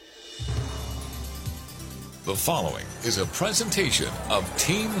The following is a presentation of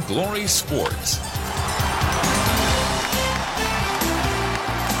Team Glory Sports.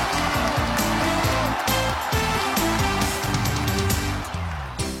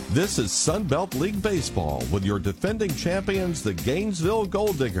 This is Sunbelt League Baseball with your defending champions, the Gainesville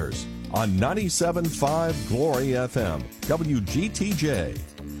Gol'diggers, on 97.5 Glory FM, WGTJ.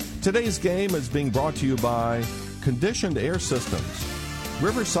 Today's game is being brought to you by Conditioned Air Systems,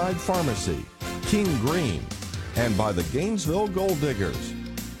 Riverside Pharmacy, King Green, and by the Gainesville Gol'diggers.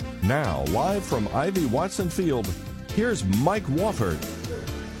 Now, live from Ivy Watson Field, here's Mike Wofford.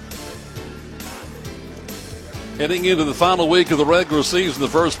 Heading into the final week of the regular season, the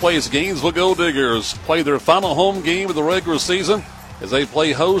first place Gainesville Gol'diggers play their final home game of the regular season as they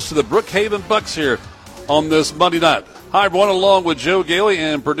play host to the Brookhaven Bucks here on this Monday night. Hi, everyone, along with Joe Gailey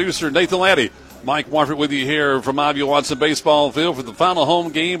and producer Nathan Laddie. Mike Wofford with you here from Ivy Watson Baseball Field for the final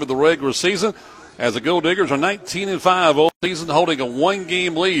home game of the regular season as the Gol'diggers are 19-5 all season, holding a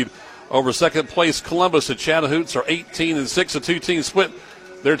one-game lead over second-place Columbus. The Chattahoochee are 18-6, a two-team split.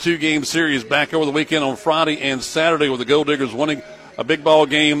 Their two-game series back over the weekend on Friday and Saturday, with the Gol'diggers winning a big ball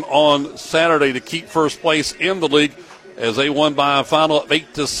game on Saturday to keep first place in the league as they won by a final of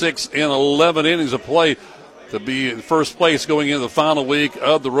 8-6 in 11 innings of play to be in first place going into the final week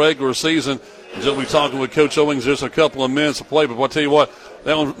of the regular season. We'll be talking with Coach Owings just a couple of minutes of play, but I'll tell you what,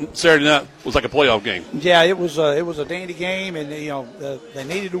 that one Saturday night was like a playoff game. Yeah, it was a dandy game, and they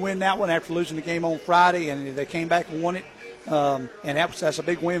needed to win that one after losing the game on Friday, and they came back and won it. And that's a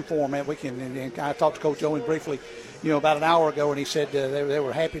big win for them that weekend. And I talked to Coach Owens briefly, about an hour ago, and he said they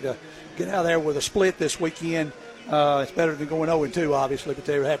were happy to get out of there with a split this weekend. It's better than going 0-2, obviously, but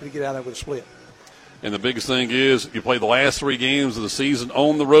they were happy to get out of there with a split. And the biggest thing is you play the last three games of the season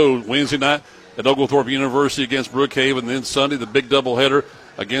on the road. Wednesday night at Oglethorpe University against Brookhaven, and then Sunday the big doubleheader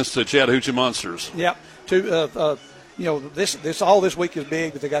against the Chattahoochee Monsters. Yep. This all this week is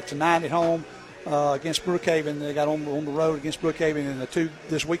big, but they got tonight at home against Brookhaven. They got on the road against Brookhaven, and the two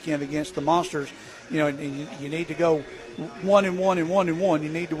this weekend against the Monsters. And you need to go 1-1 and 1-1. You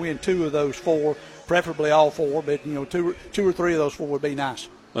need to win two of those four, preferably all four, but two or three of those four would be nice.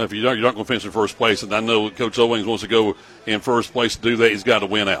 If you're not going to finish in first place, and I know Coach Owings wants to go in first place to do that, he's got to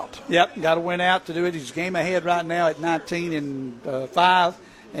win out. Yep, got to win out to do it. He's game ahead right now at 19-5,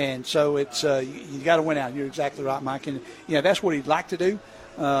 and so it's you got to win out. You're exactly right, Mike. And that's what he'd like to do.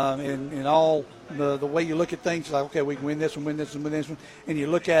 And all the way you look at things, like, okay, we can win this one, win this one, win this one, and you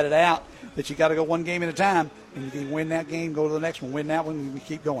look at it out that you got to go one game at a time, and you can win that game, go to the next one, win that one, and we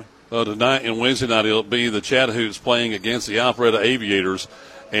keep going. Tonight and Wednesday night it'll be the Chattahoochee playing against the Alpharetta Aviators.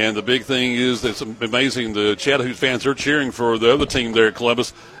 And the big thing is that it's amazing. The Chattahoochee fans are cheering for the other team there at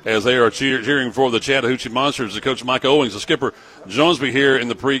Columbus as they are cheering for the Chattahoochee Monsters. The coach Mike Owings, the skipper Jonesby here in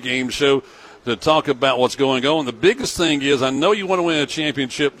the pregame show to talk about what's going on. The biggest thing is, I know you want to win a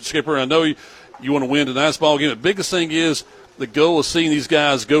championship, Skipper. I know you want to win tonight's ball game. The biggest thing is the goal of seeing these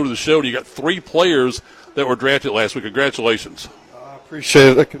guys go to the show. You got three players that were drafted last week. Congratulations. I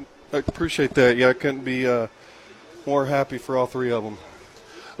appreciate it. I appreciate that. Yeah, I couldn't be more happy for all three of them.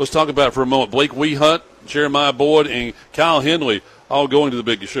 Let's talk about it for a moment. Blake Weehunt, Jeremiah Boyd, and Kyle Henley all going to the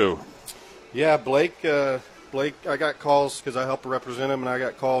big show. Yeah, Blake, I got calls because I helped represent him, and I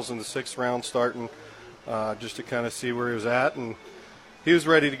got calls in the 6th round starting just to kind of see where he was at. And he was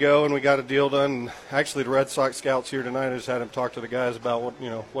ready to go, and we got a deal done. And actually, the Red Sox scouts here tonight, I just had him talk to the guys about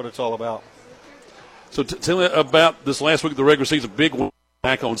what it's all about. So tell me about this last week of the regular season, big one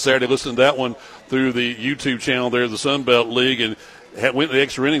back on Saturday. Listen to that one through the YouTube channel there, the Sunbelt League, and went the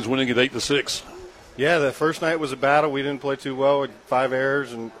extra innings, winning at 8-6. Yeah, the first night was a battle. We didn't play too well with 5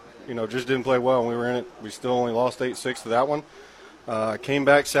 errors and, just didn't play well. And we were in it. We still only lost 8-6 to that one. Came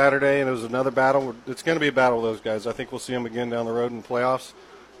back Saturday, and it was another battle. It's going to be a battle with those guys. I think we'll see them again down the road in the playoffs.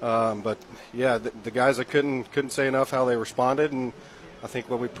 But, yeah, the guys, I couldn't say enough how they responded. And I think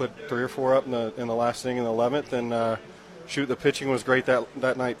when we put 3 or 4 up in the last inning in the 11th, and the pitching was great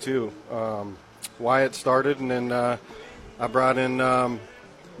that night too. Wyatt started, and then I brought in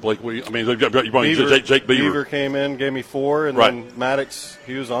Jake Beaver. Beaver came in, gave me 4, and right. Then Maddox,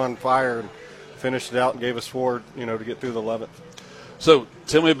 he was on fire and finished it out and gave us 4, to get through the 11th. So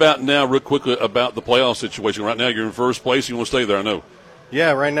tell me about now, real quickly, about the playoff situation. Right now you're in first place. You want to stay there, I know.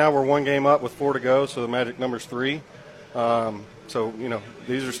 Yeah, right now we're 1 game up with 4 to go, so the magic number's 3. So,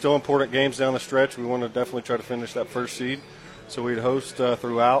 these are still important games down the stretch. We want to definitely try to finish that first seed. So we'd host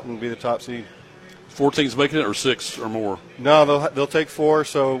throughout and be the top seed. 4 teams making it, or 6 or more? No, they'll take 4.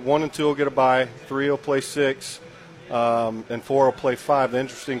 So 1 and 2 will get a bye. 3 will play 6, and 4 will play 5. The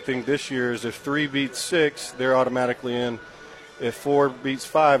interesting thing this year is if 3 beats 6, they're automatically in, If 4 beats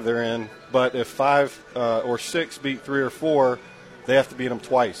 5, they're in. But if 5 or 6 beat 3 or 4, they have to beat them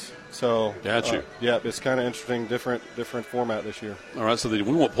twice. So, got you. Yeah, it's kind of interesting, different format this year. All right, so we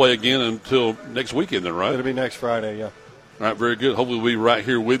won't play again until next weekend then, right? It'll be next Friday, yeah. All right, very good. Hopefully we'll be right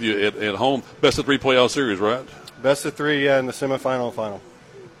here with you at home. Best of 3 playoff series, right? Best of 3, yeah, in the semifinal and final.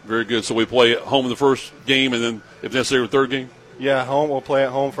 Very good. So we play at home in the first game, and then, if necessary, the third game? Yeah, home. We'll play at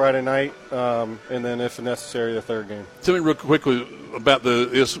home Friday night, and then, if necessary, the third game. Tell me real quickly about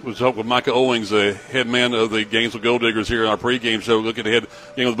this. We talked with Micah Owings, the head man of the Gainesville Gol'diggers here in our pregame show. Looking ahead,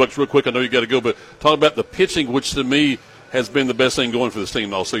 game of the Bucks real quick. I know you got to go, but talk about the pitching, which to me has been the best thing going for this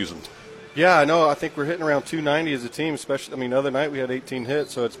team all season. Yeah, I know. I think we're hitting around 290 as a team. Especially, the other night we had 18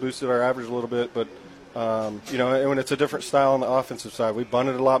 hits, so it's boosted our average a little bit. But when it's a different style on the offensive side, we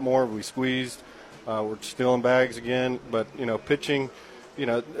bunted a lot more. We squeezed. We're stealing bags again. But pitching.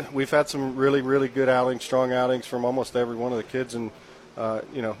 We've had some really, really good outings, strong outings from almost every one of the kids, and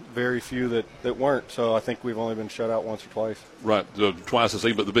very few that weren't. So I think we've only been shut out once or twice. Right, twice this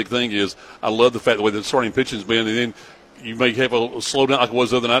season. But the big thing is, I love the fact the way the starting pitching's been, and then you may have a slowdown like it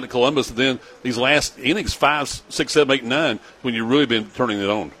was the other night in Columbus, and then these last innings, 5, 6, 7, 8, 9, when you've really been turning it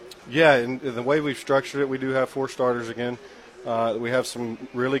on. Yeah, and the way we've structured it, we do have 4 starters again. We have some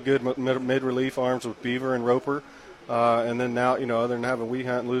really good mid-relief arms with Beaver and Roper. And then now, other than having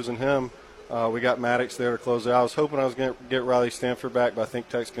Weehunt and losing him, we got Maddox there to close out. I was hoping I was going to get Riley Stanford back, but I think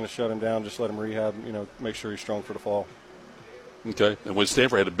Tech's going to shut him down, just let him rehab, make sure he's strong for the fall. Okay. And when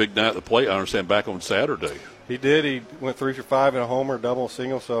Stanford had a big night at the plate, I understand, back on Saturday. He did. He went 3 for 5 in a homer, double,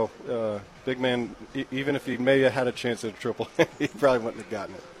 single. So, big man, even if he maybe had a chance at a triple, he probably wouldn't have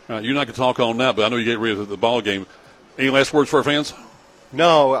gotten it. All right, you're not going to talk on that, but I know you get rid of the ball game. Any last words for our fans?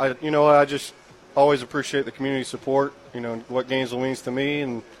 No. I just always appreciate the community support, what Gainesville means to me,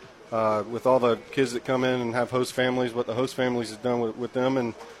 and with all the kids that come in and have host families, what the host families has done with them.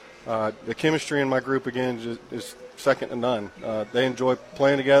 And the chemistry in my group, again, is second to none. They enjoy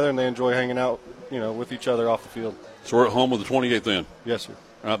playing together, and they enjoy hanging out, with each other off the field. So we're at home with the 28th then? Yes, sir.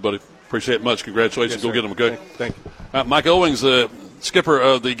 All right, buddy. Appreciate it much. Congratulations. Yes, go get them, okay? Thank you. All right, Mike Owings, skipper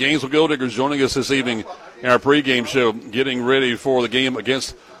of the Gainesville Gol'diggers, joining us this evening in our pregame show, getting ready for the game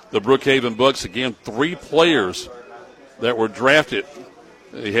against the Brookhaven Bucks. Again, 3 players that were drafted.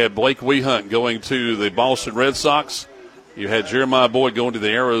 You had Blake Weehunt going to the Boston Red Sox. You had Jeremiah Boyd going to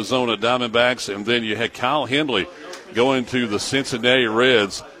the Arizona Diamondbacks. And then you had Kyle Hendley going to the Cincinnati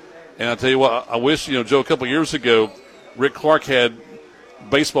Reds. And I tell you what, I wish, Joe, a couple of years ago, Rick Clark had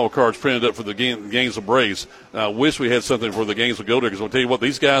baseball cards printed up for the Gainesville Braves. I wish we had something for the Gainesville Gol'diggers. I'll tell you what,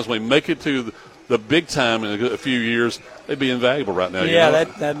 these guys, when they make it to the big time in a few years, they'd be invaluable right now. Yeah,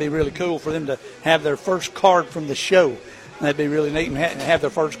 that'd be really cool for them to have their first card from the show. That'd be really neat, and have their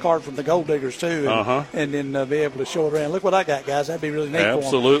first card from the Gol'diggers too, and then be able to show it around. Look what I got, guys. That'd be really neat.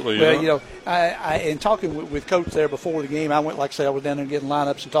 Absolutely. For them. Well, I in talking with Coach there before the game, I went, like I said, I was down there getting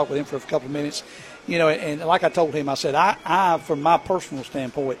lineups and talked with him for a couple of minutes. And like I told him, I said, I from my personal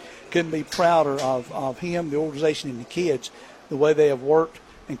standpoint, couldn't be prouder of him, the organization, and the kids, the way they have worked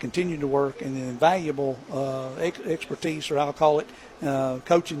and continue to work, and the invaluable expertise, or I'll call it,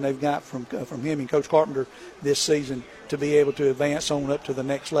 coaching they've got from him and Coach Carpenter this season to be able to advance on up to the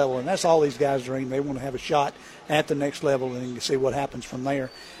next level. And that's all these guys dream. They want to have a shot at the next level and see what happens from there.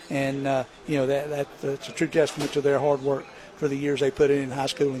 And, that's a true testament to their hard work for the years they put in high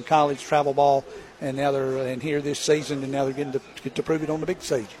school and college, travel ball, and now they're in here this season, and now they're getting to prove it on the big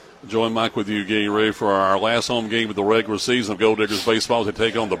stage. Joe and Mike with you, getting ready for our last home game of the regular season of Gol'diggers baseball. They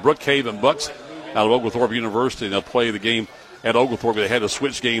take on the Brookhaven Bucks out of Oglethorpe University, and they'll play the game at Oglethorpe. They had to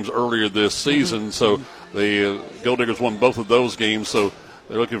switch games earlier this season, so the Gol'diggers won both of those games. So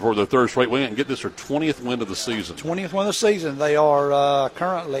they're looking for their third straight win and get this their 20th win of the season. 20th win of the season. They are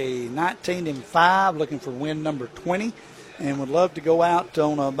currently 19-5, looking for win number 20. And would love to go out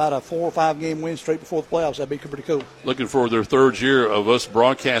on about a 4 or 5 game win straight before the playoffs. That'd be pretty cool. Looking for their third year of us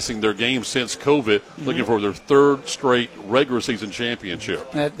broadcasting their games since COVID. Looking for their third straight regular season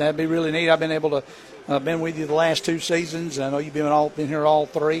championship. That'd be really neat. I've been able to been with you the last 2 seasons. I know you've been here all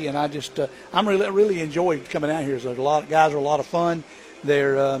 3, and I just I'm really enjoyed coming out here. So a lot of guys are a lot of fun.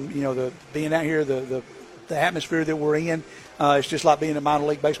 They're the being out here, the atmosphere that we're in. It's just like being in minor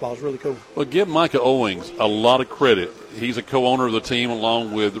league baseball. It's really cool. Well, give Micah Owings a lot of credit. He's a co-owner of the team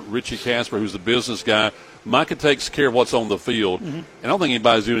along with Richie Casper, who's the business guy. Micah takes care of what's on the field. And I don't think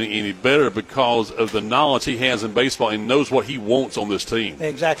anybody's doing any better because of the knowledge he has in baseball and knows what he wants on this team.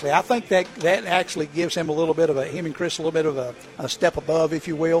 Exactly. I think that actually gives him a little bit of him and Chris a little bit of a step above, if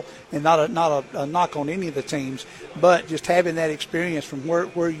you will, and not a knock on any of the teams, but just having that experience from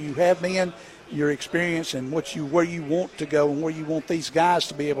where you have been your experience and where you want to go and where you want these guys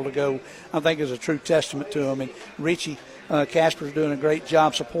to be able to go, I think is a true testament to them. And Richie Casper's doing a great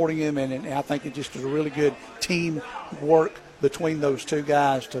job supporting him, and I think it just is a really good team work between those two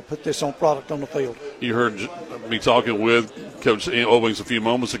guys to put this product on the field. You heard me talking with Coach Owings a few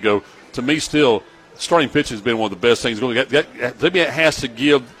moments ago. To me, still, starting pitching has been one of the best things going. Maybe it has to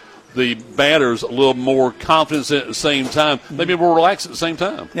give the batters a little more confidence at the same time. Maybe more relaxed at the same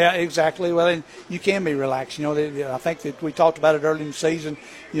time. Yeah, exactly. Well, and you can be relaxed. I think that we talked about it early in the season.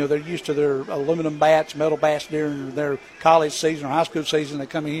 They're used to their aluminum bats, metal bats during their college season or high school season. They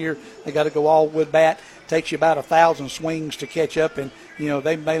come in here, they got to go all wood bat. Takes you about 1,000 swings to catch up, and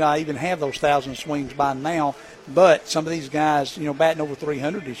they may not even have those 1,000 swings by now. But some of these guys, batting over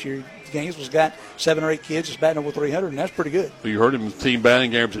 300 this year. Gainesville's got 7 or 8 kids that's batting over 300, and that's pretty good. You heard him, team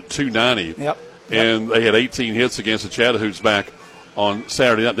batting average at 290. Yep. And they had 18 hits against the Chattahoochee back on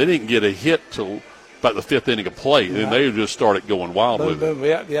Saturday night. They didn't get a hit till about the 5th inning of play, and they just started going wild with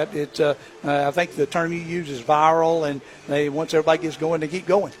it. Yeah. It's I think the term you use is viral, and once everybody gets going, they keep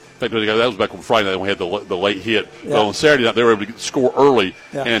going. That was back on Friday night when we had the late hit. Yeah. Well, on Saturday night, they were able to score early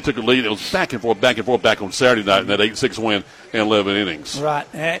and took a lead. It was back and forth back on Saturday night in that 8-6 win in 11 innings. Right.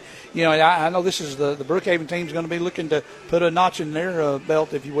 I know this is the Brookhaven team's going to be looking to put a notch in their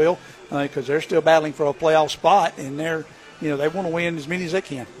belt, if you will, because they're still battling for a playoff spot, and they want to win as many as they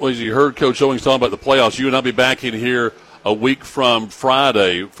can. Well, as you heard Coach Owings talking about the playoffs, you and I'll be back in here a week from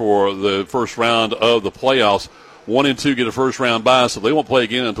Friday for the first round of the playoffs. 1 and 2 get a first round bye, so they won't play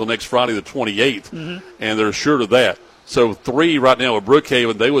again until next Friday the 28th, and they're assured of that. So 3 right now with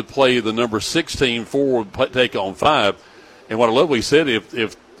Brookhaven, they would play the number 6 team. 4 would take on 5. And what I love, we said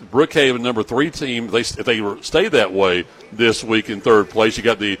if Brookhaven number 3 team, if they stay that way this week in 3rd place, you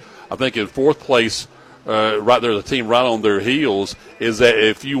got I think in 4th place. Right there, the team right on their heels, is that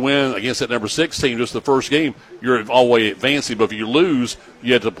if you win against that number 6 team just the first game, you're always advancing. But if you lose,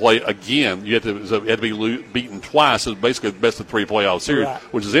 you have to play again. You have to be beaten twice. It's basically the best of 3 playoff series,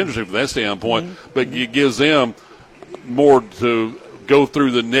 which is interesting from that standpoint. But it gives them more to go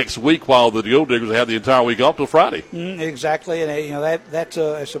through the next week while the Gol'diggers have the entire week off till Friday. Exactly, and that's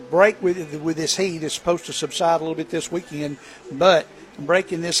a break with this heat. It's supposed to subside a little bit this weekend, but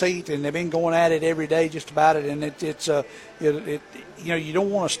breaking this heat, and they've been going at it every day just about it, and you don't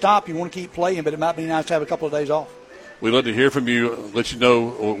want to stop, you want to keep playing, but it might be nice to have a couple of days off. We'd love to hear from you, let you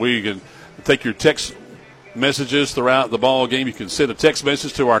know we can take your text messages throughout the ball game. You can send a text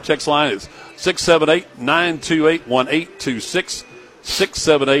message to our text line. It's 678-928-1826,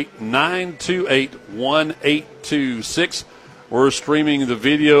 678-928-1826. We're streaming the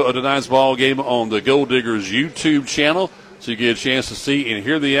video of tonight's ball game on the Gol'diggers YouTube channel, so you get a chance to see and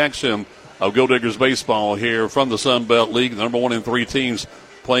hear the action of Gol'diggers baseball here from the Sun Belt League. The number 1 and 3 teams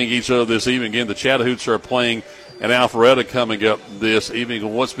playing each other this evening. Again, the Chattahoochee are playing at Alpharetta coming up this evening.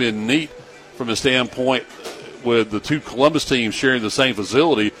 And what's been neat from the standpoint with the 2 Columbus teams sharing the same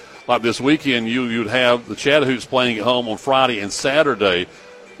facility, like this weekend, you'd have the Chattahoochee playing at home on Friday and Saturday.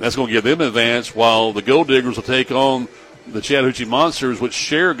 That's going to give them an advantage, while the Gol'diggers will take on the Chattahoochee Monsters, which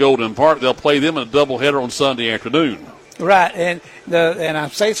share Golden Park. They'll play them in a doubleheader on Sunday afternoon. Right, and I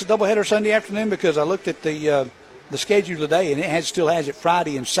say it's a doubleheader Sunday afternoon because I looked at the schedule today, and it still has it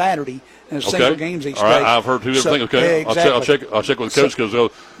Friday and Saturday, and it's single games each day. All right, I've heard 2 different things. Okay, yeah, exactly. I'll check with the coach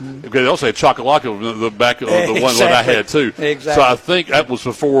because they also had Chocolate the back of the one that I had too. Exactly. So I think that was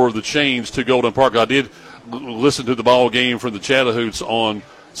before the change to Golden Park. I did listen to the ball game from the Chattahoochee on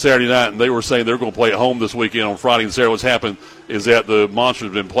Saturday night, and they were saying they're going to play at home this weekend on Friday and Saturday. What's happened is that the Monsters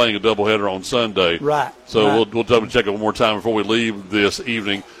have been playing a doubleheader on Sunday. Right. So we'll double check it one more time before we leave this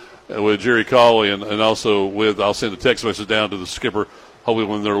evening with Jerry Cawley, and also I'll send a text message down to the skipper, hopefully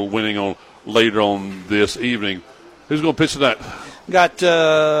when they're winning on later on this evening. Who's going to pitch tonight? Got,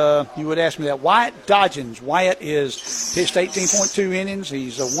 you would ask me that, Wyatt Dodgens. Wyatt is pitched 18.2 innings.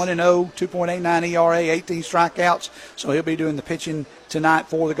 He's a 1-0, 2.89 ERA, 18 strikeouts. So he'll be doing the pitching tonight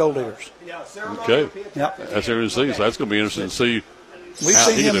for the Gol'diggers. Okay. Yep. That's everything to see. So that's going to be interesting to see. We've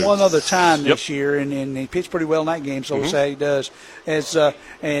seen him one other time this year, and he pitched pretty well in that game, so we'll say he does.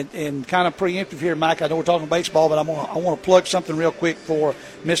 And kind of preemptive here, Mike, I know we're talking baseball, but I want to plug something real quick for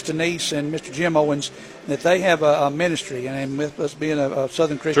Miss Denise and Mr. Jim Owens, that they have a ministry, and with us being a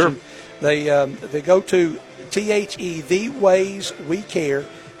Southern Christian, they go to THE, The Ways We Care,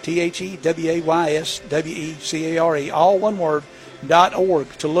 THEWAYSWECARE, all one word, .org,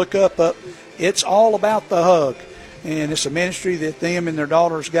 to look up. It's all about the hug. And it's a ministry that them and their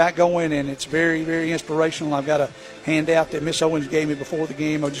daughters got going, and it's very, very inspirational. I've got a handout that Miss Owens gave me before the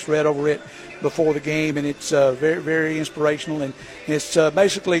game. I just read over it before the game, and it's very, very inspirational. And it's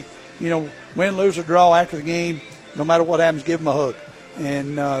basically win, lose, or draw after the game, no matter what happens, give them a hug.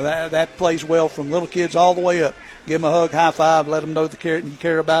 And that plays well from little kids all the way up. Give them a hug, high five, let them know you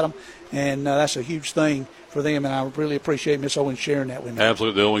care about them. And that's a huge thing for them, and I really appreciate Miss Owens sharing that with me.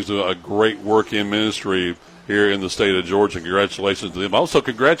 Absolutely. The Owens do a great work in ministry here in the state of Georgia. Congratulations to them. Also,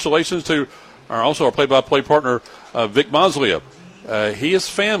 congratulations to our play-by-play partner, Vic Moslia. His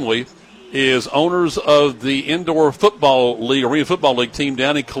family is owners of the indoor football league, arena football league team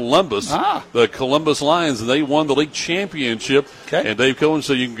down in Columbus, the Columbus Lions, and they won the league championship. Okay. And Dave Cohen,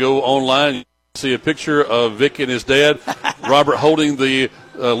 so you can go online and see a picture of Vic and his dad, Robert, holding the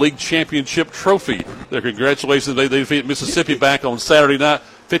league championship trophy. Their congratulations. They defeated Mississippi back on Saturday night,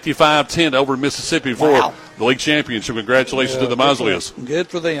 55-10 over Mississippi for the league championship. Congratulations to the Mosleys. Good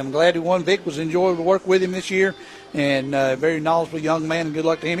for them. Glad he won. Vic was enjoyable to work with him this year, and very knowledgeable young man, and good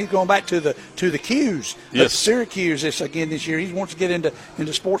luck to him. He's going back to the Qs. Yes. Syracuse this year. He wants to get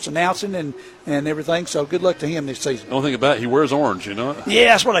into sports announcing and everything, so good luck to him this season. The only thing about it, he wears orange, you know? Yeah,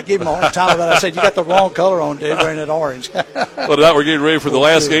 that's what I gave him a hard time about. I said, you got the wrong color on, dude, wearing that orange. Well, tonight we're getting ready for the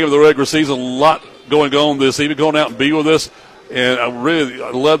last game of the regular season. A lot going on this evening. Going out and be with us. And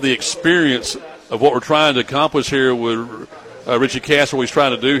I love the experience of what we're trying to accomplish here with Richie Casper, what he's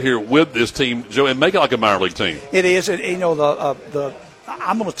trying to do here with this team, Joe, and make it like a minor league team. It is. I'll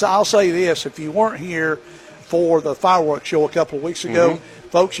say this: if you weren't here for the fireworks show a couple of weeks ago,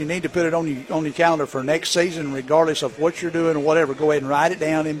 folks, you need to put it on your calendar for next season, regardless of what you're doing or whatever. Go ahead and write it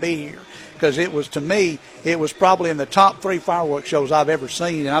down and be here. Because it was probably in the top 3 fireworks shows I've ever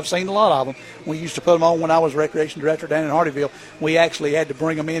seen, and I've seen a lot of them. We used to put them on when I was recreation director down in Hardyville. We actually had to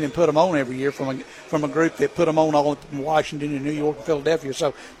bring them in and put them on every year from a group that put them on all in Washington and New York and Philadelphia,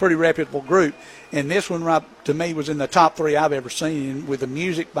 so pretty reputable group. And this one, to me, was in the top 3 I've ever seen. And with the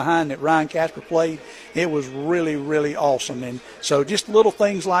music behind that Ryan Casper played, it was really, really awesome. And so just little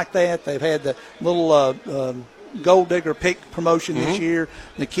things like that. They've had the little Gold Digger pick promotion this year.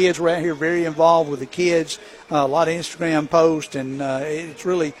 The kids were out here very involved with the kids, a lot of Instagram posts, and it's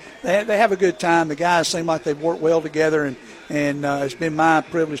really they have a good time. The guys seem like they've worked well together, and it's been my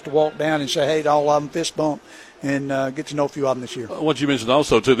privilege to walk down and say hey to all of them, fist bump, and get to know a few of them this year. What you mentioned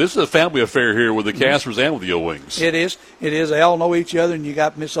also, too, this is a family affair here with the Caspers and with the O-Wings. It is. They all know each other, and you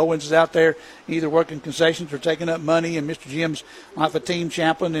got Miss Owens is out there either working concessions or taking up money, and Mr. Jim's like a team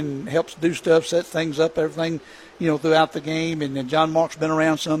chaplain and helps do stuff, set things up, everything, throughout the game. And then John Mark's been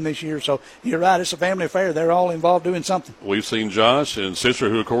around some this year. So you're right, it's a family affair. They're all involved doing something. We've seen Josh and sister,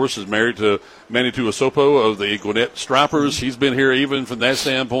 who, of course, is married to Manny Tuisopo of the Gwinnett Stripers. He's been here even from that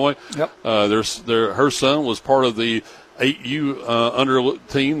standpoint. Yep. Her son was part of the 8U under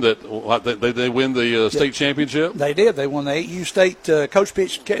team that they win the state championship. They did. They won the 8U state coach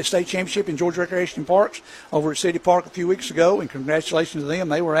pitch state championship in Georgia Recreation Parks over at City Park a few weeks ago, and congratulations to them.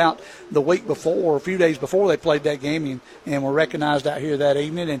 They were out the week before, or a few days before they played that game, and were recognized out here that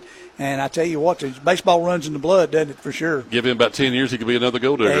evening. And I tell you what, baseball runs in the blood, doesn't it, for sure? Give him about 10 years, he could be another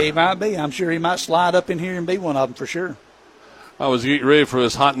Gol'digger. He might be. I'm sure he might slide up in here and be one of them for sure. I was getting ready for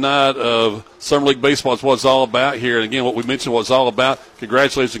this hot night of Summer League Baseball. It's what it's all about here. And, again, what we mentioned, what it's all about.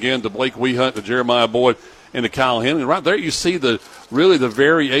 Congratulations again to Blake Weehunt, to Jeremiah Boyd, and to Kyle Henley. And right there you see the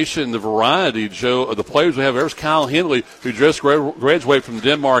variation, the variety, Joe, of the players we have. There's Kyle Henley, who just graduated from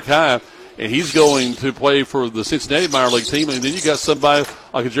Denmark High, and he's going to play for the Cincinnati minor league team. And then you got somebody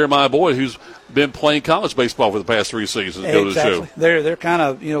like a Jeremiah Boyd who's been playing college baseball for the past 3 seasons. Exactly. They're kind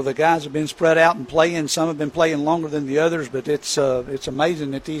of, the guys have been spread out and playing. Some have been playing longer than the others, but it's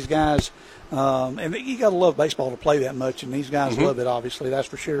amazing that these guys and you got to love baseball to play that much, and these guys love it, obviously, that's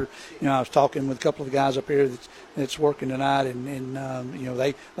for sure. I was talking with a couple of the guys up here that's working tonight, and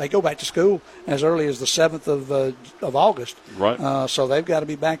they go back to school as early as the 7th of August. Right. So they've got to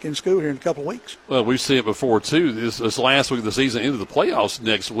be back in school here in a couple of weeks. Well, we've seen it before, too. This last week of the season, into the playoffs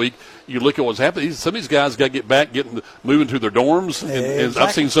next week, you look at what's happening. Some of these guys got to get back, moving to their dorms, and exactly.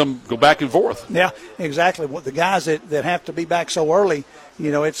 I've seen some go back and forth. Yeah, exactly. The guys that have to be back so early,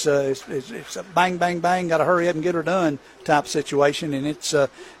 it's a bang, bang, bang, got to hurry up and get her done type situation, and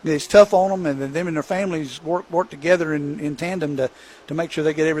it's tough on them, and them and their families work together in tandem to make sure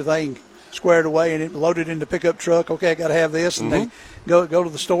they get everything squared away and loaded in the pickup truck. Okay, I got to have this, and they go to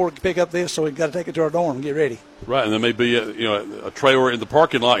the store to pick up this, so we got to take it to our dorm and get ready. Right, and there may be a trailer in the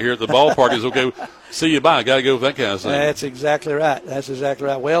parking lot here at the ballpark is okay. See you bye. Got to go with that kind of thing. That's exactly right.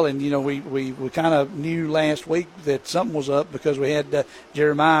 Well, and we kind of knew last week that something was up because we had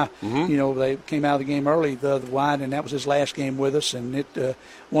Jeremiah. They came out of the game early the other wide, and that was his last game with us, and it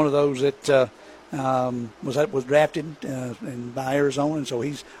one of those that. Was drafted by Arizona, and so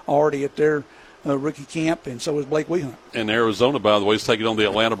he's already at their rookie camp, and so is Blake Wehunt. And Arizona, by the way, is taking on the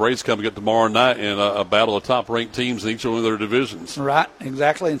Atlanta Braves coming up tomorrow night in a battle of top-ranked teams in each one of their divisions. Right,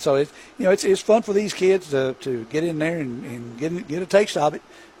 exactly. And so it's fun for these kids to get in there and get a taste of it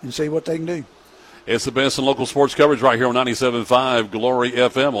and see what they can do. It's the best in local sports coverage right here on 97.5 Glory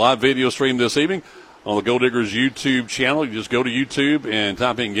FM. Live video stream this evening on the Gol'diggers YouTube channel. You just go to YouTube and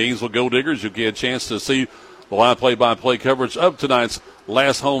type in Gainesville Gol'diggers. You'll get a chance to see the live play-by-play coverage of tonight's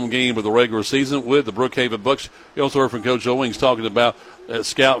last home game of the regular season with the Brookhaven Bucks. You also heard from Coach Owings talking about that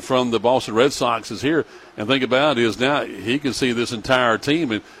scout from the Boston Red Sox is here. And think about it is now he can see this entire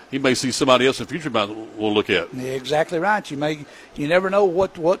team, and he may see somebody else in the future we'll look at. Yeah, exactly right. You never know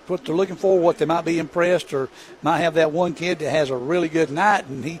what they're looking for, what they might be impressed, or might have that one kid that has a really good night,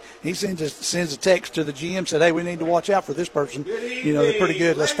 and he sends a text to the GM, said, hey, we need to watch out for this person. They're pretty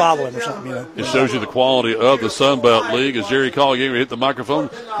good. Let's follow him or something. It shows you the quality of the Sun Belt League. As Jerry Call gave me hit the microphone,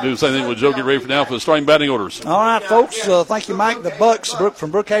 do the same thing with Joe. Get ready for now for the starting batting orders. All right, folks. Thank you, Mike. The Bucks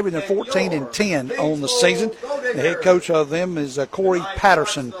from Brookhaven, they're 14-10 on the season. The head coach of them is Corey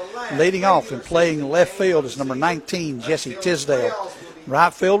Patterson. Leading off and playing left field is number 19, Jesse Tisdale.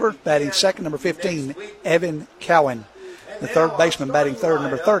 Right fielder, batting second, number 15, Evan Cowan. The third baseman, batting third,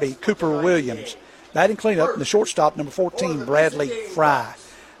 number 30, Cooper Williams. Batting cleanup, the shortstop, number 14, Bradley Fry.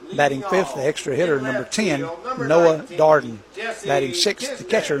 Batting fifth, the extra hitter, number 10, Noah Darden. Batting sixth, the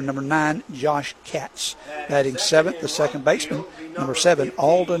catcher, number 9, Josh Katz. Batting seventh, the second baseman, number 7,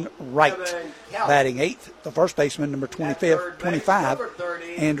 Alden Wright. Batting eighth, the first baseman, number 25,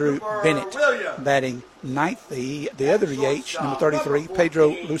 Andrew Bennett. Batting ninth, the other EH, number 33, Pedro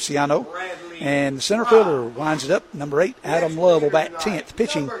Luciano. And the center fielder winds it up, number 8, Adam Love will bat 10th.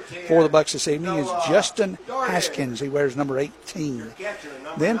 Pitching for the Bucks this evening is Justin Haskins. He wears number 18.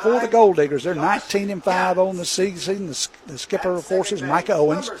 Then for the Gol'diggers, they're 19-5 on the season. The skipper, of course, is Micah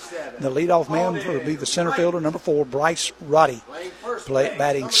Owens. The leadoff man will be the center fielder, number 4, Bryce Roddy.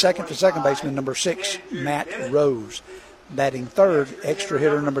 Batting second, the second baseman, number 6, Matt Rose. Batting third, extra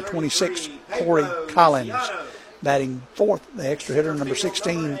hitter, number 26, Corey Collins. Batting fourth, the extra hitter, number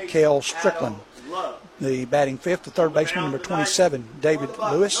 16, Kel Strickland. The batting fifth, the third baseman, number 27, David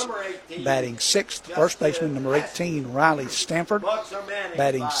Lewis. Batting sixth, first baseman, number 18, Riley Stanford.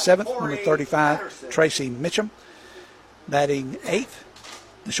 Batting seventh, number 35, Tracy Mitchum. Batting eighth,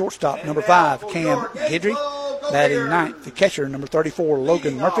 the shortstop, number 5, Cam Guidry. Batting ninth, the catcher, number 34,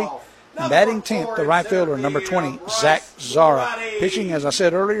 Logan Murphy. And batting 10th, the right fielder, number 20, Zach Zara. Pitching, as I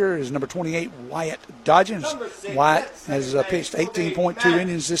said earlier, is number 28, Wyatt Dodgens. Wyatt has pitched 18.2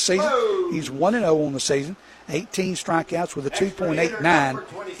 innings this season. He's 1-0 on the season, 18 strikeouts with a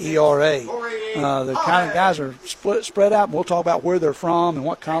 2.89 ERA. The kind of guys are spread out, and we'll talk about where they're from and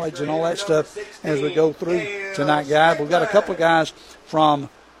what college and all that stuff as we go through tonight, guys. We've got a couple of guys from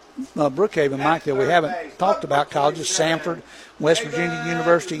Brookhaven, Mike, that we haven't talked about. Colleges, Samford, West Virginia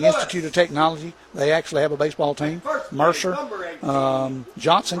University Institute of Technology. They actually have a baseball team. Mercer,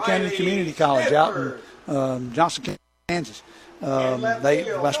 Johnson County Community College out in Johnson, Kansas.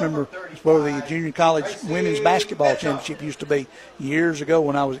 I remember where the junior college women's basketball championship used to be years ago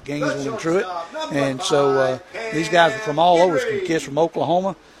when I was at Gainesville and Truett. And so these guys are from all over. Some kids from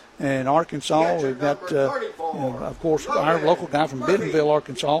Oklahoma and Arkansas. We've got, of course, our local guy from Bentonville,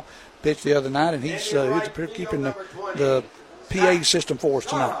 Arkansas, pitched the other night, and he's keeping the PA system for us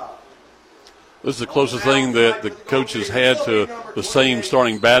tonight. This is the closest thing that the coach has had to the same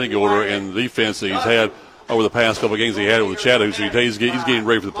starting batting order and defense that he's had over the past couple of games he had with the Chattanooga. So he's getting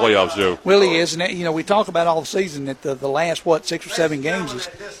ready for the playoffs, Joe. Well, he is. And, we talk about all the season that the last, 6 or 7 games has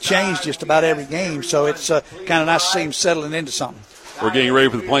changed just about every game. So it's kind of nice to see him settling into something. We're getting ready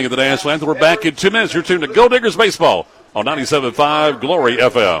for the playing of the national anthem. We're back in 2 minutes. You're tuned to Gol'diggers Baseball on 97.5 Glory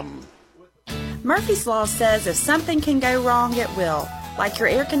FM. Murphy's Law says if something can go wrong, it will, like your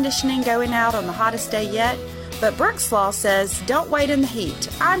air conditioning going out on the hottest day yet. But Brooks Law says don't wait in the heat.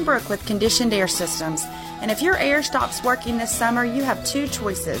 I'm Brooke with Conditioned Air Systems, and if your air stops working this summer, you have 2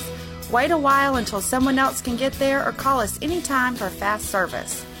 choices. Wait a while until someone else can get there, or call us anytime for fast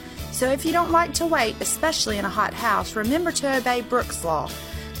service. So if you don't like to wait, especially in a hot house, remember to obey Brooks Law.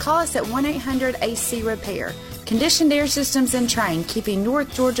 Call us at 1-800-AC-REPAIR. Conditioned Air Systems and Train, keeping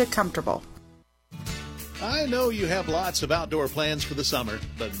North Georgia comfortable. I know you have lots of outdoor plans for the summer,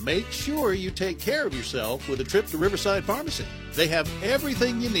 but make sure you take care of yourself with a trip to Riverside Pharmacy. They have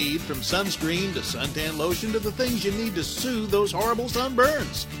everything you need, from sunscreen to suntan lotion to the things you need to soothe those horrible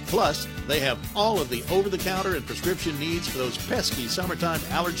sunburns. Plus, they have all of the over-the-counter and prescription needs for those pesky summertime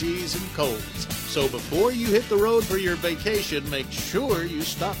allergies and colds. So before you hit the road for your vacation, make sure you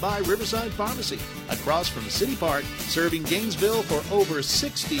stop by Riverside Pharmacy, across from City Park, serving Gainesville for over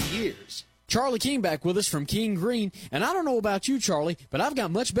 60 years. Charlie King back with us from King Green. And I don't know about you, Charlie, but I've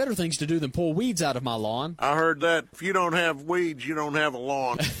got much better things to do than pull weeds out of my lawn. I heard that. If you don't have weeds, you don't have a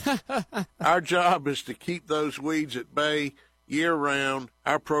lawn. Our job is to keep those weeds at bay year-round.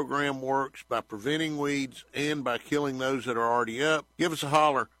 Our program works by preventing weeds and by killing those that are already up. Give us a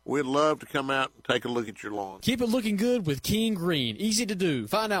holler. We'd love to come out and take a look at your lawn. Keep it looking good with King Green. Easy to do.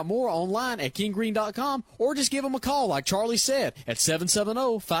 Find out more online at kinggreen.com or just give them a call like Charlie said at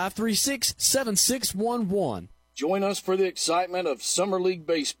 770-536-7611. Join us for the excitement of Summer League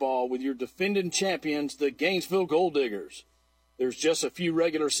Baseball with your defending champions, the Gainesville Gol'diggers. There's just a few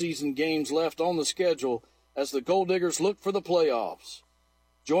regular season games left on the schedule as the Gol'diggers look for the playoffs.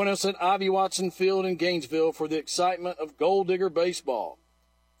 Join us at Ivy Watson Field in Gainesville for the excitement of Gol'digger baseball.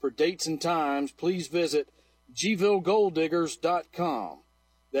 For dates and times, please visit GvilleGol'diggers.com.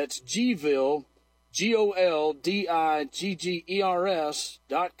 That's Gville,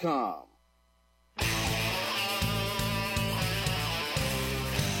 GOLDIGGERS.com.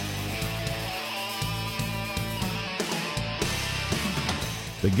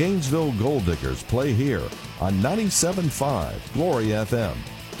 The Gainesville Gol'diggers play here on 97.5 Glory FM,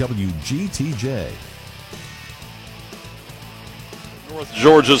 WGTJ. North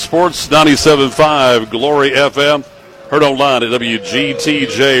Georgia Sports, 97.5 Glory FM. Heard online at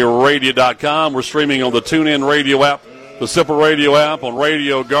WGTJradio.com. We're streaming on the TuneIn Radio app, the Simple Radio app, on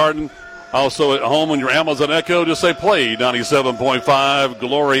Radio Garden. Also at home on your Amazon Echo, just say play 97.5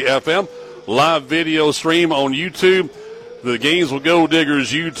 Glory FM. Live video stream on YouTube, the Gainesville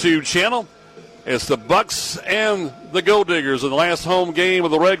Gol'diggers YouTube channel. It's the Bucks and the Gol'diggers in the last home game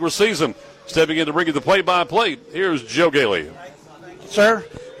of the regular season. Stepping in to bring you the play-by-play, here's Joe Gailey. Sir,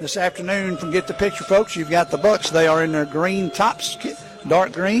 this afternoon, from Get the Picture, folks, you've got the Bucks. They are in their green tops,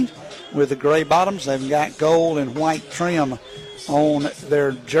 dark green, with the gray bottoms. They've got gold and white trim on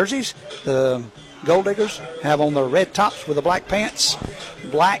their jerseys. The Gol'diggers have on their red tops with the black pants,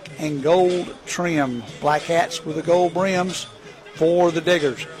 black and gold trim, black hats with the gold brims for the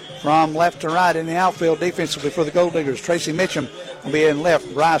Diggers. From left to right in the outfield defensively for the Gol'diggers, Tracy Mitchum will be in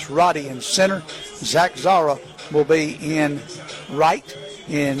left, Bryce Roddy in center, Zach Zara will be in right.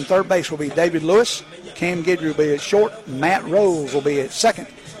 In third base will be David Lewis, Cam Guidry will be at short, Matt Rose will be at second,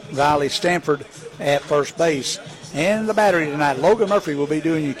 Riley Stanford at first base. And the battery tonight, Logan Murphy will be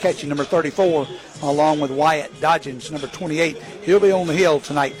doing your catching, number 34, along with Wyatt Dodgens, number 28. He'll be on the hill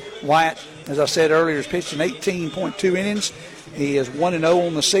tonight. Wyatt, as I said earlier, has pitched in 18.2 innings. He is 1-0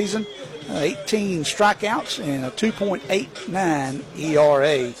 on the season, 18 strikeouts, and a 2.89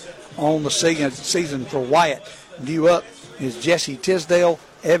 ERA on the season for Wyatt. Due up is Jesse Tisdale,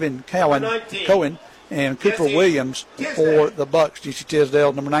 Evan Cohen, and Cooper Williams for the Bucks. Jesse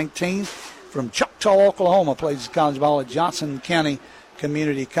Tisdale, number 19, from Choctaw, Oklahoma, plays college ball at Johnson County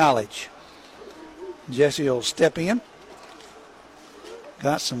Community College. Jesse will step in.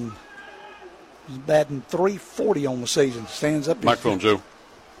 Got some, he's batting .340 on the season. Stands up. Microphone, Joe.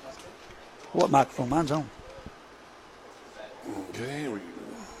 What microphone? Mine's on. Okay.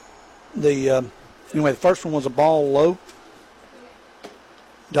 Anyway, the first one was a ball low.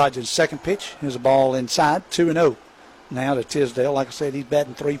 Dodge's second pitch is a ball inside, 2-0. Now to Tisdale. Like I said, he's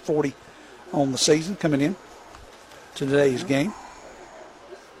batting .340 on the season coming in to today's game.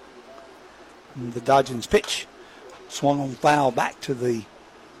 And the Dodgins pitch swung on foul back to the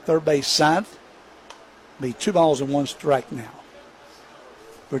third base side. Be 2 balls and 1 strike now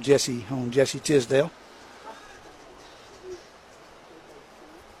for Jesse Tisdale.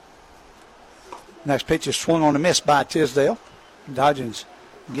 Next pitch is swung on a miss by Tisdale. Dodgins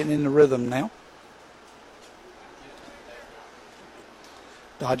getting in the rhythm now.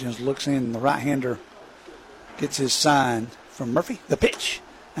 Dodgins looks in. The right-hander gets his sign from Murphy. The pitch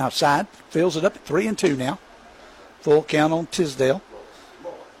outside. Fills it up at 3-2 now. Full count on Tisdale.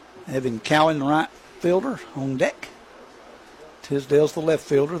 Evan Cowan, the right fielder, on deck. Tisdale's the left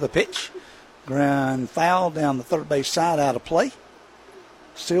fielder. The pitch. Ground foul down the third base side, out of play.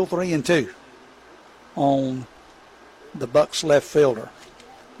 Still 3-2 on the Bucks left fielder.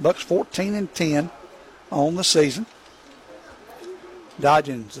 Bucks 14-10 on the season.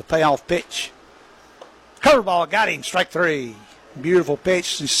 Dodgins, the payoff pitch. Curveball got him, strike 3. Beautiful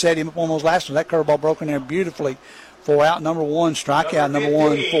pitch. He set him up on those last ones. That curveball broke in there beautifully for out number 1, strikeout number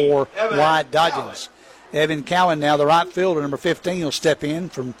 1 for Wyatt Dodgins. Evan Cowan, now the right fielder, number 15, will step in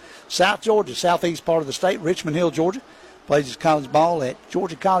from South Georgia, southeast part of the state, Richmond Hill, Georgia. Plays his college ball at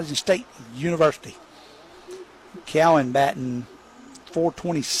Georgia College and State University. Cowan batting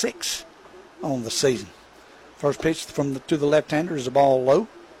 .426 on the season. First pitch to the left-hander is a ball low.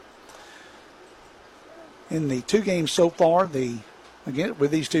 In the 2 games so far, the again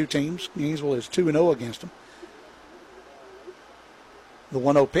with these two teams. Gainesville is 2-0 against them. The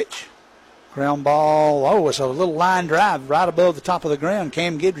 1-0 pitch. Ground ball. Oh, it's a little line drive right above the top of the ground.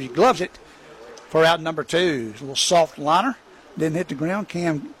 Cam Guidry gloves it for out number 2. It's a little soft liner. Didn't hit the ground.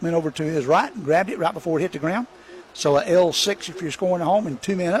 Cam went over to his right and grabbed it right before it hit the ground. So a L6 if you're scoring at home, and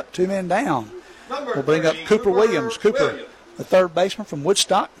 2 men up, 2 men down. We'll bring up Cooper Williams. Cooper, the third baseman from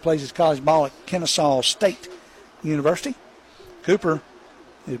Woodstock, plays his college ball at Kennesaw State University. Cooper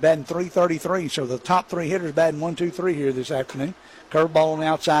is batting .333, so the top 3 hitters batting 1, 2, 3 here this afternoon. Curveball on the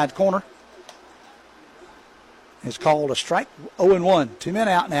outside corner. It's called a strike. 0-1. 2 men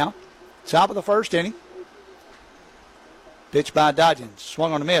out now. Top of the first inning. Pitch by Dodgens.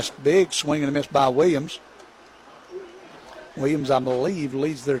 Swung on a miss. Big swing and a miss by Williams. Williams, I believe,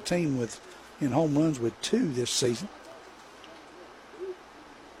 leads their team in home runs with 2 this season.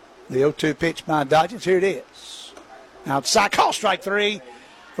 The 0-2 pitch by Dodgens. Here it is. Outside call, strike 3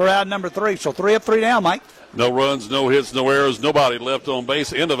 for out number 3. So 3 up, 3 down, Mike. No runs, no hits, no errors, nobody left on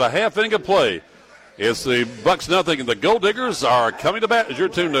base. End of a half inning of play. It's the Bucks nothing, and the Gol'diggers are coming to bat as you're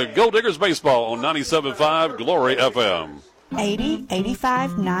tuned to Gol'diggers Baseball on 97.5 Glory FM. 80,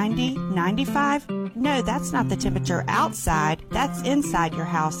 85, 90, 95. No, that's not the temperature outside. That's inside your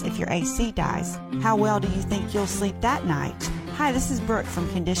house if your AC dies. How well do you think you'll sleep that night? Hi, this is Brooke from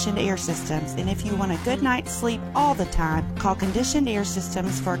Conditioned Air Systems, and if you want a good night's sleep all the time, call Conditioned Air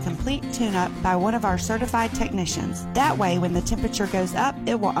Systems for a complete tune-up by one of our certified technicians. That way, when the temperature goes up,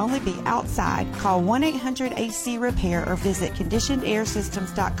 it will only be outside. Call 1-800-AC-REPAIR or visit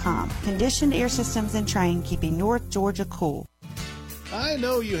ConditionedAirSystems.com. Conditioned Air Systems and Train, keeping North Georgia cool. I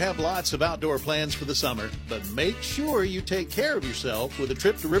know you have lots of outdoor plans for the summer, but make sure you take care of yourself with a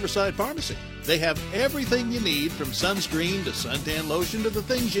trip to Riverside Pharmacy. They have everything you need, from sunscreen to suntan lotion to the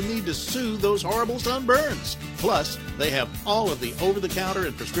things you need to soothe those horrible sunburns. Plus, they have all of the over-the-counter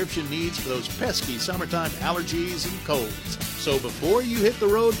and prescription needs for those pesky summertime allergies and colds. So before you hit the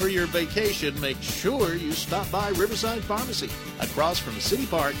road for your vacation, make sure you stop by Riverside Pharmacy, across from City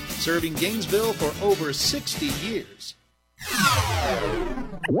Park, serving Gainesville for over 60 years.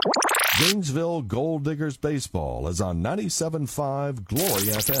 Gainesville Gol'diggers Baseball is on 97.5 Glory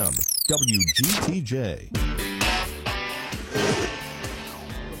FM, WGTJ.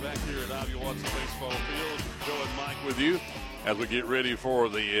 We're back here at Ivy Watson Baseball Field. Joe and Mike with you as we get ready for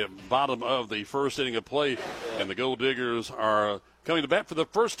the bottom of the first inning of play. And the Gol'diggers are coming to bat for the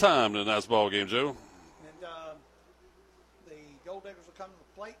first time in tonight's ball game, Joe. And the Gol'diggers will come to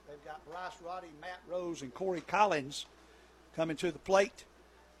the plate. They've got Bryce Roddy, Matt Rose, and Corey Collins coming to the plate.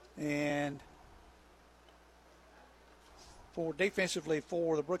 And defensively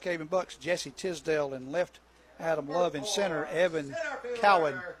for the Brookhaven Bucks, Jesse Tisdale in left, Adam Love in center, Evan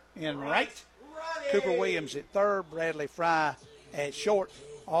Cowan in right, Cooper Williams at third, Bradley Fry at short,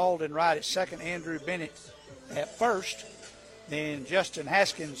 Alden Wright at second, Andrew Bennett at first. Then Justin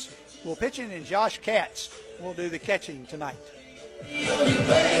Haskins will pitch in, and Josh Katz will do the catching tonight.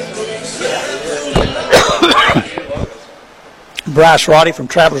 Bryce Roddy from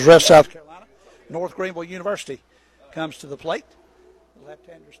Travelers Rest, South Carolina, North Greenville University, comes to the plate. The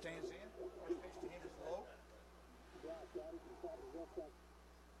left-hander stands in.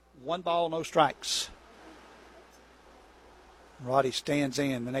 1 ball, no strikes. Roddy stands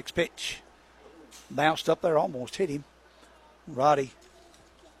in. The next pitch bounced up there, almost hit him. Roddy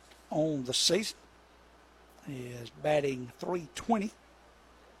on the season is batting .320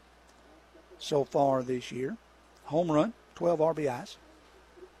 so far this year. Home run, 12 RBIs.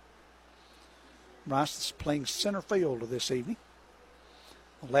 Bryce is playing center field this evening.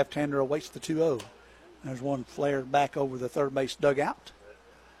 The left-hander awaits the 2-0. There's one flared back over the third base dugout.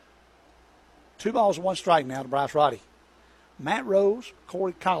 2 balls, 1 strike now to Bryce Roddy. Matt Rose,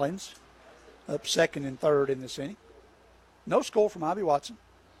 Corey Collins up second and third in this inning. No score from Ivy Watson.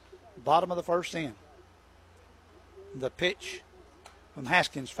 Bottom of the first inning. The pitch from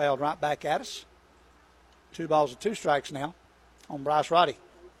Haskins fouled right back at us. 2 balls and 2 strikes now on Bryce Roddy.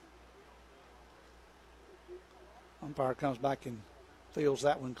 Umpire comes back and fields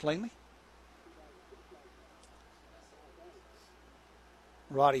that one cleanly.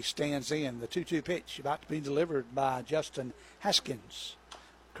 Roddy stands in. The 2-2 pitch about to be delivered by Justin Haskins.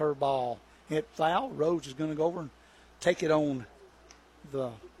 Curveball hit foul. Rhodes is going to go over and take it on the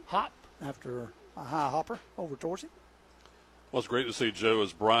hop after a high hopper over towards him. Well, it's great to see Joe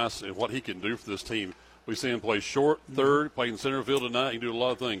as Bryce and what he can do for this team. We see him play short, third, playing center field tonight. He can do a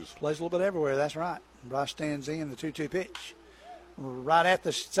lot of things. Plays a little bit everywhere, that's right. Bryce stands in. The 2-2 pitch. Right at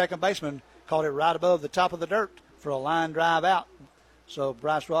the second baseman. Caught it right above the top of the dirt for a line drive out. So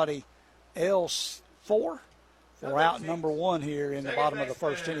Bryce Roddy L4 for out number one here in the bottom of the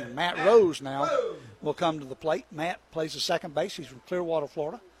first inning. Matt Rose now will come to the plate. Matt plays the second base. He's from Clearwater,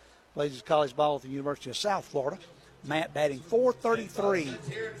 Florida. Plays his college ball at the University of South Florida. Matt batting .433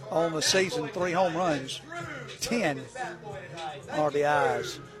 on the season, 3 home runs, 10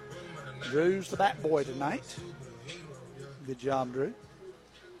 RBIs. Drew's the bat boy tonight. Good job, Drew.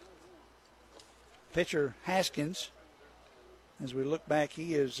 Pitcher Haskins, as we look back,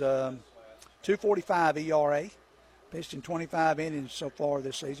 he is .245 ERA. Pitched in 25 innings so far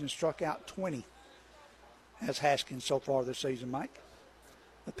this season. Struck out 20 as Haskins so far this season, Mike.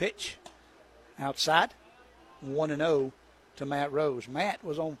 The pitch outside, 1-0 to Matt Rose. Matt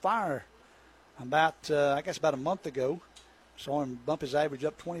was on fire about a month ago. Saw him bump his average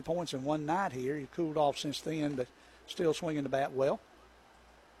up 20 points in one night here. He cooled off since then, but still swinging the bat well.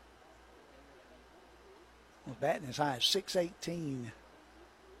 Was batting as high as .618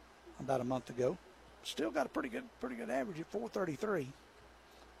 about a month ago. Still got a pretty good average at .433.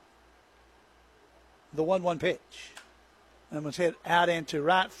 The 1-1 pitch. And was hit out into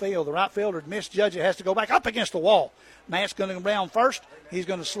right field. The right fielder misjudged it, has to go back up against the wall. Matt's going to go down first. He's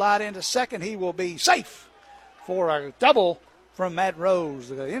going to slide into second. He will be safe for a double from Matt Rose.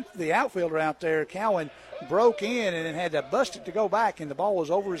 The outfielder out there, Cowan, broke in and then had to bust it to go back, and the ball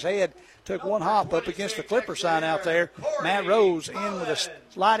was over his head. Took one hop up against the Clipper sign out there. Matt Rose in with a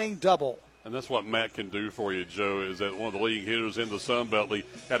sliding double. And that's what Matt can do for you, Joe, is that one of the leading hitters in the Sun Belt League.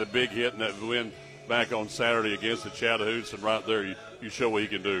 Had a big hit in that win back on Saturday against the Chattahoochee, and right there you show what he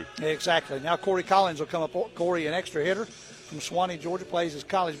can do. Exactly. Now Corey Collins will come up. Corey, an extra hitter from Swanee, Georgia, plays his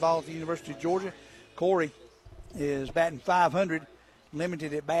college ball at the University of Georgia. Corey is batting .500,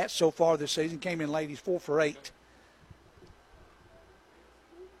 limited at bats so far this season. Came in late. He's 4 for 8.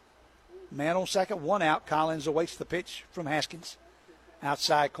 Man on second, 1 out. Collins awaits the pitch from Haskins.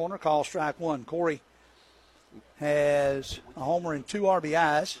 Outside corner, call strike 1. Corey has a homer and 2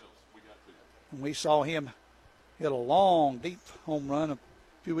 RBIs. And we saw him hit a long, deep home run a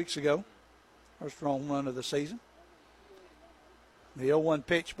few weeks ago. First home run of the season. The 0-1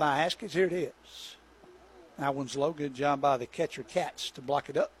 pitch by Haskins. Here it is. That one's low. Good job by the catcher Katz to block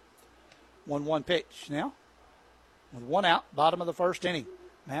it up. 1-1 pitch now. With 1 out, bottom of the first inning.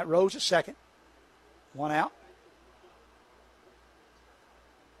 Matt Rose at second. 1 out.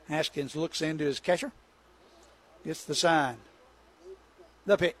 Haskins looks into his catcher. Gets the sign.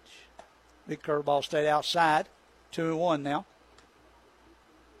 The pitch. Big curveball stayed outside. 2-1 now.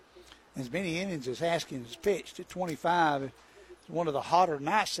 As many innings as Haskins pitched at 25. It's one of the hotter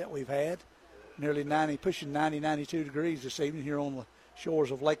nights that we've had. Nearly 90, pushing 90, 92 degrees this evening here on the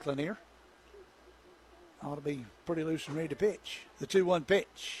shores of Lake Lanier. Ought to be pretty loose and ready to pitch. The 2-1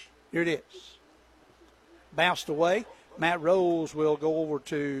 pitch. Here it is. Bounced away. Matt Rose will go over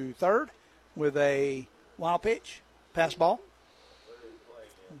to third with a wild pitch. Pass ball.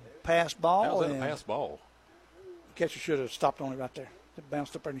 Pass ball. How's that a pass ball? The catcher should have stopped on it right there. It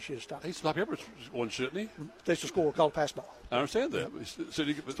bounced up there and he should have stopped. He stopped every one, shouldn't he? That's the score called pass ball. I understand that. Yep. So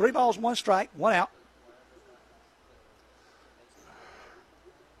 3 balls, 1 strike, 1 out.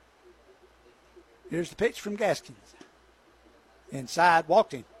 Here's the pitch from Gaskins. Inside,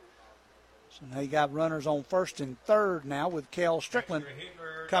 walked him. So now you got runners on first and third now with Kel Strickland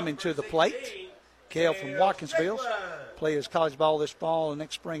coming to the plate. Kel from Watkinsville played his college ball this fall and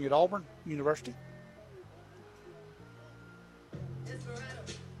next spring at Auburn University.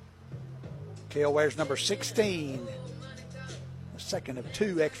 Kel wears number 16. The second of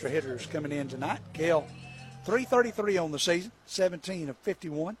 2 extra hitters coming in tonight. Kel, .333 on the season, 17 of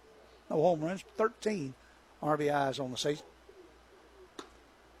 51. No home runs, 13 RBIs on the season.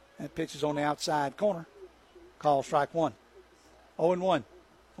 That pitch is on the outside corner. Call strike 1. 0-1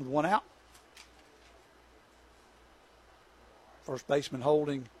 with 1 out. First baseman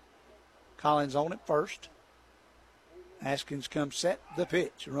holding Collins on at first. Haskins comes set. The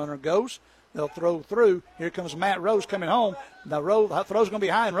pitch. Runner goes. They'll throw through. Here comes Matt Rose coming home. The throw's going to be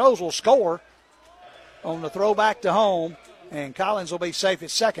high, and Rose will score on the throw back to home. And Collins will be safe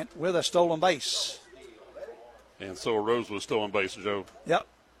at second with a stolen base. And so Rose was stolen base, Joe. Yep.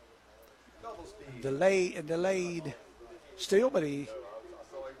 Delayed still, but he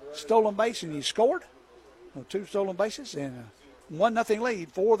stolen base and he scored. 2 stolen bases and a 1-0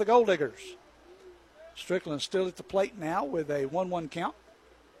 lead for the Gol'diggers. Strickland still at the plate now with a 1-1 count.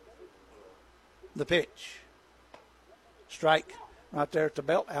 The pitch. Strike right there at the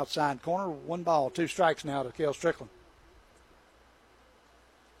belt, outside corner. 1 ball, 2 strikes now to Kel Strickland.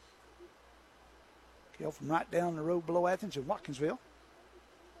 Kel from right down the road below Athens in Watkinsville.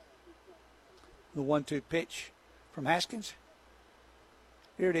 The 1-2 pitch from Haskins.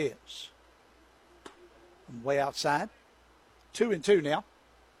 Here it is. way outside. 2-2 now.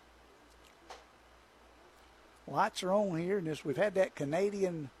 Lights are on here, and we've had that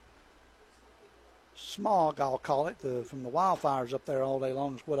Canadian smog, I'll call it, from the wildfires up there all day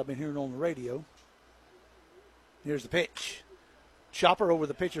long is what I've been hearing on the radio. Here's the pitch. Chopper over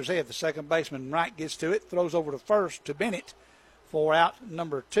the pitcher's head. The second baseman, Wright, gets to it, throws over to first to Bennett for out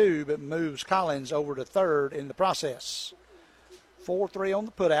number 2, but moves Collins over to third in the process. 4-3 on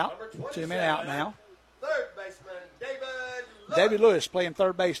the putout. 2 men out now. Third baseman, David Lewis playing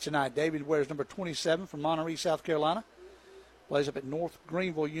third base tonight. David wears number 27 from Monterey, South Carolina. Plays up at North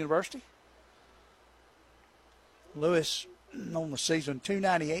Greenville University. Lewis on the season,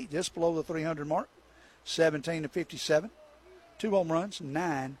 298, just below the 300 mark. 17-57. 2 home runs,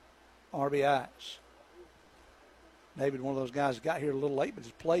 9 RBIs. David, one of those guys that got here a little late, but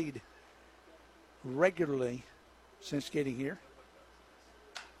has played regularly since getting here.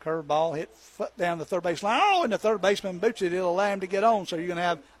 Curveball hit foot down the third base line. Oh, and the third baseman boots it. It'll allow him to get on. So you're going to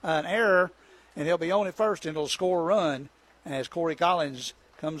have an error, and he'll be on at first, and it'll score a run as Corey Collins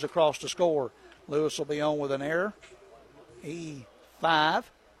comes across to score. Lewis will be on with an error. E5.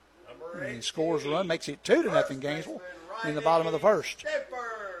 And he scores a run, makes it 2-0 Gainesville in the bottom of the first.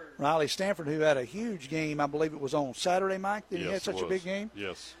 Riley Stanford, who had a huge game, I believe it was on Saturday, Mike, that he had such a big game.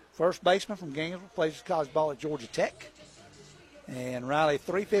 Yes. First baseman from Gainesville, plays college ball at Georgia Tech. And Riley,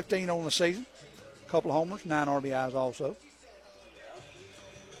 .315 on the season. A couple of homers, 9 RBIs also.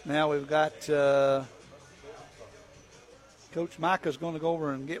 Now we've got Coach Micah's going to go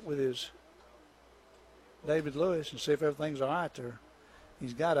over and get with his David Lewis and see if everything's all right there.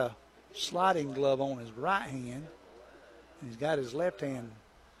 He's got a sliding glove on his right hand, and he's got his left hand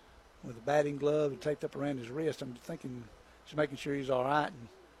with a batting glove taped up around his wrist. I'm thinking, just making sure he's all right and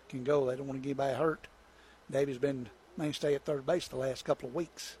can go. They don't want to get anybody hurt. David's been mainstay at third base the last couple of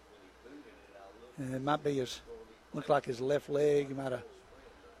weeks. And it might be look like his left leg. It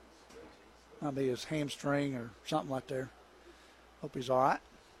might be his hamstring or something like that. Hope he's all right.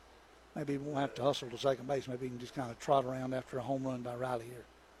 Maybe he won't have to hustle to second base. Maybe he can just kind of trot around after a home run by Riley here.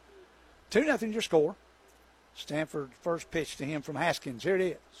 2-0 your score. Stanford first pitch to him from Haskins. Here it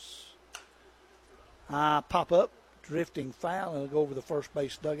is. Pop up, drifting foul, and it'll go over the first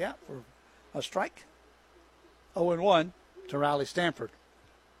base dugout for a strike. 0-1 to Riley Stanford.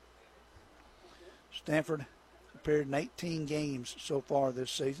 Stanford appeared in 18 games so far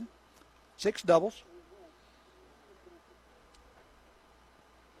this season. 6 doubles.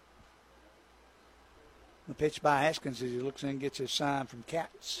 The pitch by Haskins as he looks in and gets his sign from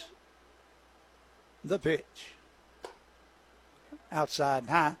Katz. The pitch. Outside and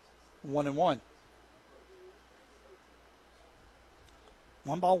high. 1-1.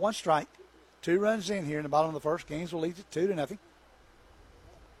 1 ball, 1 strike. 2 runs in here in the bottom of the first. Gainesville leads it 2-0.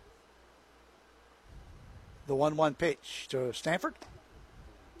 The 1-1 pitch to Stanford.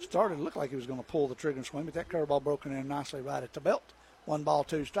 Started to look like he was going to pull the trigger and swing, but that curveball broke in there nicely right at the belt. 1 ball,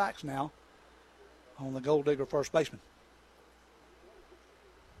 2 strikes now on the Gold-Digger first baseman.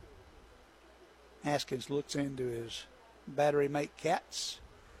 Haskins looks into his battery mate Katz.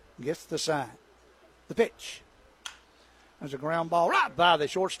 Gets the sign. The pitch. There's a ground ball right by the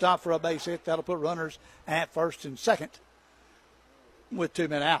shortstop for a base hit. That'll put runners at first and second with 2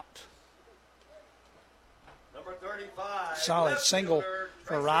 men out. Number 35. Solid single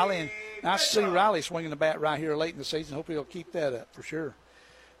for Riley. And nice to see Riley swinging the bat right here late in the season. Hope he'll keep that up for sure.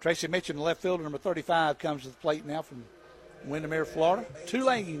 Tracy Mitchum, the left fielder, number 35, comes to the plate now from Windermere, Florida.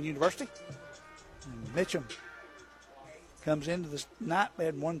 Tulane University. And Mitchum comes into the night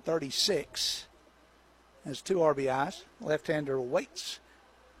at 136. Has 2 RBIs. Left-hander waits.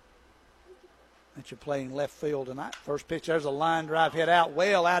 Mitchum playing left field tonight. First pitch, there's a line drive hit out,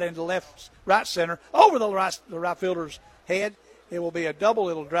 well out into right center, over the right fielder's head. It will be a double.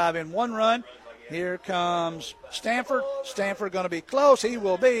 It'll drive in 1 run. Here comes Stanford. Stanford going to be close. He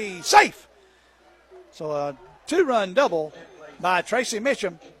will be safe. So a 2-run double by Tracy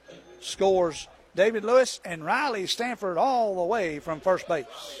Mitchum scores David Lewis and Riley Stanford all the way from first base.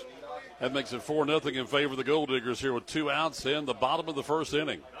 That makes it 4-0 in favor of the Gold-Diggers here with 2 outs in the bottom of the first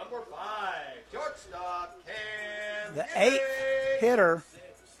inning. Number 5, shortstop, Cam The Guidry. 8th hitter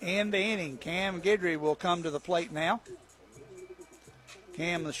in the inning, Cam Guidry, will come to the plate now.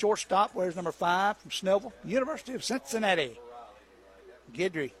 Cam, the shortstop, wears number 5 from Snellville, University of Cincinnati.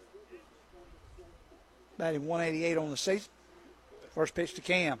 Guidry, batting 188 on the season. First pitch to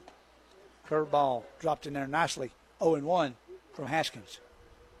Cam. Curveball dropped in there nicely. 0-1 from Haskins.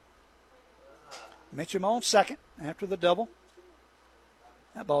 Mitchum on second after the double.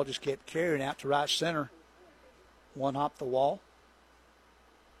 That ball just kept carrying out to right center. 1 hop the wall.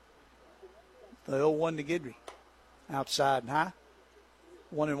 The 0-1 to Guidry. Outside and high.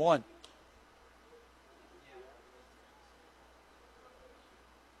 1-1.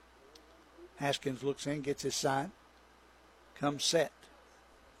 Haskins looks in, gets his sign. Comes set.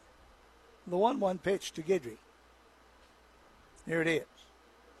 The 1-1 pitch to Guidry. Here it is.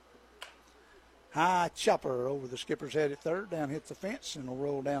 High chopper over the skipper's head at third. Down hits the fence and will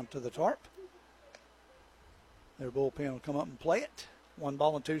roll down to the tarp. Their bullpen will come up and play it. 1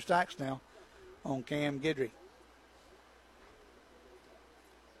 ball and 2 strikes now on Cam Guidry.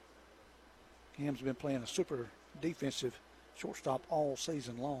 Cam's been playing a super defensive shortstop all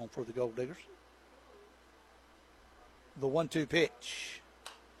season long for the Gol'diggers. The 1-2 pitch.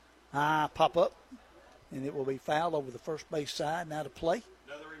 High pop up, and it will be fouled over the first base side. Now to play.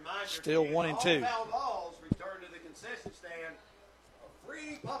 Still 1-2. All foul balls return to the concession stand. A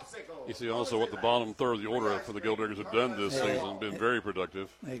free popsicle. You see also what the bottom third of the order for the Gol'diggers have done this season. Been very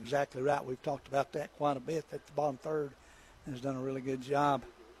productive. Exactly right. We've talked about that quite a bit, that the bottom third has done a really good job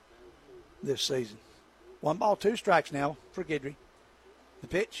this season. 1 ball, 2 strikes now for Guidry. The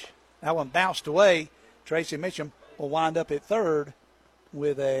pitch. That one bounced away. Tracy Mitchum will wind up at third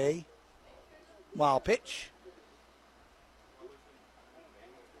with a wild pitch.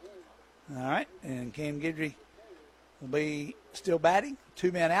 All right, and Cam Guidry will be still batting.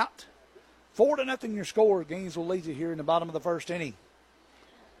 2 men out. 4-0 your score. Gainesville leads it here in the bottom of the first inning.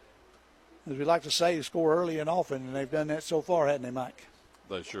 As we like to say, score early and often, and they've done that so far, haven't they, Mike?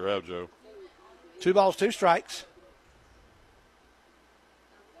 They sure have, Joe. 2 balls, 2 strikes.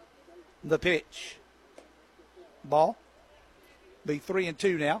 The pitch. Ball. Be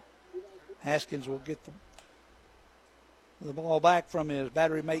 3-2 now. Haskins will get the ball back from his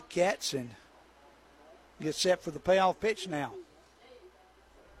battery mate Katz and get set for the payoff pitch now.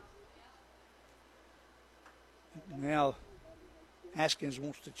 Now Haskins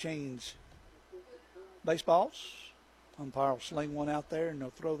wants to change baseballs. Umpire will sling one out there and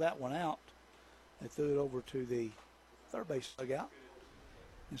they'll throw that one out. They threw it over to the third base dugout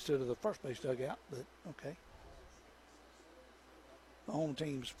instead of the first base dugout, but okay. The home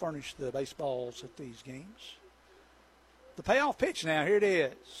teams furnish the baseballs at these games. The payoff pitch now, here it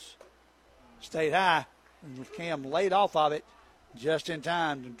is. Stayed high, and with Cam laid off of it just in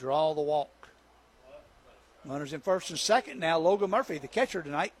time to draw the walk. Runners in first and second now. Logan Murphy, the catcher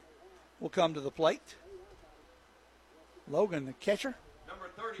tonight, will come to the plate. Logan, the catcher,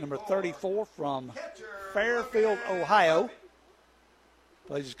 number 34 from Fairfield, Ohio.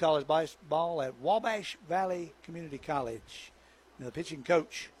 Plays his college baseball at Wabash Valley Community College. And the pitching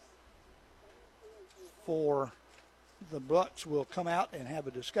coach for the Bucks will come out and have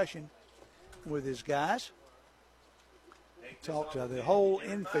a discussion with his guys. Talk to the whole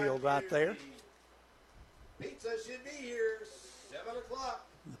infield right there. Pizza should be here 7 o'clock.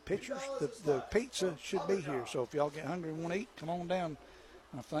 The pitchers, the pizza should be here. So if y'all get hungry and want to eat, come on down.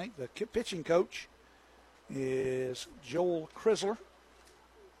 I think the pitching coach is Joel Chrysler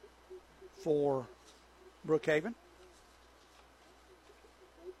for Brookhaven.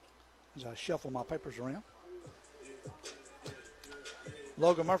 As I shuffle my papers around.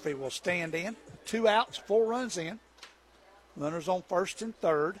 Logan Murphy will stand in. 2 outs, 4 runs in. Runners on first and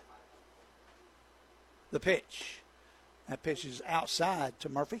third. The pitch. That pitch is outside to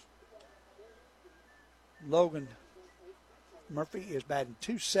Murphy. Logan Murphy is batting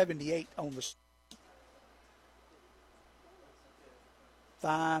 .278 on the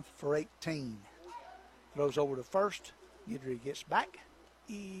 5 for 18. Throws over to first. Guidry gets back.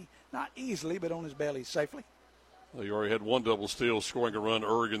 Not easily, but on his belly safely. Well, you already had 1 double steal scoring a run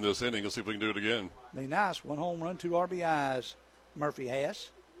early in this inning. Let's see if we can do it again. Be nice. 1 home run, 2 RBIs Murphy has.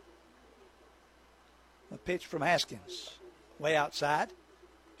 A pitch from Haskins. Way outside.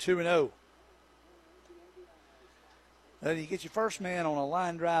 2-0. Then you get your first man on a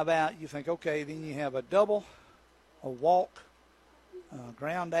line drive out. You think, okay, then you have a double, a walk,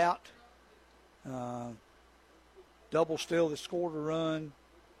 ground out, double steal that scored a run,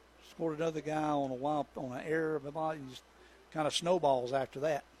 scored another guy on an error. He just kind of snowballs after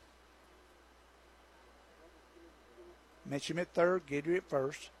that. Mitchum at third, Guidry at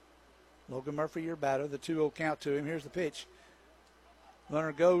first. Logan Murphy, your batter. The 2-0 count to him. Here's the pitch.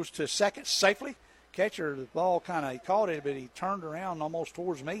 Runner goes to second safely. Catcher, the ball he caught it, but he turned around almost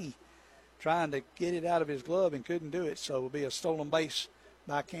towards me, trying to get it out of his glove and couldn't do it. So it will be a stolen base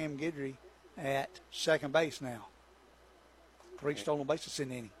by Cam Guidry at second base now. 3 stolen bases in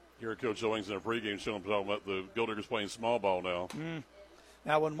the inning. You heard Coach Owings in a pregame show talking about the Gol'diggers playing small ball now.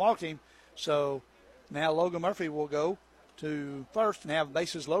 Now, I wouldn't walk him, so now Logan Murphy will go to first and have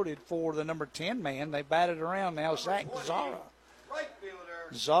bases loaded for the number 10 man. They batted around now, Zach Zara. Right fielder,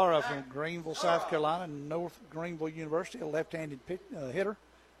 Zara from Greenville, South Carolina, North Greenville University, a left-handed hitter,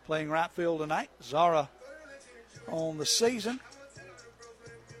 playing right field tonight. Zara on the season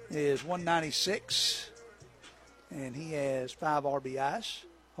is 196, and he has 5 RBIs,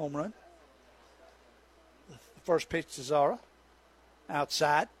 home run. The first pitch to Zara,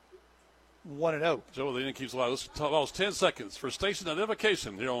 outside, 1-0. Joe, the inning keeps alive. Let's talk 10 seconds for station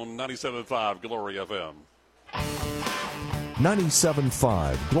identification here on 97.5 Glory FM.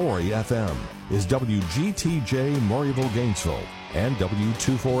 97.5 Glory FM is WGTJ Murrayville, Gainesville, and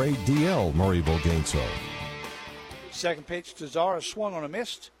W248DL Murrayville, Gainesville. Second pitch to Zara, swung on a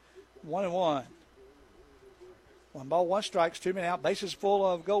missed, 1-1. 1 ball, 1 strike, 2 men out, bases full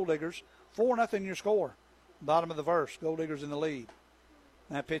of Gol'diggers. 4-0 your score. Bottom of the first, Gol'diggers in the lead.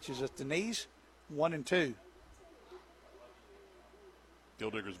 That pitch is at the knees, 1-2.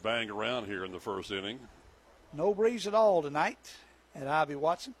 Gol'diggers banged around here in the first inning. No breeze at all tonight at Ivy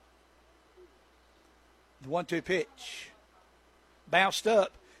Watson. The 1-2 pitch. Bounced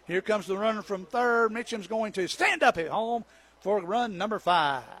up. Here comes the runner from third. Mitchum's going to stand up at home for run number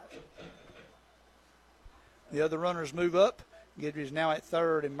 5. The other runners move up. Guidry's now at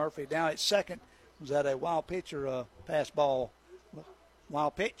third and Murphy down at second. Was that a wild pitch or a pass ball?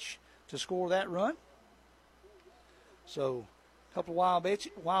 Wild pitch to score that run. So a couple of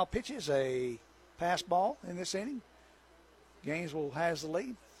wild pitches, a pass ball in this inning. Gainesville has the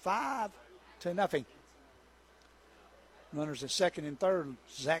lead, 5-0. Runners at second and third.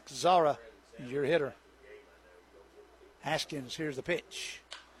 Zach Zara is your hitter. Haskins, here's the pitch.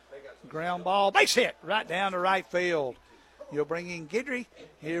 Ground ball, base hit right down to right field. You'll bring in Guidry.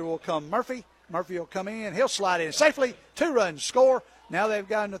 Here will come Murphy. Murphy will come in. He'll slide in safely. 2 runs score. Now they've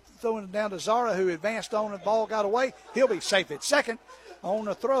gotten throwing it down to Zara, who advanced on it. Ball got away. He'll be safe at second on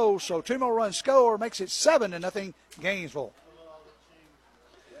the throw. So 2 more runs score makes it 7-0 Gainesville.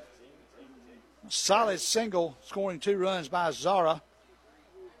 Solid single, scoring 2 runs by Zara.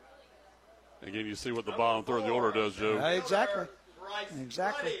 Again, you see what the bottom third of the order does, Joe. Exactly.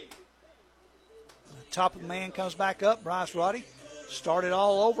 The top of the man comes back up. Bryce Roddy started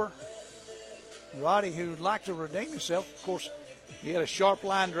all over. Roddy, who would like to redeem himself, of course, he had a sharp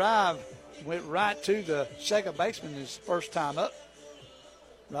line drive, went right to the second baseman his first time up,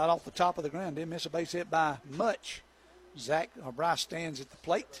 right off the top of the ground. Didn't miss a base hit by much. Bryce stands at the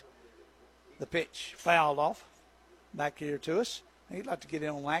plate. The pitch fouled off. Back here to us. He'd like to get in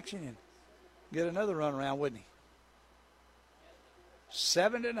on action and get another run around, wouldn't he?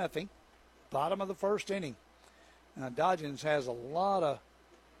 7-0. Bottom of the first inning. Now Dodgins has a lot of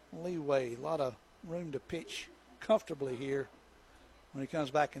leeway, a lot of room to pitch comfortably here when he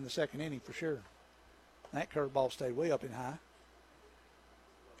comes back in the second inning for sure. That curveball stayed way up and high.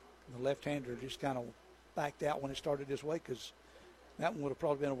 The left-hander just kind of backed out when it started this way because that one would have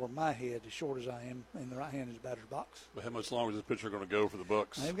probably been over my head, as short as I am, in the right-handed batter's box. But how much longer is this pitcher going to go for the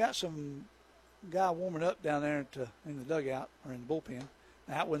Bucks? They've got some guy warming up down there in the dugout or in the bullpen.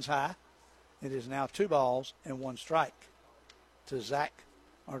 That one's high. It is now 2 balls and 1 strike to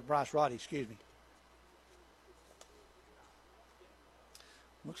Bryce Roddy, excuse me.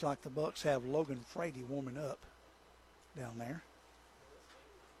 Looks like the Bucks have Logan Frady warming up down there.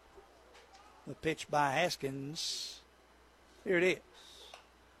 The pitch by Haskins. Here it is.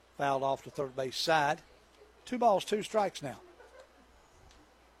 Fouled off to third base side. 2 balls, 2 strikes now.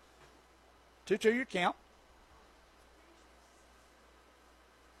 2-2 your count.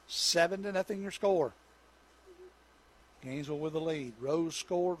 7-0 your score. Gainesville with the lead. Rose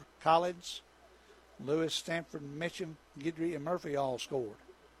scored. Collins, Lewis, Stanford, Mitchum, Guidry, and Murphy all scored.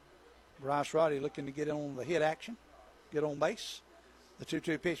 Bryce Roddy looking to get on the hit action, get on base. The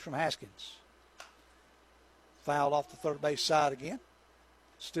 2-2 pitch from Haskins. Fouled off the third base side again.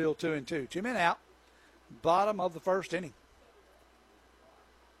 Still 2-2. 2 men out. Bottom of the first inning.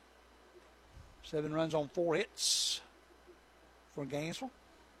 7 runs on 4 hits for Gainesville.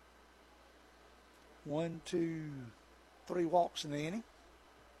 1, 2, 3 walks in the inning.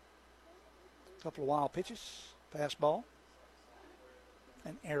 A couple of wild pitches. Pass ball.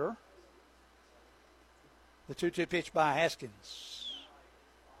 An error. The 2-2 pitch by Haskins.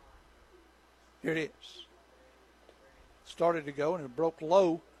 Here it is. Started to go and it broke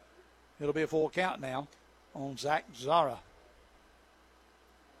low. It'll be a full count now on Zach Zara.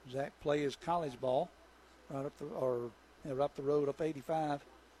 Zach play his college ball right up the road up 85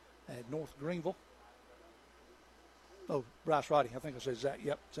 at North Greenville. Oh, Bryce Roddy. I think I said Zach.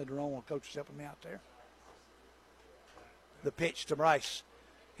 Yep, said the wrong one. Coach is helping me out there. The pitch to Bryce.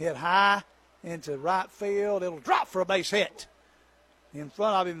 Hit high into right field. It'll drop for a base hit. In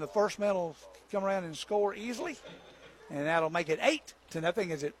front of him, the first man will come around and score easily. and that'll make it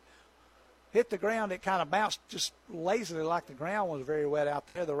 8-0 as it hit the ground. It kind of bounced just lazily like the ground was very wet out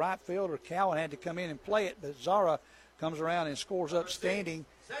there. The right fielder, Cowan, had to come in and play it, but Zara comes around and scores upstanding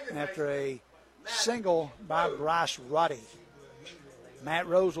after a single by Bryce Roddy. Matt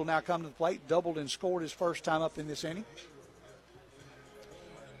Rose will now come to the plate, doubled and scored his first time up in this inning.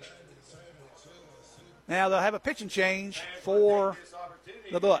 Now they'll have a pitching change for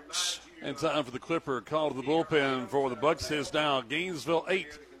the Bucks. And time for the Clipper call to the bullpen for the Bucks is now Gainesville 8,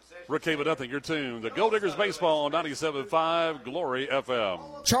 Brookhaven nothing. You're tuned to Gol'diggers Baseball on 97.5 Glory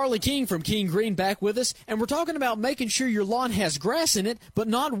FM. Charlie King from King Green back with us, and we're talking about making sure your lawn has grass in it, but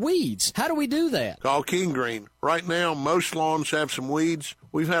not weeds. How do we do that? Call King Green. Right now, most lawns have some weeds.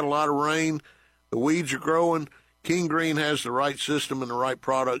 We've had a lot of rain. The weeds are growing. King Green has the right system and the right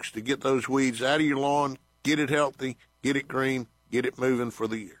products to get those weeds out of your lawn, get it healthy, get it green, get it moving for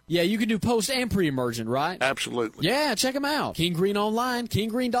the year. Yeah, you can do post and pre-emergent, right? Absolutely. Yeah, check them out. King Green online,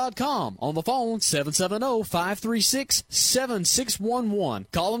 kinggreen.com. On the phone,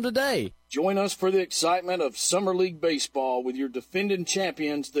 770-536-7611. Call them today. Join us for the excitement of Summer League Baseball with your defending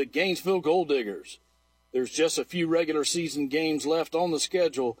champions, the Gainesville Gol'diggers. There's just a few regular season games left on the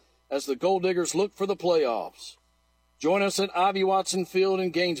schedule as the Gol'diggers look for the playoffs. Join us at Ivy Watson Field in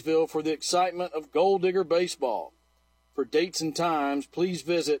Gainesville for the excitement of Gol'digger Baseball. For dates and times, please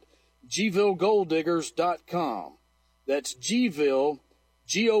visit GvilleGoldiggers.com. That's Gville,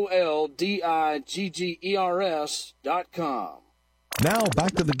 GOLDIGGERS.com. Now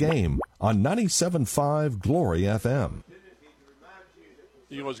back to the game on 97.5 Glory FM.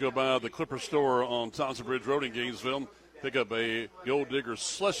 You can always go by the Clipper store on Thompson Bridge Road in Gainesville, pick up a Gol'digger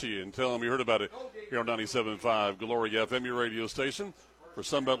slushie and tell them you heard about it here on 97.5 Glory FM, your radio station. For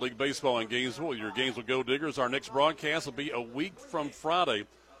Sunbelt League Baseball in Gainesville, your Gainesville Gol'diggers. Our next broadcast will be a week from Friday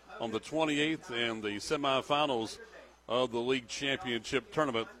on the 28th and the semifinals of the league championship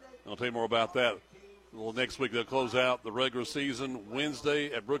tournament. I'll tell you more about that. Well, next week they'll close out the regular season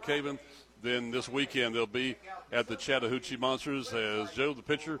Wednesday at Brookhaven. Then this weekend they'll be at the Chattahoochee Monsters as Joe, the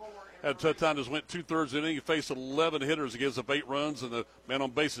pitcher, had a tough time. Just went 2/3 inning. He faced 11 hitters. He gives up 8 runs, and the man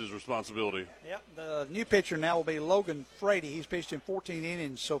on base is responsibility. Yep, the new pitcher now will be Logan Frady. He's pitched in 14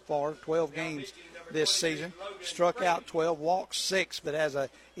 innings so far, 12 games this season. Struck out 12, walked 6, but has a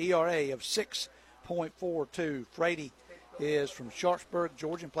ERA of 6.42. Frady is from Sharpsburg,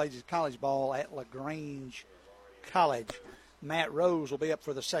 Georgia, and plays his college ball at LaGrange College. Matt Rose will be up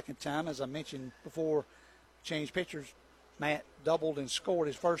for the second time. As I mentioned before, change pitchers. Matt doubled and scored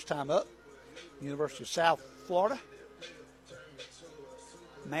his first time up. University of South Florida.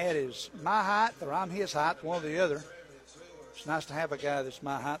 Matt is my height, or I'm his height, one or the other. It's nice to have a guy that's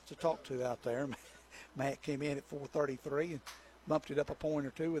my height to talk to out there. Matt came in at 433 and bumped it up a point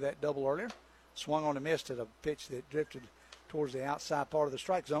or two with that double earlier. Swung on and missed at a pitch that drifted towards the outside part of the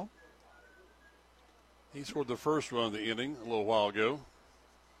strike zone. He scored the first run of the inning a little while ago.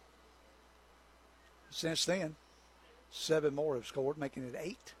 Since then, 7 more have scored, making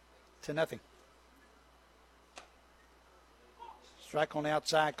it 8-0. Strike on the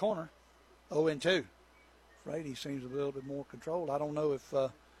outside corner, 0-2. Frady seems a little bit more controlled. I don't know if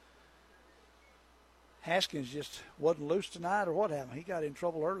Haskins just wasn't loose tonight or what happened. He got in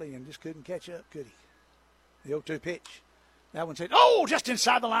trouble early and just couldn't catch up, could he? The 0-2 pitch. That one's hit. Oh, just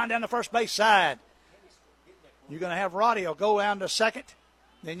inside the line down the first base side. You're going to have Roddy. He'll go around to second.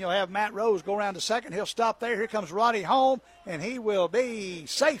 Then you'll have Matt Rose go around to second. He'll stop there. Here comes Roddy home, and he will be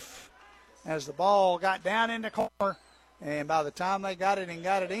safe as the ball got down in the corner. And by the time they got it and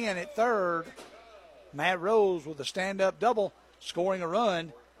got it in at third, Matt Rose with a stand-up double, scoring a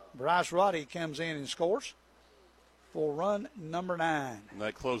run. Bryce Roddy comes in and scores for run number 9. And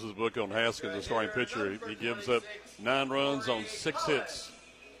that closes the book on Haskins, the starting pitcher. He gives up 9 runs on 6 hits.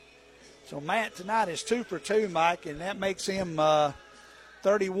 So Matt tonight is 2 for 2, Mike, and that makes him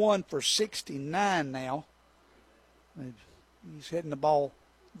 31 for 69 now. He's hitting the ball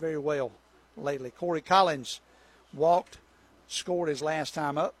very well lately. Corey Collins walked, scored his last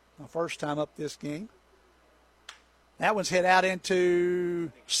time up, the first time up this game. That one's hit out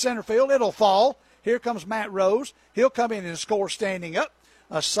into center field. It'll fall. Here comes Matt Rose. He'll come in and score standing up.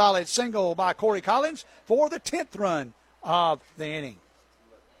 A solid single by Corey Collins for the 10th run of the inning.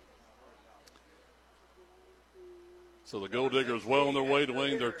 So the Gol'diggers well on their way to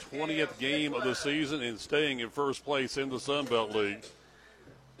winning their 20th game of the season and staying in first place in the Sunbelt League.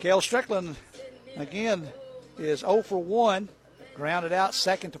 Cale Strickland, again, is 0 for 1. Grounded out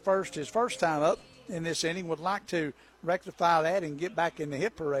second to first his first time up in this inning. Would like to rectify that and get back in the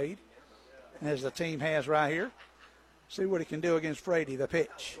hit parade, as the team has right here. See what he can do against Frady. The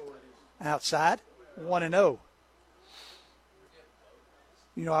pitch outside, 1-0.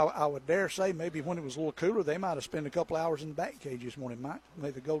 I would dare say maybe when it was a little cooler, they might have spent a couple hours in the bat cage this morning, Mike.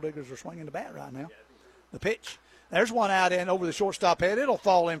 Maybe the Gol'diggers are swinging the bat right now. The pitch. There's one out in over the shortstop head. It'll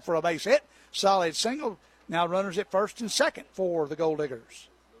fall in for a base hit. Solid single. Now runners at first and second for the Gol'diggers.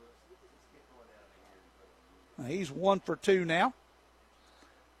 He's 1 for 2 now.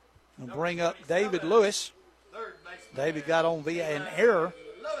 We'll bring up David Lewis. David got on via an error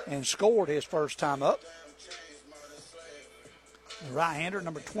and scored his first time up. The right-hander,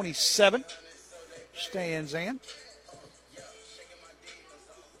 number 27, stands in.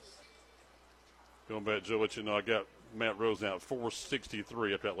 Going back, Joe, I got Matt Rose now at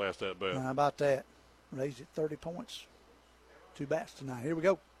 463 after that last at bat. How about that? Raised it 30 points. 2 bats tonight. Here we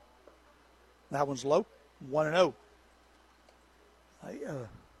go. That one's low. 1-0.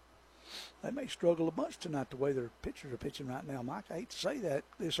 They may struggle a bunch tonight the way their pitchers are pitching right now, Mike. I hate to say that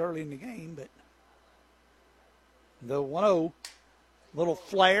this early in the game, but the 1-0. Little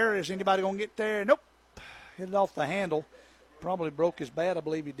flare. Is anybody going to get there? Nope. Hit it off the handle. Probably broke his bat. I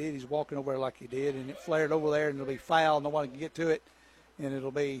believe he did. He's walking over there like he did, and it flared over there, and it'll be foul. Nobody can get to it, and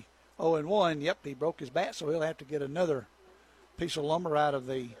it'll be 0-1. Yep, he broke his bat, so he'll have to get another piece of lumber out of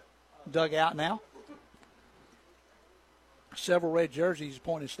the dugout now. Several red jerseys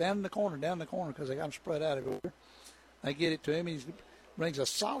pointing down in the corner, because they got them spread out everywhere. They get it to him. He brings a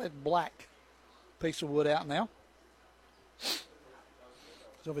solid black piece of wood out now.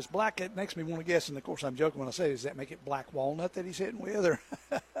 So if it's black, it makes me want to guess, and of course I'm joking when I say, does that make it black walnut that he's hitting with? Or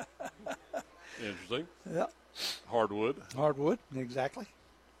Interesting. Yeah. Hardwood. Hardwood, exactly.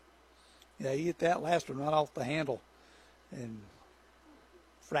 Yeah, he hit that last one right off the handle and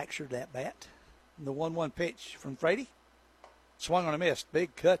fractured that bat. And the 1-1 pitch from Frady. Swung on a miss.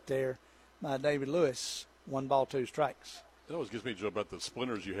 Big cut there by David Lewis. 1 ball, 2 strikes. That always gets me, Joe, about the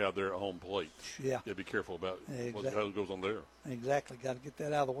splinters you have there at home plate. Yeah. You be careful about exactly. what goes on there. Exactly. Got to get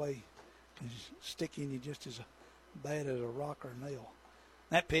that out of the way. It's sticking you just as bad as a rock or a nail.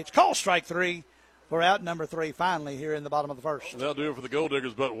 That pitch. Call strike 3. We're out number 3 finally here in the bottom of the first. That'll do it for the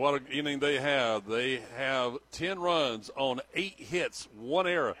Gol'diggers, but what an inning they have. They have 10 runs on 8 hits, 1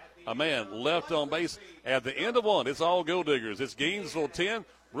 error. A man left on base at the end of 1. It's all Gol'diggers. It's Gainesville 10.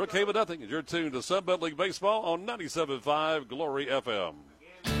 Brookhaven nothing. You're tuned to Sunbelt League Baseball on 97.5 Glory FM.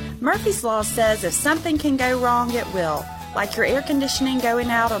 Murphy's Law says if something can go wrong, it will, like your air conditioning going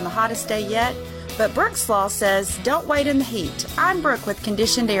out on the hottest day yet. But Brooks Law says don't wait in the heat. I'm Brooke with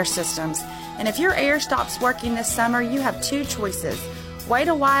Conditioned Air Systems, and if your air stops working this summer, you have 2 choices. Wait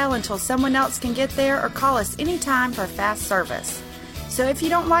a while until someone else can get there, or call us anytime for fast service. So if you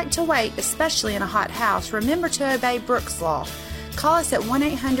don't like to wait, especially in a hot house, remember to obey Brooks Law. Call us at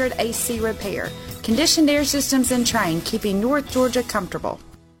 1-800-AC-REPAIR. Conditioned Air Systems and Train, keeping North Georgia comfortable.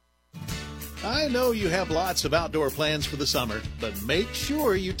 I know you have lots of outdoor plans for the summer, but make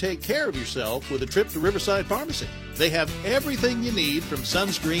sure you take care of yourself with a trip to Riverside Pharmacy. They have everything you need, from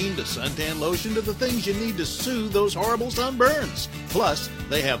sunscreen to suntan lotion to the things you need to soothe those horrible sunburns. Plus,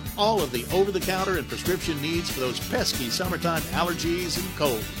 they have all of the over-the-counter and prescription needs for those pesky summertime allergies and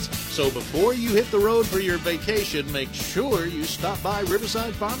colds. So before you hit the road for your vacation, make sure you stop by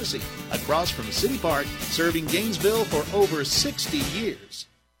Riverside Pharmacy, across from City Park, serving Gainesville for over 60 years.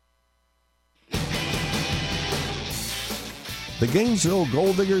 The Gainesville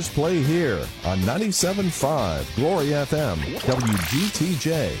Gol'diggers play here on 97.5 Glory FM,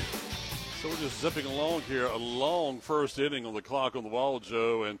 WGTJ. So we're just zipping along here. A long first inning on the clock on the wall,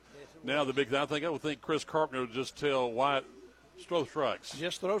 Joe. And now the big thing, I would think Chris Carpenter would just tell Wyatt, throw strikes.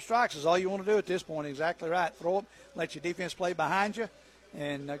 Just throw strikes is all you want to do at this point. Exactly right. Throw them, let your defense play behind you,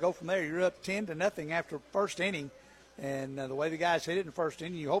 and go from there. You're up 10-0 after first inning. And the way the guys hit it in the first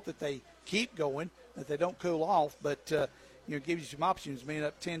inning, you hope that they keep going, that they don't cool off. But it gives you some options, being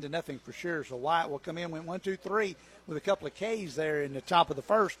up 10-0 for sure. So Wyatt will come in, went 1-2-3 with a couple of Ks there in the top of the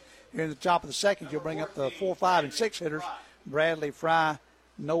first. Here in the top of the second, you'll bring up the 4, 5, and 6 hitters: Bradley Fry,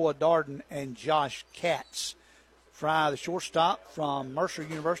 Noah Darden, and Josh Katz. Fry, the shortstop from Mercer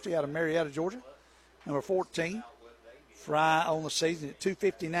University out of Marietta, Georgia, number 14. Fry on the season at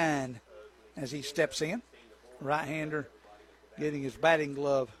 .259 as he steps in. Right-hander getting his batting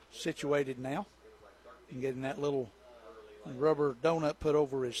glove situated now and getting that little rubber donut put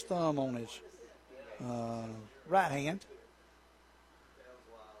over his thumb on his right hand.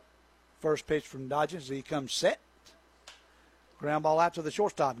 First pitch from Dodgins. He comes set. Ground ball out to the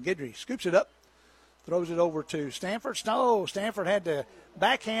shortstop. Guidry scoops it up, throws it over to Stanford. No, Stanford had to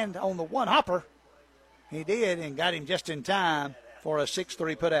backhand on the one hopper. He did, and got him just in time for a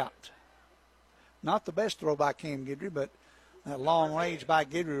 6-3 put out. Not the best throw by Cam Guidry, but that long range by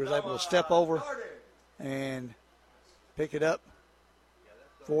Guidry was able to step over and pick it up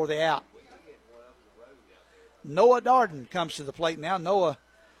for the out. Noah Darden comes to the plate now. Noah,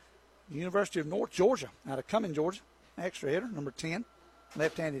 University of North Georgia, out of Cumming, Georgia. Extra hitter, number 10,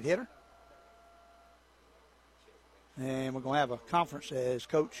 left-handed hitter. And we're going to have a conference as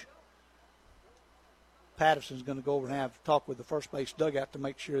Coach Patterson's going to go over and have a talk with the first base dugout to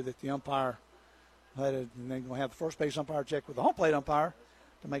make sure that the umpire and they're going to have the first base umpire check with the home plate umpire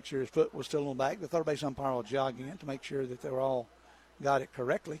to make sure his foot was still on the bag. The third base umpire will jog in to make sure that they were all got it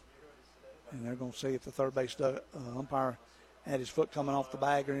correctly. And they're going to see if the third base umpire had his foot coming off the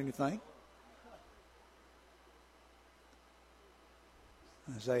bag or anything.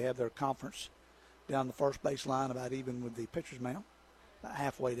 As they have their conference down the first base line about even with the pitcher's mound, about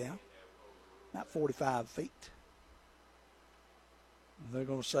halfway down, about 45 feet. And they're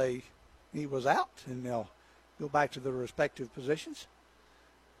going to say he was out, and they'll go back to their respective positions.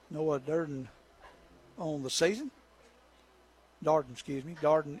 Noah Darden on the season.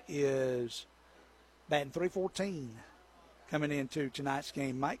 Darden is batting .314 coming into tonight's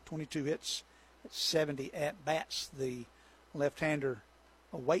game. Mike, 22 hits, 70 at-bats. The left-hander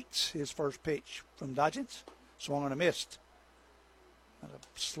awaits his first pitch from Dodgins. Swung on a missed. A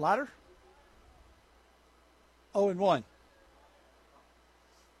slider. 0-1.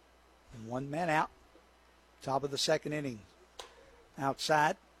 1 man out. Top of the second inning.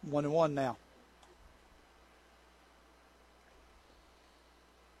 Outside, 1-1 now.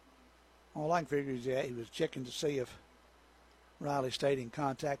 All I can figure is that he was checking to see if Riley stayed in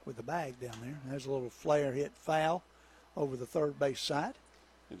contact with the bag down there. There's a little flare hit foul over the third base side.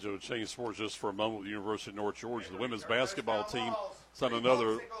 And Joe, change sports just for a moment with the University of North Georgia. The women's basketball team signed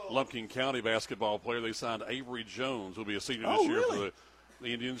another Lumpkin County basketball player. They signed Avery Jones, who will be a senior this year for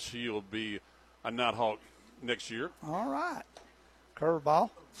the Indians. She will be a Nighthawk next year. All right. Curveball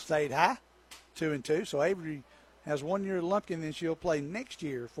stayed high, 2-2. So Avery has 1 year at Lumpkin, and she'll play next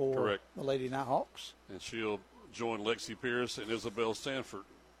year for the Lady Nighthawks. And she'll join Lexi Pierce and Isabel Stanford.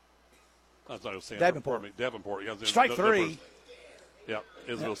 Davenport. Yeah, strike three. Yeah,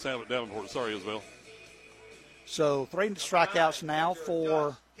 Isabel Stanford, Davenport. Sorry, Isabel. So 3 strikeouts now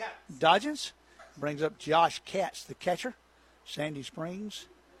for Dodgins. Brings up Josh Katz, the catcher. Sandy Springs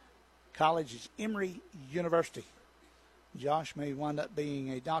College is Emory University. Josh may wind up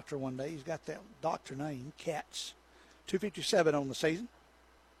being a doctor one day. He's got that doctor name, Katz. 257 on the season.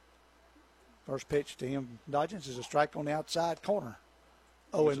 First pitch to him, Dodgins, is a strike on the outside corner.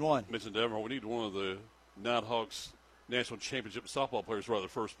 0-1. Mentioned Davenport. We need one of the Nighthawks national championship softball players right the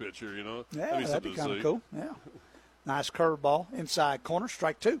first pitch here, you know. Yeah, that'd be kind of cool. Yeah. Nice curveball, inside corner,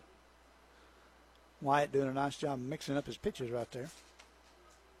 strike 2. Wyatt doing a nice job mixing up his pitches right there.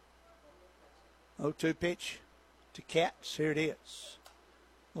 0-2 pitch to Katz. Here it is.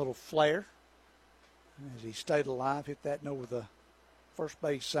 Little flare. As he stayed alive, hit that over the first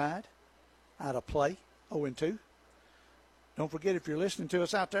base side. Out of play. 0-2. Don't forget, if you're listening to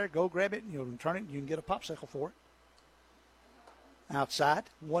us out there, go grab it and you'll return it and you can get a popsicle for it. Outside,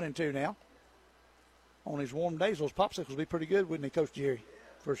 1-2 now. On these warm days, those popsicles will be pretty good, wouldn't they, Coach Jerry?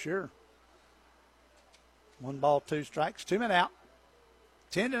 For sure. 1 ball, 2 strikes, 2 men out.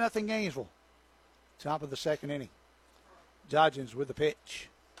 10-0 Gainesville. Top of the second inning. Dodgins with the pitch.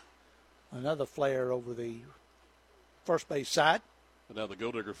 Another flare over the first base side. And now the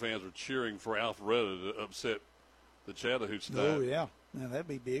Gol'digger fans are cheering for Alpharetta to upset the Chattahoochee tonight. Oh, yeah. Now, that'd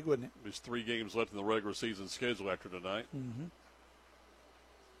be big, wouldn't it? There's 3 games left in the regular season schedule after tonight. Mm-hmm.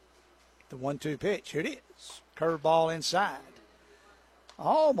 The 1-2 pitch. Here it is. Curveball inside.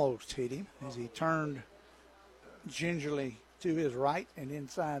 Almost hit him as he turned gingerly to his right and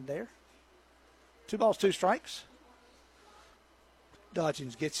inside there. 2 balls, 2 strikes.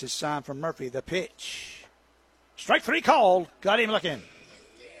 Dodgins gets his sign from Murphy. The pitch. Strike 3 called. Got him looking.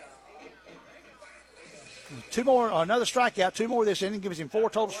 2 more, another strikeout. 2 more this inning gives him 4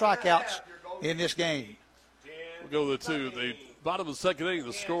 total strikeouts in this game. We'll go to the bottom of the second inning.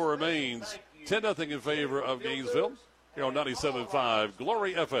 The score remains 10-0 in favor of Gainesville. Here on 97.5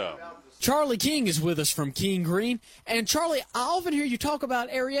 Glory FM. Charlie King is with us from King Green. And, Charlie, I often hear you talk about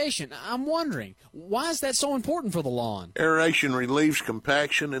aeration. I'm wondering, why is that so important for the lawn? Aeration relieves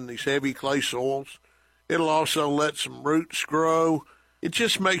compaction in these heavy clay soils. It'll also let some roots grow. It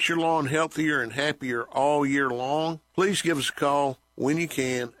just makes your lawn healthier and happier all year long. Please give us a call when you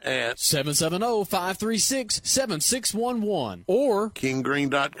can at 770-536-7611 or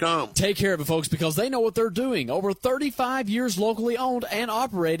kinggreen.com. Take care of it, folks, because they know what they're doing. Over 35 years locally owned and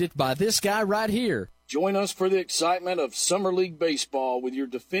operated by this guy right here. Join us for the excitement of Summer League Baseball with your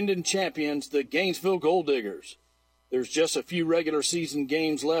defending champions, the Gainesville Gol'diggers. There's just a few regular season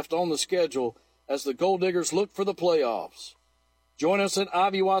games left on the schedule as the Gol'diggers look for the playoffs. Join us at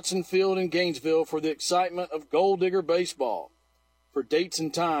Ivy Watson Field in Gainesville for the excitement of Gold-Digger baseball. For dates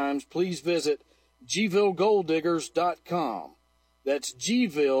and times, please visit GvilleGolddiggers.com. That's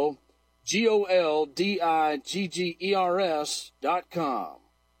Gville, GoldDiggers.com.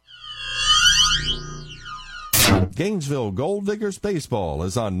 Gainesville Gol'diggers baseball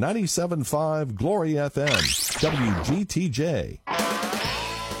is on 97.5 Glory FM, WGTJ.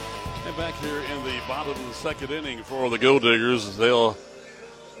 And back here in the bottom of the second inning for the Gol'diggers, they'll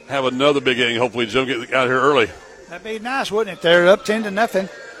have another big inning. Hopefully, Jim get out here early. That'd be nice, wouldn't it? They're up 10-0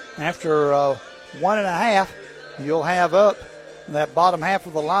 after 1.5. You'll have up that bottom half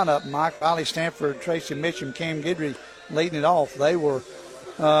of the lineup. Mike Riley, Stanford, Tracy Mitchum, Cam Guidry leading it off. They were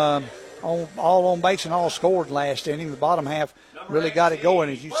all on base and all scored last inning. The bottom half really got it going.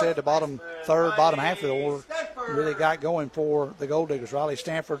 As you said, the bottom third, bottom half of the order really got going for the Gol'diggers. Riley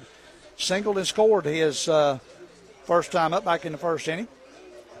Stanford singled and scored his first time up back in the first inning.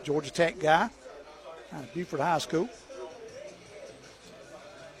 Georgia Tech guy out of Buford High School.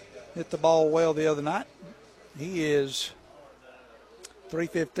 Hit the ball well the other night. He is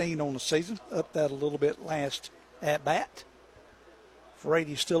 .315 on the season, up that a little bit last at bat.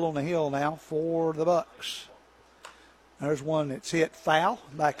 Frady's still on the hill now for the Bucks. There's one that's hit foul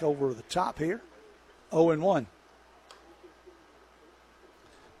back over the top here. 0-1.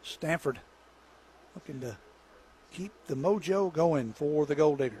 Stanford looking to keep the mojo going for the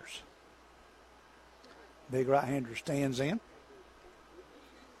Gol'diggers. Big right-hander stands in.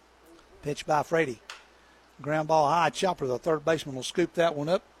 Pitch by Frady. Ground ball high, chopper. The third baseman will scoop that one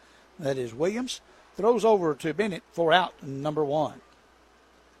up. That is Williams. Throws over to Bennett for out number 1.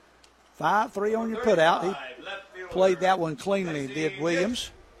 5-3 on your putout. He played that one cleanly, did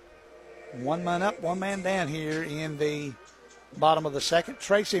Williams. 1 man up, 1 man down here in the bottom of the second.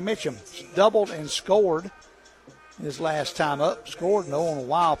 Tracy Mitchum doubled and scored his last time up. Scored no on a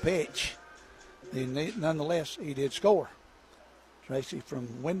wild pitch. Nonetheless, he did score. Tracy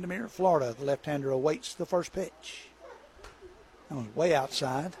from Windermere, Florida. The left-hander awaits the first pitch. That was way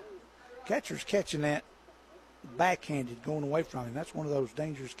outside. Catcher's catching that backhanded going away from him. That's one of those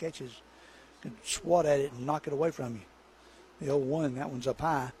dangerous catches. You can swat at it and knock it away from you. The 0-1, that one's up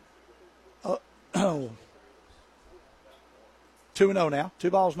high. 2-0 now.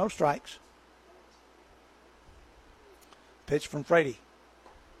 2 balls, no strikes. Pitch from Frady.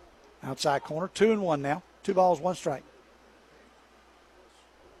 Outside corner. 2-1 now. 2 balls, 1 strike.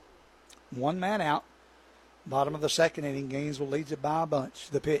 1 man out. Bottom of the second inning. Gainesville leads it by a bunch.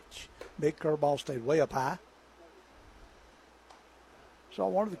 The pitch. Big curveball stayed way up high. Saw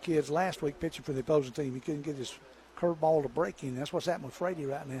one of the kids last week pitching for the opposing team. He couldn't get his curveball to break in. That's what's happening with Frady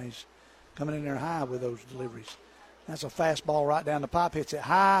right now. He's coming in there high with those deliveries. That's a fastball right down the pipe. Hits it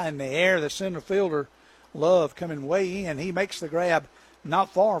high in the air. The center fielder, Love, coming way in. He makes the grab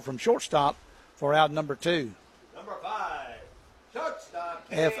not far from shortstop for out number 2. Number 5, shortstop,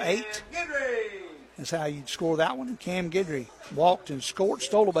 F8. Guidry. That's how you'd score that one. Cam Guidry walked and scored,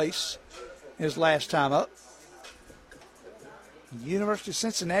 stole a base his last time up. University of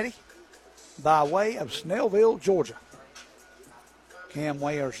Cincinnati by way of Snellville, Georgia. Cam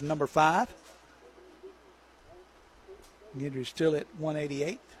wears number 5. Guidry still at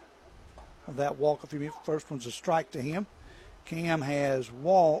 188 of that walk. First one's a strike to him. Cam has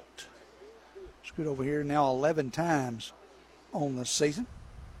walked, scoot over here, now 11 times on the season.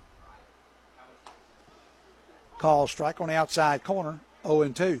 Call strike on the outside corner,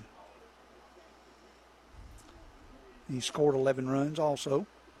 0-2. He scored 11 runs also.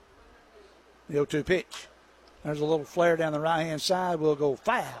 The 0-2 pitch. There's a little flare down the right-hand side. We'll go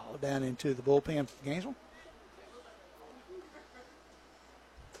foul down into the bullpen for Gainesville.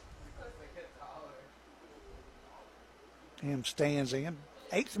 Tim stands in.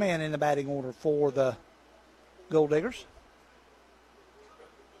 8th man in the batting order for the Gol'diggers.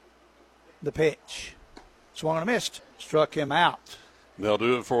 The pitch. Swung and missed. Struck him out. They'll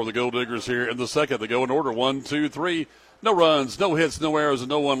do it for the Gol'diggers here in the second. They go in order 1, 2, 3. No runs, no hits, no errors, and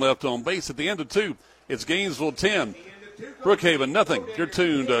no one left on base. At the end of 2, it's Gainesville 10, Brookhaven nothing. You're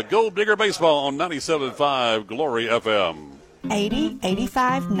tuned to Gold-Digger Baseball on 97.5 Glory FM. 80,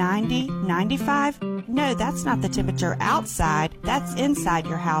 85, 90, 95? No, that's not the temperature outside. That's inside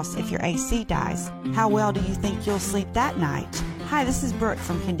your house if your AC dies. How well do you think you'll sleep that night? Hi, this is Brooke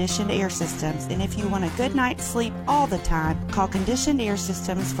from Conditioned Air Systems, and if you want a good night's sleep all the time, call Conditioned Air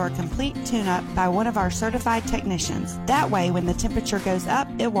Systems for a complete tune-up by one of our certified technicians. That way, when the temperature goes up,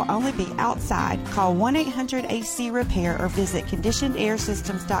 it will only be outside. Call 1-800-AC-REPAIR or visit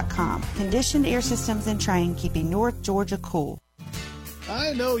ConditionedAirSystems.com. Conditioned Air Systems and Train, keeping North Georgia cool. I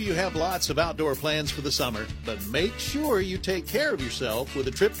I know you have lots of outdoor plans for the summer, but make sure you take care of yourself with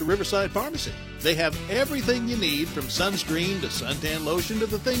a trip to Riverside Pharmacy. They have everything you need, from sunscreen to suntan lotion to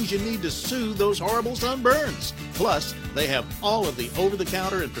the things you need to soothe those horrible sunburns. Plus, they have all of the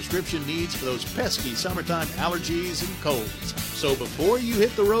over-the-counter and prescription needs for those pesky summertime allergies and colds. So before you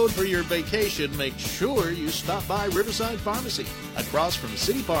hit the road for your vacation, make sure you stop by Riverside Pharmacy, across from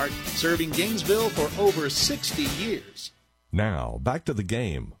City Park, serving Gainesville for over 60 years. Now, back to the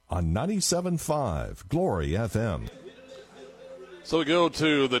game on 97.5 Glory FM. So we go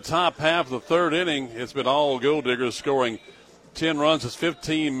to the top half of the third inning. It's been all Gol'diggers, scoring 10 runs as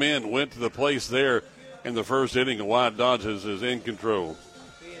 15 men went to the place there in the first inning. And Wyatt Dodges is in control.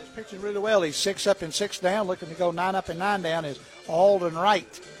 He is pitching really well. He's 6 up and 6 down. Looking to go 9 up and 9 down is Alden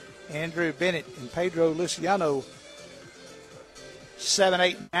Wright, Andrew Bennett, and Pedro Luciano. 7,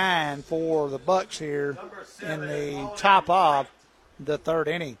 8, 9 for the Bucks here in the top of the third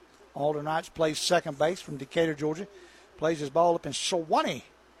inning. Alden Wright plays second base from Decatur, Georgia. Plays his ball up in Sewanee,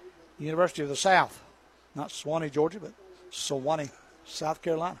 University of the South. Not Sewanee, Georgia, but Sewanee, South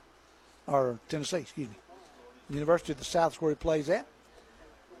Carolina. Or Tennessee, excuse me. University of the South is where he plays at.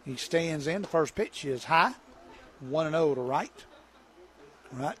 He stands in. The first pitch is high. 1-0 to Wright.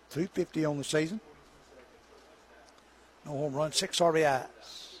 Right, 250 on the season. No home run, 6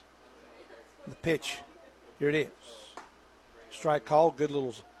 RBIs. The pitch, here it is. Strike call, good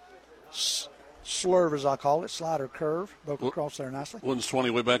little slurve, as I call it, slider curve. Broke across there nicely. Wasn't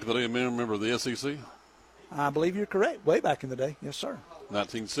 20 way back in the day, remember the SEC? I believe you're correct, way back in the day. Yes, sir.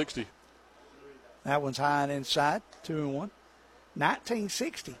 1960. That one's high and inside, 2-1.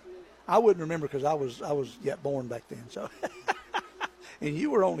 1960. I wouldn't remember because I was yet born back then. So, and you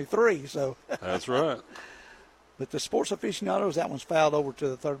were only 3, so. That's right. But the sports aficionados, that one's fouled over to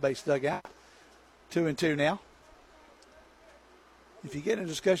the third base dugout. 2-2 now. If you get in a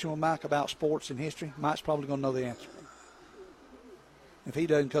discussion with Mike about sports and history, Mike's probably going to know the answer. If he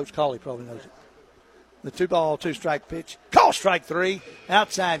doesn't, Coach Cawley probably knows it. The 2-ball, 2-strike pitch. Call strike 3.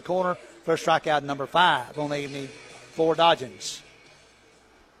 Outside corner. First strikeout, number 5 on the evening for Dodgens.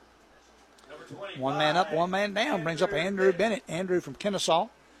 One man up, one man down. Brings up Andrew Bennett. Andrew from Kennesaw.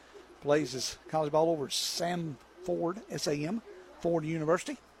 Plays his college ball over at Sam Ford, S-A-M, Ford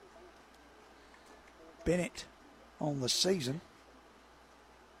University. Bennett on the season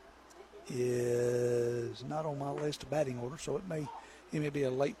is not on my list of batting order, so it may be a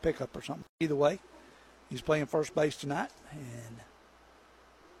late pickup or something. Either way, he's playing first base tonight, and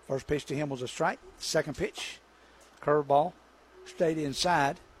first pitch to him was a strike. Second pitch, curveball, stayed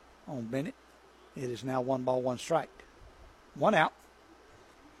inside on Bennett. It is now 1 ball, 1 strike. 1 out.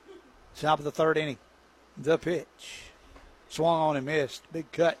 Top of the third inning. The pitch. Swung on and missed.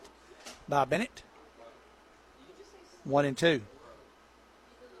 Big cut by Bennett. 1-2.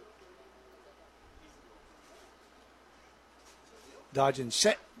 Dodging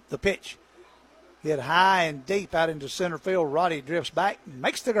set the pitch. Hit high and deep out into center field. Roddy drifts back and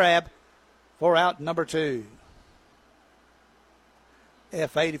makes the grab for out number 2.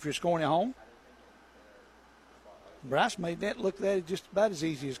 F8 if you're scoring at home. Bryce made that look at it just about as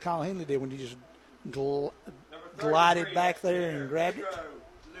easy as Kyle Henley did when he just glided back there and grabbed it.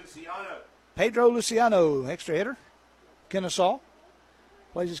 Pedro Luciano, extra hitter, Kennesaw.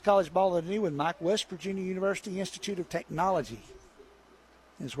 Plays his college ball at New Mike, West Virginia University Institute of Technology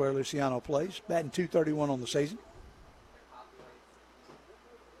is where Luciano plays. Batting .231 on the season.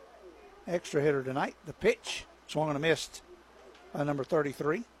 Extra hitter tonight. The pitch, swung and a missed by number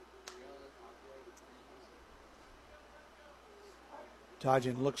 33.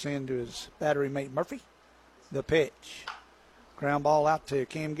 Dodgen looks into his battery mate Murphy. The pitch. Ground ball out to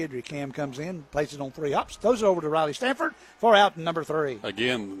Cam Guidry. Cam comes in, places it on 3 hops, throws it over to Riley Stanford for out number 3.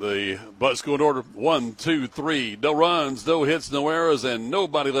 Again, the Bucks go in order. 1, 2, 3. No runs, no hits, no errors, and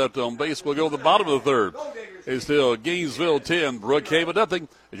nobody left on base. We'll go to the bottom of the third. It's still Gainesville 10, Brookhaven nothing.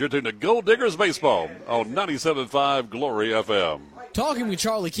 As you're tuning to Gol'diggers Baseball on 97.5 Glory FM. Talking with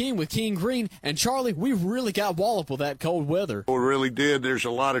Charlie King with King Green. And, Charlie, we really got walloped with that cold weather. We really did. There's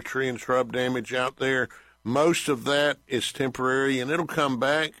a lot of tree and shrub damage out there. Most of that is temporary, and it'll come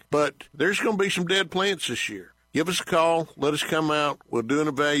back. But there's going to be some dead plants this year. Give us a call. Let us come out. We'll do an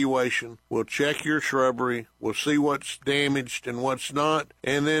evaluation. We'll check your shrubbery. We'll see what's damaged and what's not.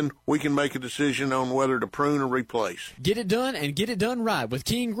 And then we can make a decision on whether to prune or replace. Get it done and get it done right with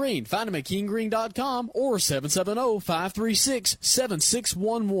King Green. Find him at kinggreen.com or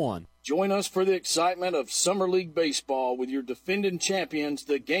 770-536-7611. Join us for the excitement of Summer League Baseball with your defending champions,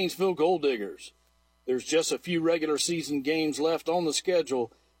 the Gainesville Gol'diggers. There's just a few regular season games left on the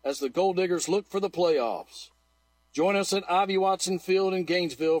schedule as the Gol'diggers look for the playoffs. Join us at Ivy Watson Field in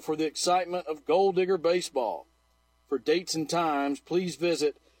Gainesville for the excitement of Gold Digger baseball. For dates and times, please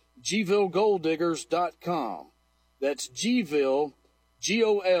visit GvilleGoldiggers.com. That's Gville,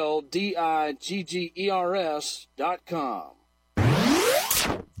 GOLDIGGERS.com.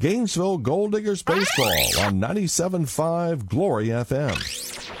 Gainesville Gol'diggers baseball on 97.5 Glory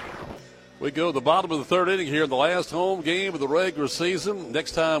FM. We go to the bottom of the third inning here in the last home game of the regular season.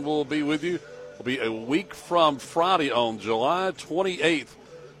 Next time we'll be with you will be a week from Friday on July 28th.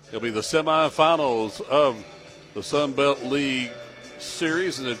 It'll be the semifinals of the Sun Belt League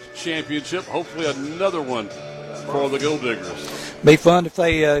Series and the championship. Hopefully another one for the Gol'diggers. Be fun if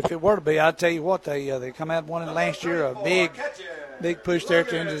it were to be. I'll tell you what, they come out winning last year, a big push there at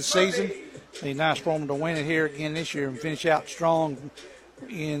the end of the season. Be nice for them to win it here again this year and finish out strong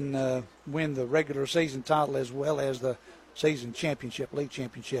in win the regular season title as well as the season championship, league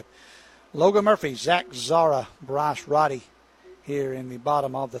championship. Logan Murphy, Zach Zara, Bryce Roddy here in the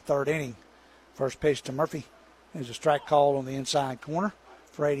bottom of the third inning. First pitch to Murphy. There's a strike call on the inside corner.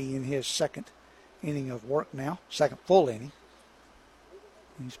 Frady in his second inning of work now, second full inning.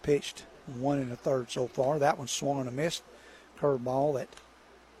 He's pitched 1 1/3 so far. That one swung and a missed. Curveball, that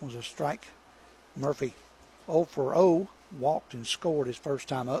was a strike. Murphy 0 for 0, walked and scored his first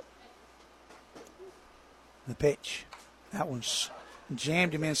time up. The pitch, that one's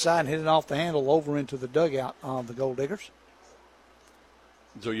jammed him inside and hit it off the handle over into the dugout of the Gol'diggers.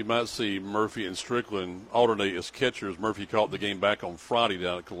 So you might see Murphy and Strickland alternate as catchers. Murphy caught the game back on Friday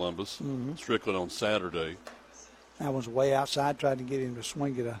down at Columbus. Mm-hmm. Strickland on Saturday. That was way outside, tried to get him to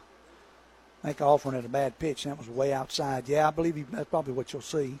swing it, make an offering at a bad pitch. That was way outside. Yeah, I believe that's probably what you'll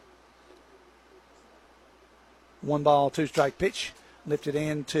see. 1 ball, 2 strike pitch. Lifted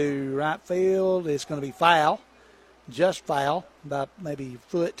into right field. It's going to be foul. Just foul, about maybe a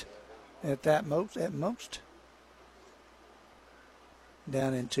foot at most.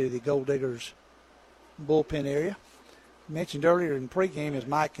 Down into the Gol'diggers bullpen area. Mentioned earlier in pregame as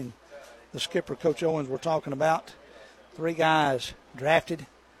Mike and the skipper, Coach Owens, were talking about 3 guys drafted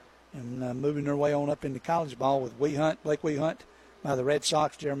and moving their way on up into college ball with Blake Wehunt by the Red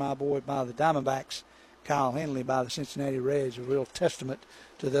Sox, Jeremiah Boyd by the Diamondbacks, Kyle Henley by the Cincinnati Reds. A real testament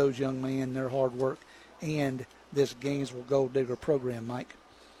to those young men, their hard work, and this Gainesville Gold Digger program, Mike.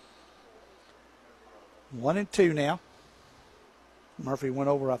 1-2 now. Murphy went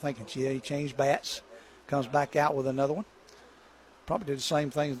over, I think, and he changed bats. Comes back out with another one. Probably did the same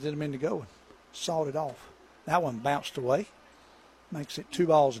thing as did a minute ago and sawed it off. That one bounced away. Makes it 2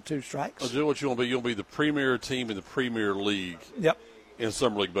 balls and 2 strikes. Well, do what you want to be. You'll be the premier team in the Premier League. Yep. In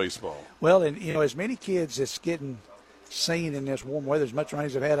Summer League baseball. Well, and, as many kids that's getting seen in this warm weather, as much rain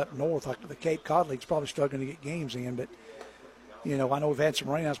as they've had up north, like the Cape Cod League's probably struggling to get games in. But, I know we've had some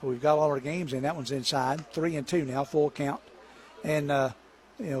rainouts, but we've got all our games in. That one's inside. 3-2 now, full count. And, the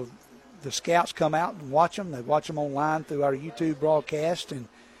scouts come out and watch them. They watch them online through our YouTube broadcast and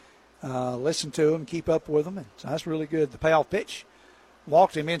listen to them, keep up with them. And so that's really good. The payoff pitch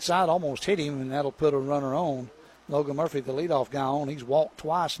walked him inside, almost hit him, and that'll put a runner on. Logan Murphy, the leadoff guy on. He's walked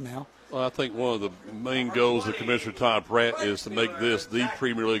twice now. Well, I think one of the main goals of Commissioner Todd Pratt is to make this the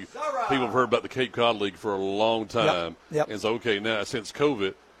Premier League. People have heard about the Cape Cod League for a long time. Yep. And it's okay now, since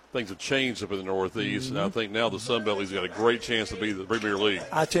COVID, things have changed up in the Northeast, and I think now the Sun Belt League's got a great chance to be the Premier League.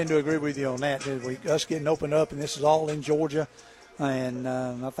 I tend to agree with you on that. Us getting opened up, and this is all in Georgia, and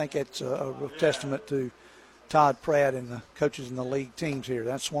I think it's a real testament to Todd Pratt and the coaches and the league teams here.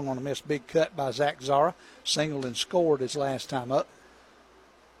 That swung on a miss, big cut by Zach Zara, singled and scored his last time up.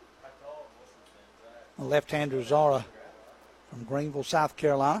 A left-hander Zara from Greenville, South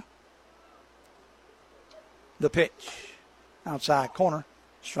Carolina. The pitch, outside corner.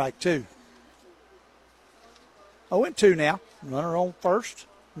 Strike 2. 0-2 now. Runner on first.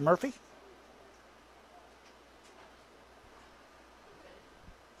 Murphy.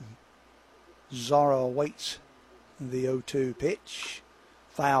 Zara awaits the 0-2 pitch.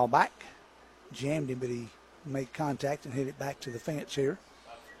 Foul back. Jammed him, but he made contact and hit it back to the fence here.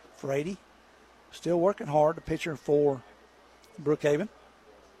 Frady still working hard, the pitcher for Brookhaven.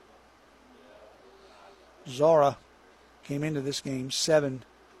 Zara came into this game 9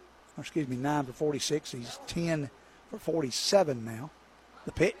 for 46. He's 10 for 47 now.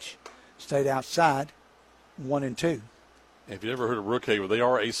 The pitch stayed outside, 1-2. If you ever heard of Brookhaven, they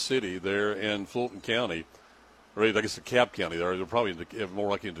are a city there in Fulton County. Or I guess DeKalb County. They're probably more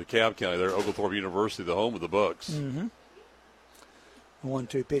likely in DeKalb County. They're Oglethorpe University, the home of the Bucks. Mm-hmm.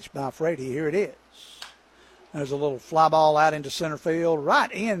 1-2 pitch by Frady. Here it is. There's a little fly ball out into center field,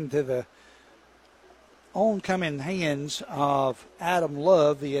 right into the oncoming hands of Adam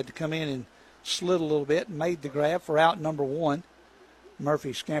Love. He had to come in and slid a little bit and made the grab for out number 1.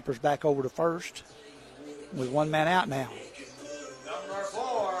 Murphy scampers back over to first with 1 man out now. Number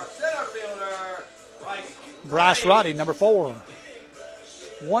 4, center fielder, Bryce Roddy, number 4.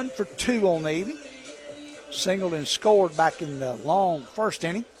 1 for 2 on the evening. Singled and scored back in the long first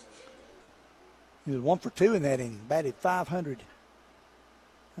inning. He was 1 for 2 in that inning. Batted .500.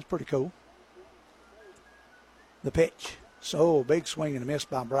 That's pretty cool. The pitch. So big swing and a miss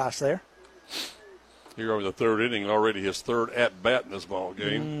by Bryce there. Here over the third inning, already his third at-bat in this ball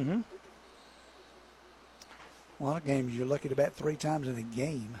game. Mm-hmm. A lot of games you're lucky to bat 3 times in a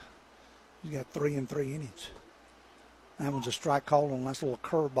game. He's got 3 in 3 innings. That one's a strike call on a nice little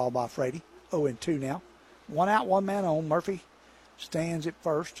curveball by Frady. 0-2 now. 1 out, 1 man on. Murphy stands at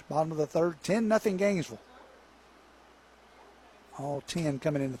first. Bottom of the third. 10-0 Gainesville. All 10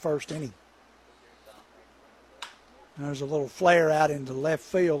 coming in the first inning. There's a little flare out into left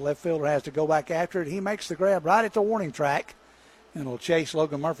field. Left fielder has to go back after it. He makes the grab right at the warning track and will chase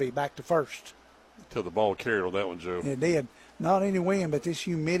Logan Murphy back to first. Till the ball carried on that one, Joe. It did. Not any wind, but this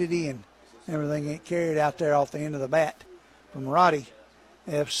humidity and everything ain't carried out there off the end of the bat. From Roddy,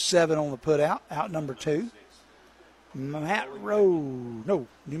 F7 on the put out. Out number 2. Matt Rowe. No,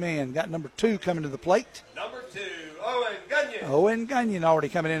 new man got number 2 coming to the plate. Number 2, Owen Gunyon. Owen Gunyon already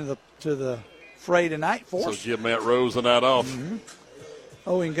coming into the fray tonight for us. So give Matt Rose the night off. Mm-hmm.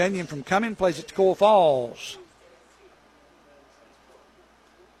 Owen Gunyon from Cumming plays it to Coal Falls.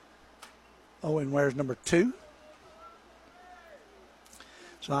 Owen wears number 2.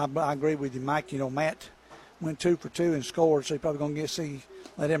 So I agree with you, Mike. You know, Matt went 2 for 2 and scored, so he's probably going to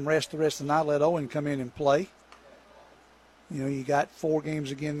let him rest the rest of the night, let Owen come in and play. You know, you got 4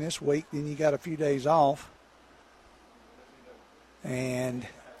 games again this week, then you got a few days off. And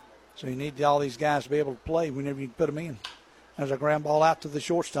so you need all these guys to be able to play whenever you put them in. There's a ground ball out to the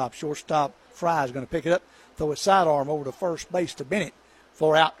shortstop. Shortstop Fry is going to pick it up, throw it sidearm over to first base to Bennett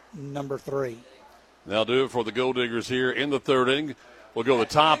for out number 3. That'll do it for the Gol'diggers here in the third inning. We'll go the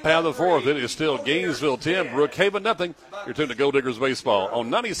top half of the fourth. It is still Gainesville 10, Brookhaven nothing. You're tuned to Gol'diggers Baseball on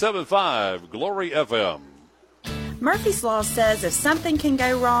 97.5 Glory FM. Murphy's Law says if something can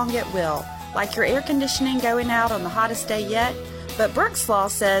go wrong, it will, like your air conditioning going out on the hottest day yet. But Brooks Law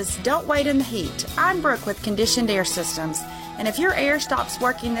says don't wait in the heat. I'm Brooke with Conditioned Air Systems, and if your air stops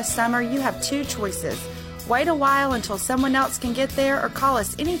working this summer, you have 2 choices. Wait a while until someone else can get there or call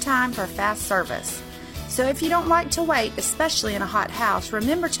us anytime for fast service. So if you don't like to wait, especially in a hot house,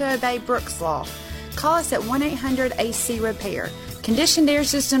 remember to obey Brooks Law. Call us at 1-800-AC-REPAIR. Conditioned Air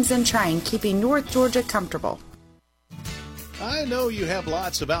Systems and Train, keeping North Georgia comfortable. I know you have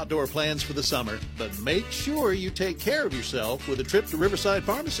lots of outdoor plans for the summer, but make sure you take care of yourself with a trip to Riverside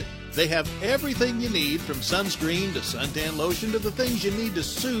Pharmacy. They have everything you need, from sunscreen to suntan lotion to the things you need to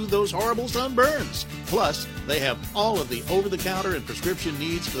soothe those horrible sunburns. Plus, they have all of the over-the-counter and prescription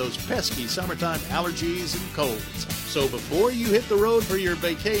needs for those pesky summertime allergies and colds. So before you hit the road for your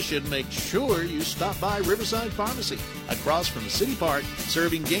vacation, make sure you stop by Riverside Pharmacy, across from City Park,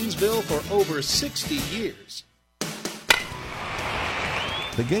 serving Gainesville for over 60 years.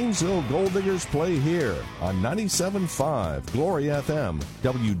 The Gainesville Gol'diggers play here on 97.5 Glory FM,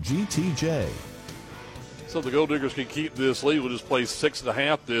 WGTJ. So the Gol'diggers can keep this lead. We'll just play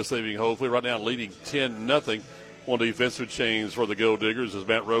 6.5 this evening, hopefully. Right now leading 10-0. One defensive change for the Gol'diggers as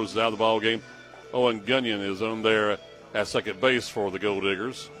Matt Rose is out of the ball game. Owen Gunyon is on there at second base for the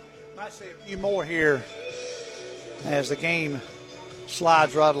Gol'diggers. Might see a few more here as the game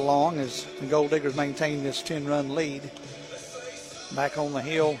slides right along as the Gol'diggers maintain this 10-run lead. Back on the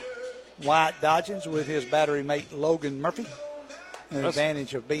hill, Wyatt Dodgins with his battery mate Logan Murphy. The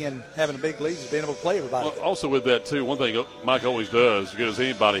advantage of having a big lead is being able to play everybody. Well, also with that, too, one thing Mike always does, as good as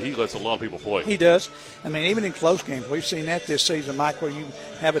anybody, he lets a lot of people play. He does. I mean, even in close games, we've seen that this season, Mike, where you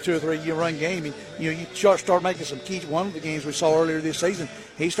have a 2 or 3 year run game and you start making some keys. One of the games we saw earlier this season,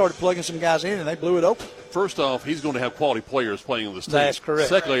 he started plugging some guys in and they blew it open. First off, he's going to have quality players playing on this team. That's correct.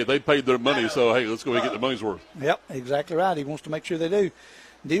 Secondly, they paid their money, so, hey, let's go and get the money's worth. Yep, exactly right. He wants to make sure they do.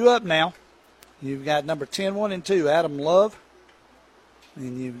 Due up now, you've got number 10, 1, and 2, Adam Love.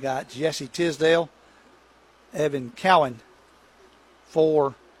 And you've got Jesse Tisdale, Evan Cowan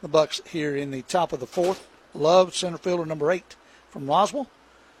for the Bucks here in the top of the fourth. Love, center fielder, number 8 from Roswell.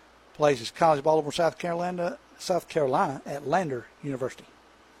 Plays his college ball over South Carolina at Lander University.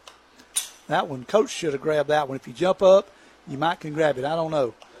 That one, Coach should have grabbed that one. If you jump up, you might can grab it. I don't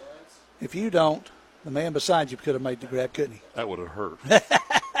know. If you don't, the man beside you could have made the grab, couldn't he? That would have hurt.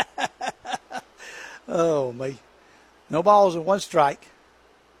 Oh, me. No balls and 1 strike.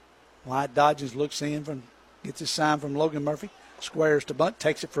 Wyatt Dodgins looks in, gets his sign from Logan Murphy. Squares to bunt,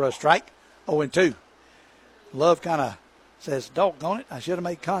 takes it for a strike. 0-2. Love kind of says, doggone it, I should have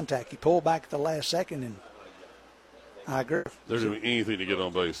made contact. He pulled back at the last second, and I agree. They're doing anything to get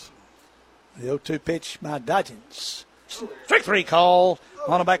on base. The 0-2 pitch by Dodgens. Strike 3 call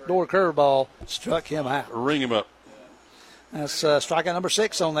on a backdoor curveball. Struck him out. Ring him up. That's strikeout number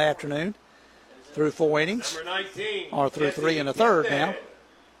 6 on the afternoon. Through 4 innings. Number 19. Or through 3 and a third now.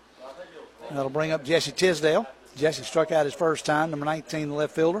 That'll bring up Jesse Tisdale. Jesse struck out his first time, number 19, the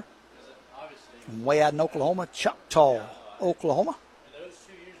left fielder. From way out in Oklahoma, Choctaw, Oklahoma.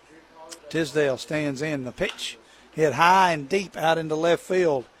 Tisdale stands in. The pitch hit high and deep out into left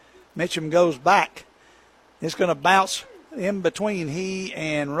field. Mitchum goes back. It's going to bounce in between he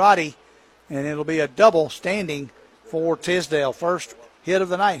and Roddy, and it'll be a double standing for Tisdale. First hit of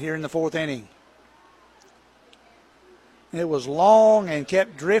the night here in the 4th inning. It was long and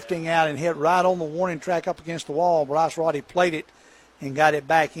kept drifting out and hit right on the warning track up against the wall. Bryce Roddy played it and got it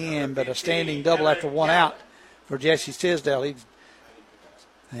back in, but a standing double after 1 out for Jesse Tisdale.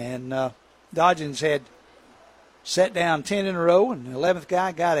 Dodgens had set down 10 in a row, and the 11th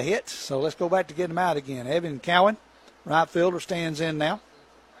guy got a hit. So let's go back to get him out again. Evan Cowan, right fielder, stands in now.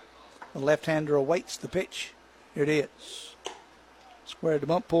 The left-hander awaits the pitch. Here it is. Squared the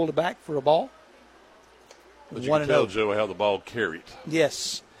bump, pulled it back for a ball. But you can tell, Joe, how the ball carried.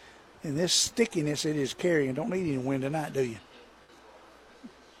 Yes. And this stickiness it is carrying. Don't need any wind tonight, do you?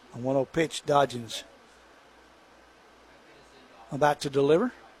 A 1-0 pitch, Dodgens about to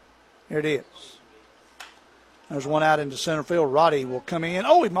deliver. Here it is. There's one out into center field. Roddy will come in.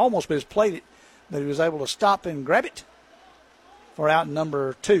 Oh, he almost misplayed it, but he was able to stop and grab it for out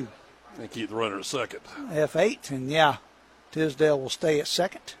number 2. And keep the runner at second. F8, and Tisdale will stay at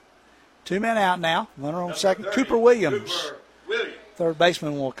second. 2 men out now. Runner on second. Cooper Williams. Third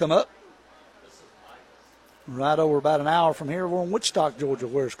baseman will come up. Right over about an hour from here. We're in Woodstock, Georgia,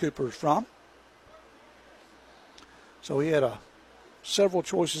 where Cooper's from. So he had several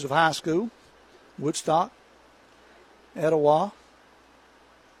choices of high school. Woodstock, Etowah.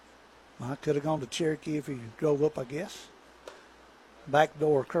 I could have gone to Cherokee if he drove up, I guess.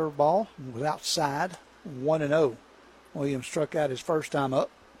 Backdoor curveball was outside. 1-0. Williams struck out his first time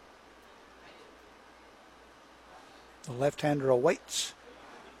up. The left-hander awaits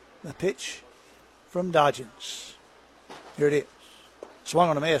the pitch from Dodgens. Here it is. Swung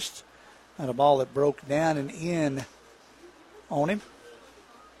on a miss. And a ball that broke down and in on him.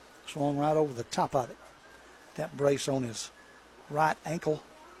 Swung right over the top of it. That brace on his right ankle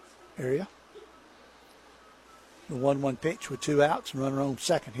area. The 1-1 pitch with 2 outs and runner on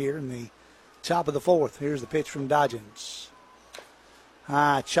second here in the top of the 4th. Here's the pitch from Dodgens.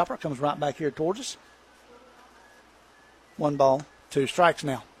 High chopper comes right back here towards us. 1 ball, 2 strikes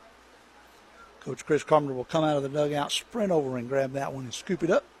now. Coach Chris Carpenter will come out of the dugout, sprint over and grab that one and scoop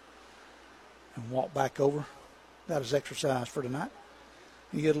it up and walk back over. That is exercise for tonight.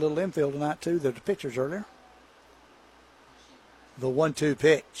 You get a little infield tonight, too. There's the pitchers earlier. The 1-2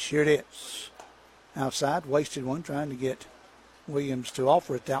 pitch. Here it is. Outside, wasted one, trying to get Williams to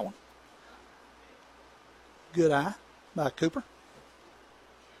offer it that one. Good eye by Cooper.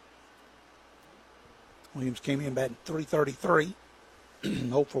 Williams came in batting .333.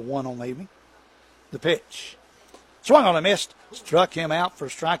 0 for 1 on the evening. The pitch. Swung on a miss. Struck him out for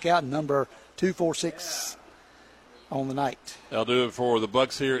strikeout number 246 on the night. That'll do it for the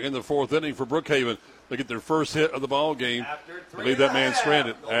Bucks here in the 4th inning for Brookhaven. They get their first hit of the ball game. Leave that man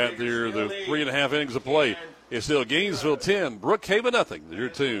stranded after the 3.5 innings of play. It's still Gainesville 10, Brookhaven nothing. You're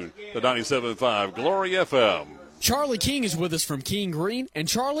tuned to 97.5 Glory FM. Charlie King is with us from King Green. And,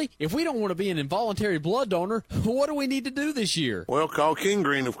 Charlie, if we don't want to be an involuntary blood donor, what do we need to do this year? Well, call King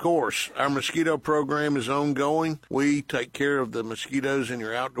Green, of course. Our mosquito program is ongoing. We take care of the mosquitoes in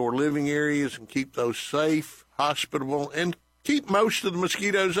your outdoor living areas and keep those safe, hospitable, and keep most of the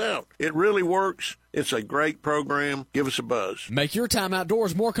mosquitoes out. It really works. It's a great program. Give us a buzz. Make your time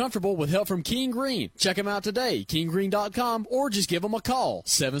outdoors more comfortable with help from King Green. Check them out today, kinggreen.com, or just give them a call,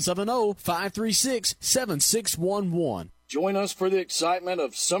 770-536-7611. Join us for the excitement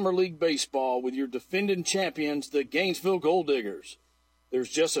of Summer League Baseball with your defending champions, the Gainesville Gol'diggers. There's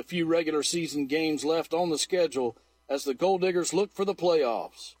just a few regular season games left on the schedule as the Gol'diggers look for the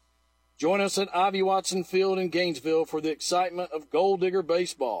playoffs. Join us at Ivy Watson Field in Gainesville for the excitement of Gol'digger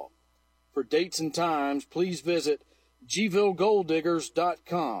baseball. For dates and times, please visit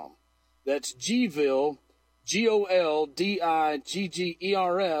GvilleGoldiggers.com. That's Gville,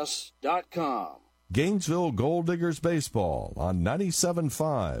 GOLDIGGERS.com. Gainesville Gol'diggers Baseball on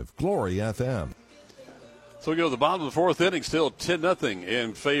 97.5 Glory FM. So we go to the bottom of the 4th inning, still 10-0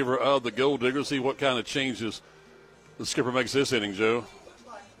 in favor of the Gol'diggers. See what kind of changes the skipper makes this inning, Joe.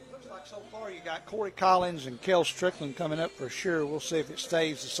 Looks like so far got Corey Collins and Kel Strickland coming up for sure. We'll see if it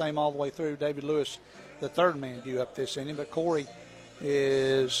stays the same all the way through. David Lewis, the third man due up this inning, but Corey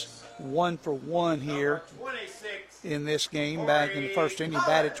is 1 for 1 here in this game. Back in the first inning,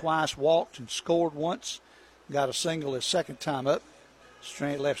 batted twice, walked, and scored once. Got a single his second time up.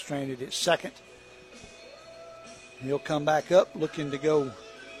 Left stranded at second. He'll come back up looking to go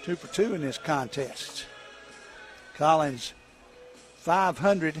 2 for 2 in this contest. Collins,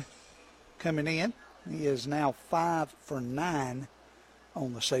 500 coming in. He is now 5 for 9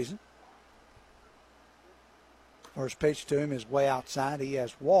 on the season. First pitch to him is way outside. He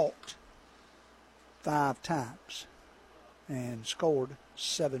has walked 5 times and scored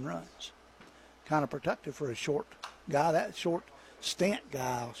 7 runs. Kind of productive for a short guy. That short stint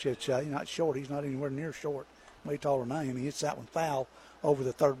guy, I should say. Not short. He's not anywhere near short. Way taller than I am. He hits that one foul over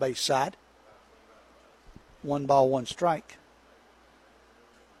the third base side. 1 ball, 1 strike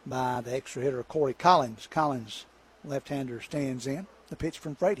by the extra hitter, Corey Collins. Collins, left-hander, stands in. The pitch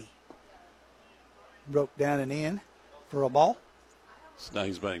from Frady. Broke down and in for a ball. So now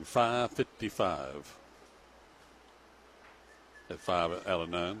he's batting .555 at 5 out of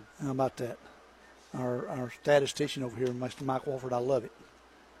 9. How about that? Our statistician over here, Mr. Mike Walford, I love it.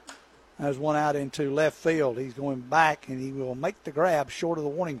 There's one out into left field. He's going back, and he will make the grab short of the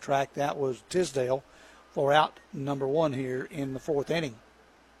warning track. That was Tisdale for out number 1 here in the 4th inning.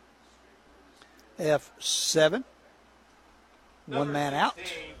 F7. One man out.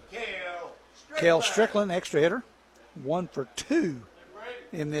 Kel Strickland, extra hitter. 1 for 2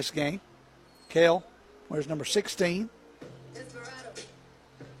 in this game. Kel, where's number 16?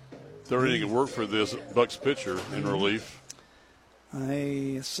 Third inning of work for this Bucks pitcher in relief.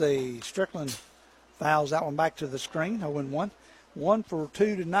 Let's see. Strickland fouls that one back to the screen. 0-1. 1 for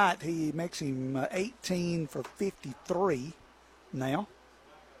 2 tonight. He makes him 18 for 53 now.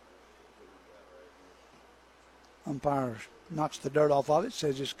 Umpire knocks the dirt off of it,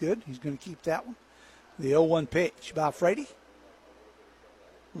 says it's good. He's going to keep that one. The 0-1 pitch by Frady.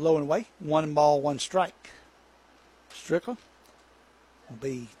 Low and away. 1 ball, 1 strike. Strickland will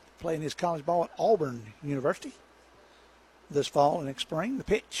be playing his college ball at Auburn University this fall and next spring. The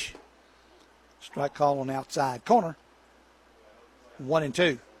pitch. Strike call on the outside corner.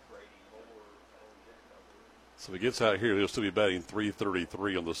 1-2. So if he gets out here, he'll still be batting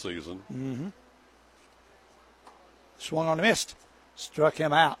 .333 on the season. Mm-hmm. Swung on the mist. Struck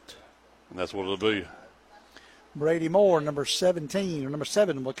him out. And that's what it'll be. Brady Moore, number 17, or number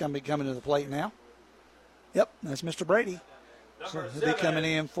 7, will be coming to the plate now. Yep, that's Mr. Brady. So he'll be coming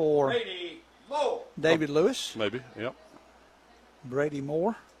in for David Lewis. Maybe, yep. Brady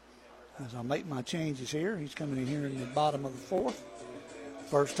Moore. As I make my changes here, he's coming in here in the bottom of the 4th.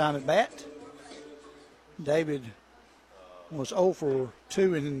 First time at bat. David was 0 for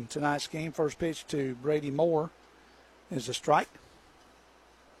 2 in tonight's game. First pitch to Brady Moore is a strike.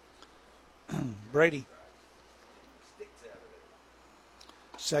 Brady.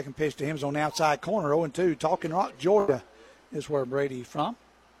 Second pitch to him is on the outside corner, 0-2. Talking Rock, Georgia is where Brady's from.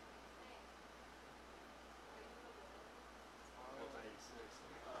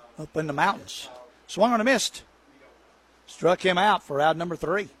 Up in the mountains. Swung on a mist. Struck him out for out number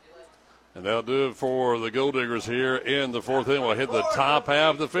 3. And that'll do it for the Gol'diggers here in the 4th inning. We'll hit the top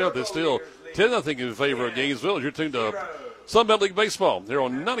half of the 5th. It's still 10-0 in favor of Gainesville. You're tuned to Sunbelt League Baseball here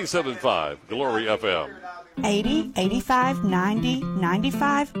on 97.5 Glory FM. 80, 85, 90,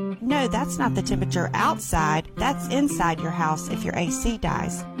 95. No, that's not the temperature outside. That's inside your house if your AC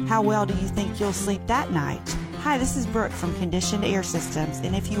dies. How well do you think you'll sleep that night? Hi, this is Brooke from Conditioned Air Systems,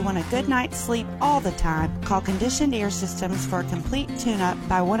 and if you want a good night's sleep all the time, call Conditioned Air Systems for a complete tune-up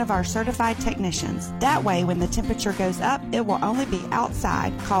by one of our certified technicians. That way, when the temperature goes up, it will only be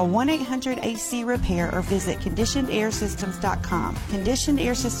outside. Call 1-800-AC-REPAIR or visit ConditionedAirSystems.com. Conditioned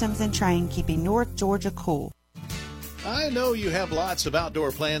Air Systems and Train, keeping North Georgia cool. I know you have lots of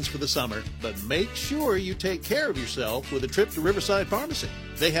outdoor plans for the summer, but make sure you take care of yourself with a trip to Riverside Pharmacy.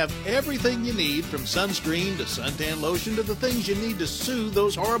 They have everything you need, from sunscreen to suntan lotion to the things you need to soothe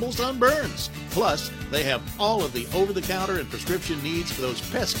those horrible sunburns. Plus, they have all of the over-the-counter and prescription needs for those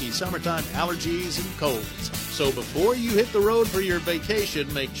pesky summertime allergies and colds. So before you hit the road for your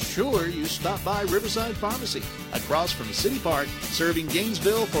vacation, make sure you stop by Riverside Pharmacy, across from City Park, serving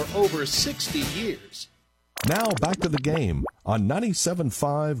Gainesville for over 60 years. Now back to the game on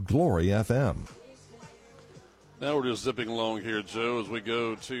 97.5 Glory FM. Now we're just zipping along here, Joe, as we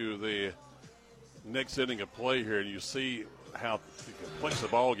go to the next inning of play here, and you see how the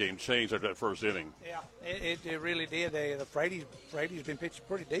ball game changed after that first inning. Yeah, it really did. Frady's been pitching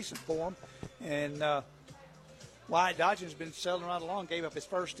pretty decent for him, and Wyatt Dodgins has been selling right along. Gave up his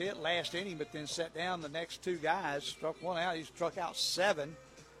first hit last inning, but then set down the next two guys. Struck one out. He struck out 7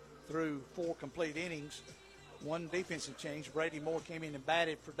 through 4 complete innings. One defensive change. Brady Moore came in and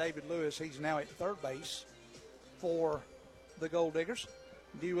batted for David Lewis. He's now at third base for the Gol'diggers.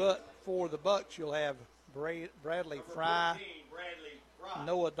 Due up for the Bucks, you'll have Bradley Fry,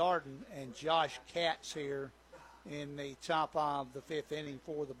 Noah Darden, and Josh Katz here in the top of the 5th inning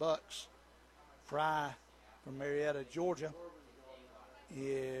for the Bucks. Fry from Marietta, Georgia,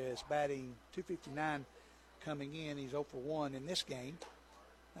 is batting .259 coming in. He's 0 for 1 in this game.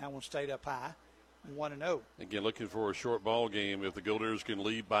 That one stayed up high, 1-0. Again, looking for a short ball game. If the Gol'diggers can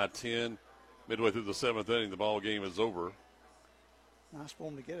lead by 10 midway through the 7th inning, the ball game is over. Nice for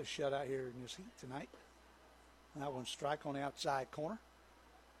him to get a shutout here in this heat tonight. That one strike on the outside corner.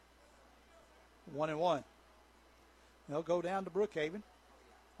 1-1. They'll go down to Brookhaven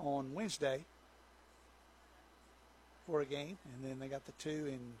on Wednesday for a game, and then they got the 2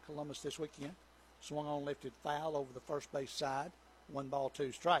 in Columbus this weekend. Swung on, lifted foul over the first base side. 1 ball,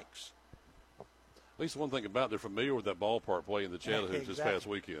 2 strikes. At least one thing about, they're familiar with that ballpark play in the Chattanooga this past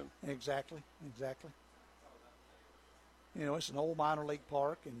weekend. Exactly. You know, it's an old minor league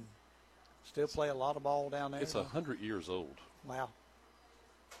park, and still play a lot of ball down there. It's 100 years old. Wow.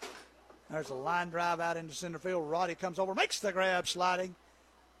 There's a line drive out into center field. Roddy comes over, makes the grab, sliding.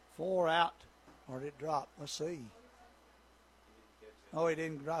 4 out. Or did it drop? Let's see. Oh, he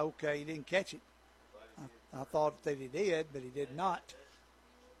didn't. Okay, he didn't catch it. I thought that he did, but he did not.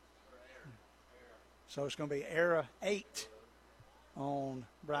 So it's going to be error 8 on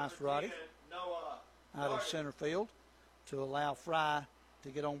Bryce Roddy out of center field to allow Fry to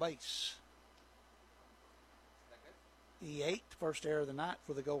get on base. E8, first error of the night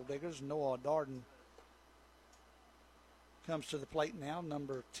for the Gol'diggers. Noah Darden comes to the plate now,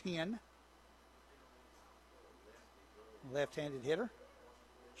 number 10. Left-handed hitter.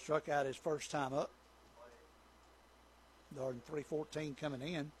 Struck out his first time up. Darden 314 coming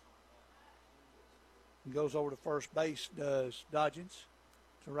in. Goes over to first base, does Dodgins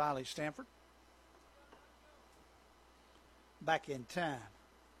to Riley Stanford. Back in time.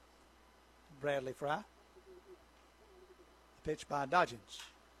 Bradley Fry. Pitch by Dodgins.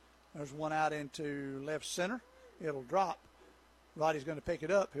 There's one out into left center. It'll drop. Roddy's going to pick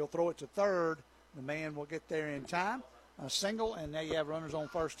it up. He'll throw it to third. The man will get there in time. A single, and now you have runners on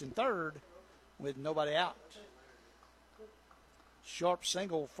first and third with nobody out. Sharp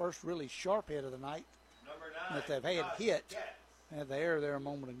single, first really sharp hit of the night that they've had hit. Had the error there a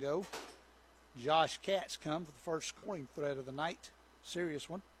moment ago. Josh Katz comes for the first scoring threat of the night. Serious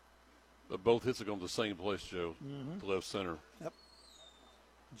one. But both hits are going to the same place, Joe, to left center. Yep.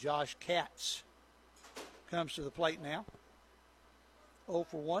 Josh Katz comes to the plate now. 0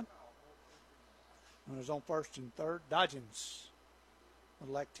 for 1. Runners on first and third. Dodgins. A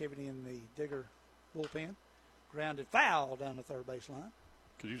little activity in the Digger bullpen. Grounded foul down the third base line.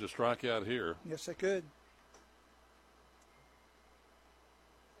 Could use a strikeout here. Yes, they could.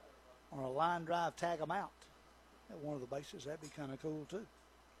 Or a line drive, tag them out at one of the bases. That'd be kind of cool, too.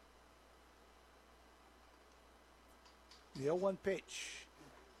 The 0-1 pitch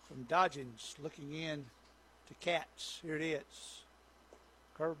from Dodgins looking in to Katz. Here it is.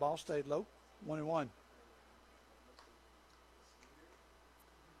 Curveball stayed low. 1-1.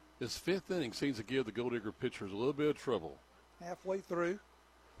 This 5th inning seems to give the Gol'digger pitchers a little bit of trouble. Halfway through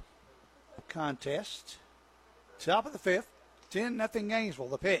the contest. Top of the 5th. 10-0 Gainesville.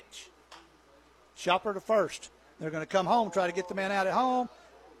 The pitch. Shopper to first. They're going to come home, try to get the man out at home.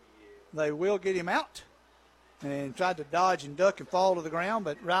 They will get him out. And tried to dodge and duck and fall to the ground,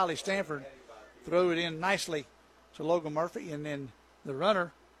 but Riley Stanford threw it in nicely to Logan Murphy. And then the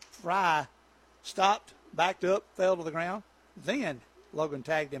runner, Fry, stopped, backed up, fell to the ground. Then Logan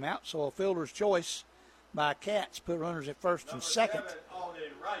tagged him out. So a fielder's choice by Katz put runners at first and second.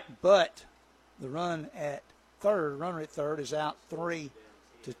 But the runner at third is out 3-2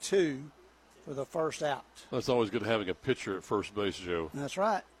 for the first out. That's always good having a pitcher at first base, Joe. That's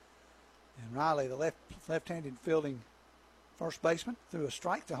right. And Riley, the left-handed fielding first baseman, threw a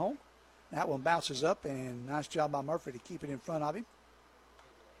strike to home. That one bounces up, and nice job by Murphy to keep it in front of him.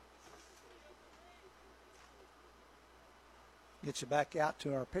 Gets it back out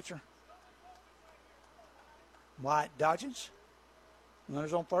to our pitcher. Wyatt Dodgins.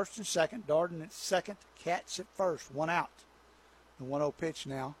 Runners on first and second. Darden at second. Katz at first. 1 out. The 1-0 pitch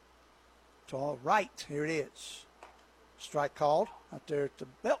now. To all right. Here it is. Strike called out there at the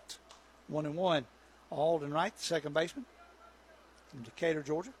belt. 1-1. Alden Wright, the second baseman from Decatur,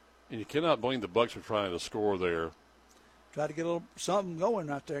 Georgia. And you cannot blame the Bucks for trying to score there. Try to get a little something going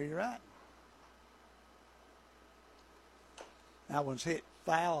right there. You're right. That one's hit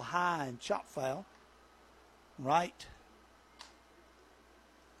foul high and chop foul. Right.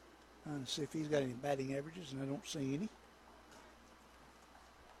 Trying to see if he's got any batting averages, and I don't see any.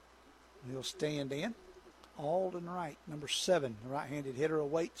 He'll stand in. Alden Wright, number 7, the right-handed hitter,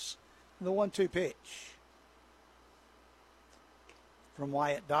 awaits the 1-2 pitch. From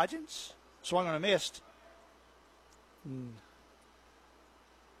Wyatt Dodgens. Swung on a missed.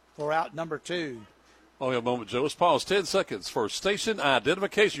 For out number 2. Oh, yeah, a moment, Joe. Let's pause 10 seconds for station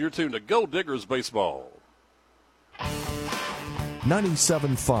identification. You're tuned to Gol'diggers Baseball.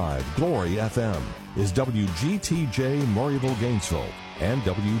 97.5 Glory FM is WGTJ Murrayville, Gainesville, and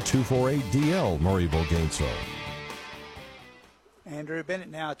W248DL Murrayville, Gainesville. Andrew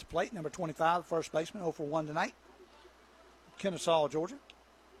Bennett now at the plate, number 25, first baseman, 0 for 1 tonight. Kennesaw, Georgia.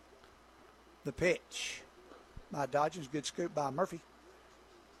 The pitch by Dodgens, good scoop by Murphy.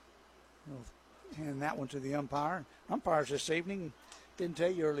 We'll hand that one to the umpire. Umpires this evening, didn't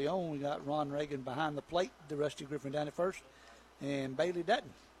tell you early on, we got Ron Reagan behind the plate, the Rusty Griffin down at first, and Bailey Dutton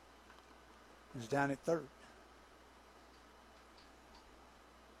is down at third.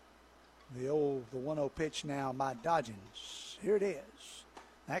 The 1-0 pitch now by Dodgens. Here it is.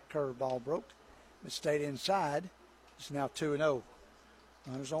 That curveball broke, but stayed inside. It's now 2-0.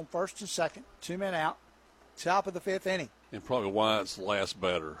 Runners on first and second. 2 men out. Top of the 5th inning. And probably Wyatt's last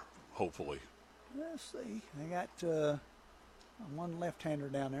batter, hopefully. Let's see. They got one left-hander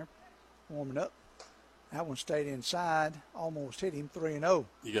down there warming up. That one stayed inside. Almost hit him. 3-0.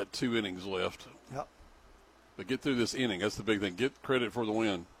 You got 2 innings left. Yep. But get through this inning. That's the big thing. Get credit for the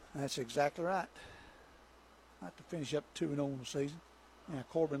win. That's exactly right. Like to finish up 2-0 in the season. Yeah,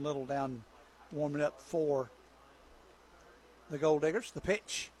 Corbin Little down warming up for the Gol'diggers. The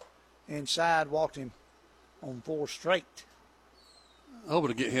pitch inside, walked him on 4 straight. Hoping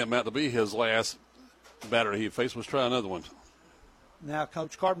to get him out to be his last batter he faced. Let's try another one. Now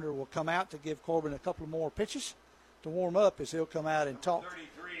Coach Carpenter will come out to give Corbin a couple more pitches to warm up as he'll come out and talk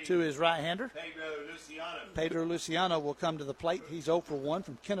to his right-hander. Pedro Luciano will come to the plate. He's 0 for 1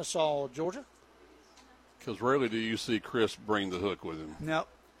 from Kennesaw, Georgia. Because rarely do you see Chris bring the hook with him. No.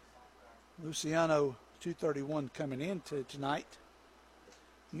 Luciano, 231 coming in tonight.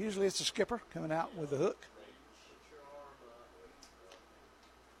 Usually it's the skipper coming out with the hook.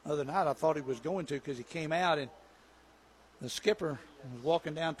 Other night I thought he was going to because he came out and the skipper was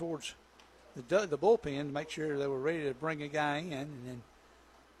walking down towards the bullpen to make sure they were ready to bring a guy in, and then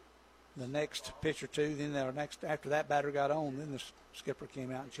the next pitch or two, then after that batter got on, then the skipper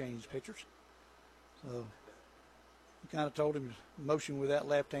came out and changed pitchers. So he kind of told him motion with that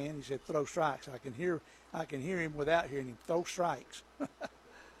left hand. He said, "Throw strikes." I can hear him without hearing him. Throw strikes.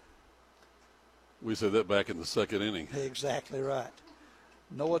 We said that back in the 2nd inning. Exactly right.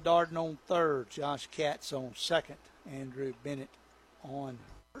 Noah Darden on third, Josh Katz on second, Andrew Bennett on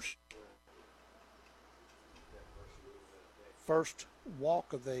first. First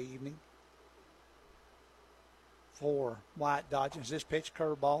walk of the evening for Wyatt Dodgens. This pitch,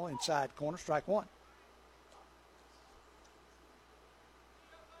 curveball, inside corner, strike 1.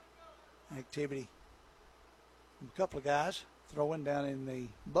 Activity from a couple of guys throwing down in the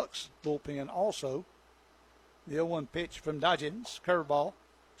Bucks bullpen also. The 0-1 pitch from Dodgens, curveball,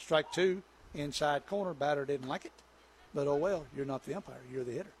 strike 2, inside corner. Batter didn't like it, but oh well, you're not the umpire, you're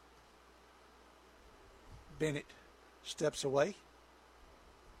the hitter. Bennett steps away.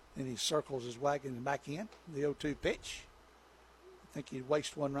 Then he circles his wagon back in. The 0-2 pitch. I think he'd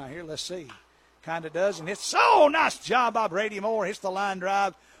waste one right here. Let's see. Kind of does, and hits. Oh, nice job by Brady Moore. Hits the line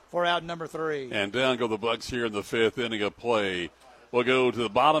drive for out number 3. And down go the Bucks here in the 5th inning of play. We'll go to the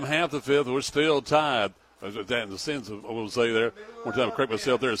bottom half of the 5th. We're still tied. That in the sense of, I will say there, one time I correct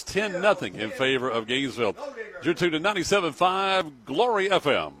myself, there is 10-0 in favor of Gainesville. You're tuned to 97.5 Glory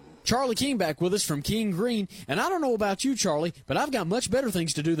FM. Charlie King back with us from King Green. And I don't know about you, Charlie, but I've got much better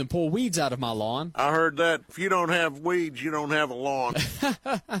things to do than pull weeds out of my lawn. I heard that. If you don't have weeds, you don't have a lawn.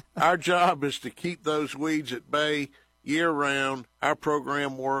 Our job is to keep those weeds at bay year-round. Our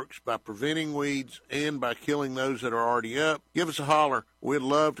program works by preventing weeds and by killing those that are already up. Give us a holler. We'd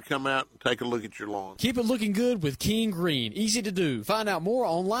love to come out and take a look at your lawn. Keep it looking good with King Green. Easy to do. Find out more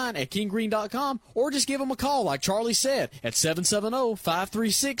online at kinggreen.com or just give them a call like Charlie said at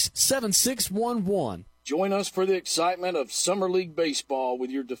 770-536-7611. Join us for the excitement of Summer League Baseball with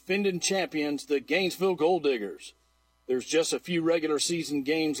your defending champions, the Gainesville Gol'diggers. There's just a few regular season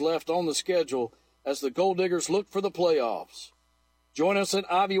games left on the schedule as the Gol'diggers look for the playoffs. Join us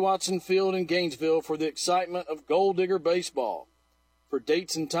at Ivy Watson Field in Gainesville for the excitement of Gol'digger baseball. For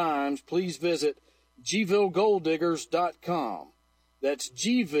dates and times, please visit GvilleGoldiggers.com. That's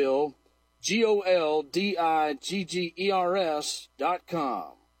Gville,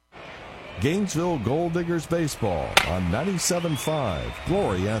 GOLDIGGERS.com. Gainesville Gol'diggers baseball on 97.5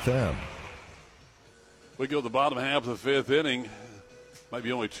 Glory FM. We go to the bottom half of the fifth inning. Might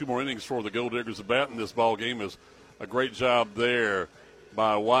be only 2 more innings for the Gol'diggers to bat in this ball game. Is a great job there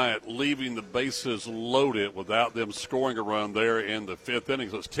by Wyatt, leaving the bases loaded without them scoring a run there in the fifth inning.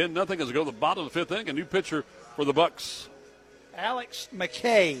 So it's 10-0 as we go to the bottom of the fifth inning. A new pitcher for the Bucks. Alex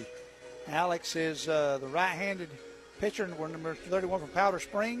McKay. Alex is the right-handed pitcher, number 31 from Powder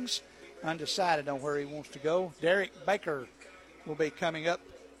Springs. Undecided on where he wants to go. Derek Baker will be coming up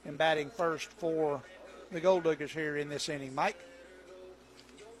and batting first for the Gol'diggers here in this inning. Mike?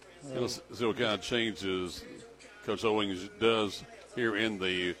 See what kind of changes Coach Owings does here in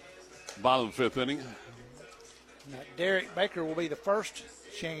the bottom of the fifth inning. Now, Derek Baker will be the first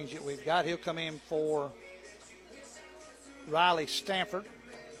change that we've got. He'll come in for Riley Stanford.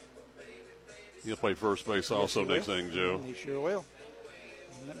 He'll play first base also next inning, Joe. He sure will.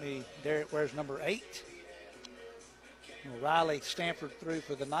 Derek wears number 8. Riley Stanford through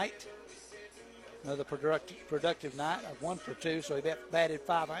for the night. Another productive night of 1 for 2, so he batted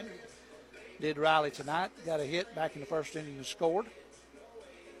 .500. Did Riley tonight. Got a hit back in the first inning and scored.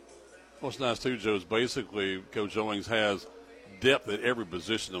 What's nice, too, Joe, is basically Coach Owings has depth at every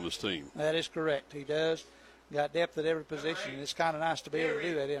position on his team. That is correct. He does. Got depth at every position, and it's kind of nice to be able to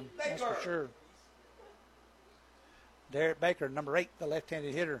do that in. That's for sure. Derek Baker, number 8, the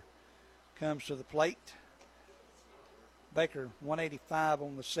left-handed hitter, comes to the plate. Baker, 185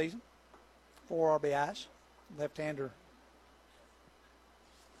 on the season, 4 RBIs. Left-hander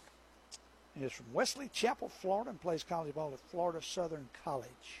is from Wesley Chapel, Florida, and plays college ball at Florida Southern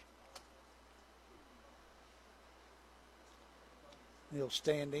College. He'll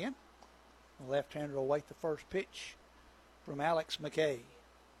stand in. The left-hander will wait the first pitch from Alex McKay.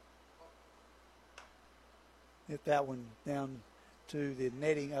 Hit that one down to the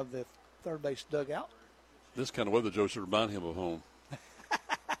netting of the third base dugout. This kind of weather, Joe, should remind him of home.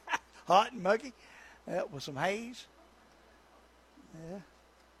 Hot and muggy. With some haze. Yeah.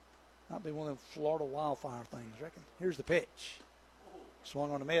 Might be one of them Florida wildfire things, I reckon. Here's the pitch.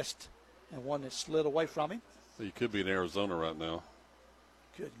 Swung on a mist, and one that slid away from him. He could be in Arizona right now.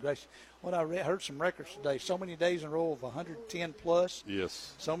 Good gracious. What I heard some records today. So many days in a row of 110 plus.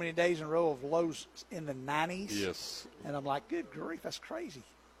 Yes. So many days in a row of lows in the 90s. Yes. And I'm like, good grief, that's crazy.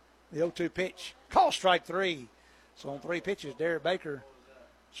 The 0-2 pitch. Call strike 3. So on 3 pitches, Derek Baker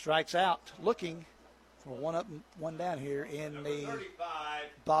strikes out, looking for 1 up and 1 down here in the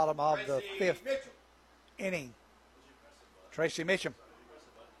bottom of the 5th inning. Tracy Mitchum.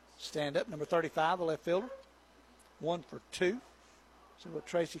 Stand up, number 35, the left fielder. 1 for 2. See what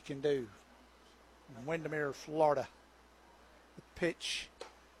Tracy can do. In Windermere, Florida. The pitch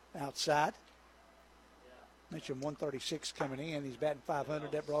outside. Mitchum 136 coming in. He's batting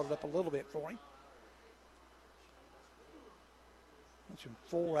 .500. That brought it up a little bit for him. Mitchum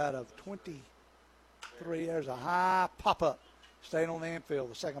 4 out of 23. There's a high pop-up. Staying on the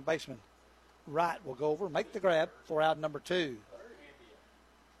infield. The second baseman, Wright, will go over, make the grab for out number 2.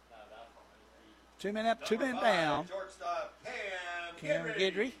 2 men up, 2 men down. Cam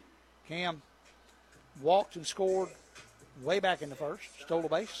Guidry. Cam walked and scored way back in the first. Stole a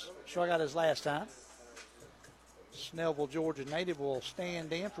base. Struck out his last time. Snellville, Georgia native will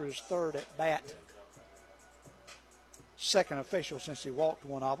stand in for his 3rd at bat. 2nd official since he walked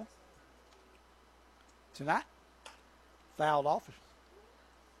one of them. Tonight, fouled off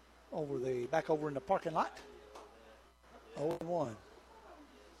back over in the parking lot. 0-1.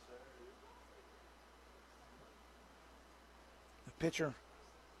 Pitcher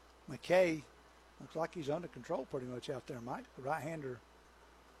McKay looks like he's under control pretty much out there, Mike. The right-hander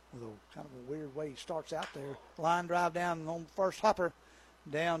with a kind of a weird way he starts out there. Line drive down on the first hopper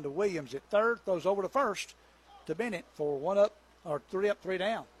down to Williams at third. Throws over to first to Bennett for 1 up, or 3 up, 3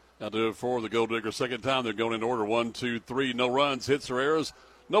 down. Now do it for the Gol'diggers. Second time they're going in order. 1, 2, 3. No runs, hits, or errors.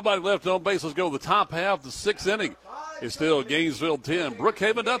 Nobody left on base. Let's go to the top half. The 6th inning. It's still Gainesville 10,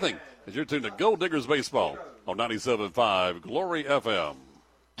 Brookhaven nothing. As you're tuned to Gol'diggers baseball on 97.5 Glory FM.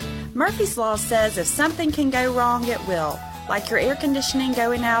 Murphy's Law says if something can go wrong, it will. Like your air conditioning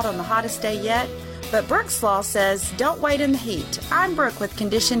going out on the hottest day yet. But Brooks Law says don't wait in the heat. I'm Brooke with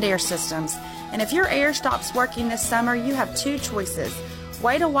Conditioned Air Systems. And if your air stops working this summer, you have 2 choices.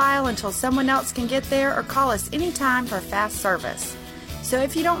 Wait a while until someone else can get there, or call us anytime for fast service. So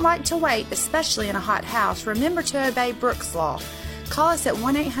if you don't like to wait, especially in a hot house, remember to obey Brooks Law. Call us at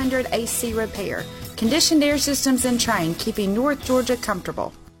 1-800-AC-REPAIR. Conditioned Air Systems and Train, keeping North Georgia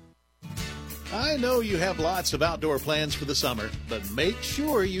comfortable. I I know you have lots of outdoor plans for the summer, but make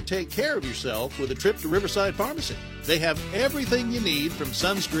sure you take care of yourself with a trip to Riverside Pharmacy. They have everything you need, from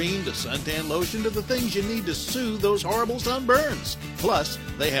sunscreen to suntan lotion to the things you need to soothe those horrible sunburns. Plus,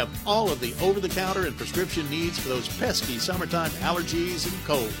 they have all of the over-the-counter and prescription needs for those pesky summertime allergies and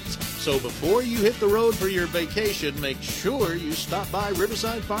colds. So before you hit the road for your vacation, make sure you stop by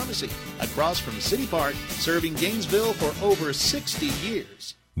Riverside Pharmacy, across from City Park, serving Gainesville for over 60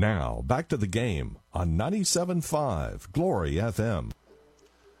 years. Now, back to the game on 97.5 Glory FM.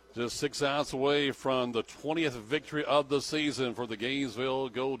 Just 6 outs away from the 20th victory of the season for the Gainesville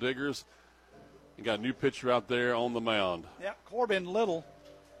Gol'diggers. You got a new pitcher out there on the mound. Yeah, Corbin Little,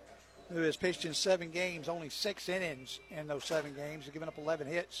 who has pitched in 7 games, only 6 innings in those 7 games. He's given up 11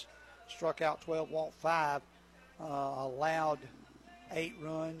 hits, struck out 12, walked 5, allowed 8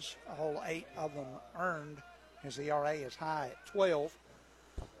 runs, a whole 8 of them earned. His ERA is high at 12.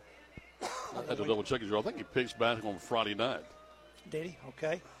 I had to double check his. I think he pitched back on Friday night. Did he?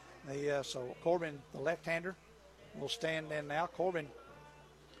 Okay. So Corbin, the left-hander, will stand in now. Corbin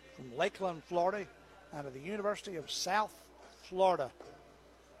from Lakeland, Florida, out of the University of South Florida,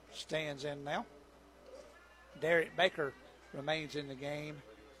 stands in now. Derek Baker remains in the game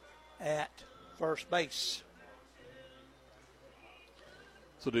at first base.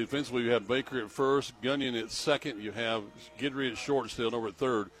 So defensively, you have Baker at first, Gunyon at second. You have Guidry at short still, and over at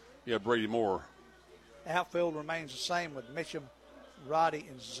third, you have Brady Moore. Outfield remains the same with Mitchum, Roddy,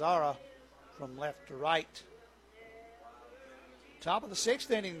 and Zara from left to right. Top of the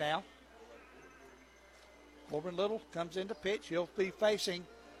 6th inning now. Corbin Little comes into pitch. He'll be facing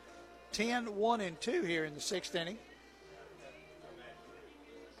 10-1-2 here in the 6th inning.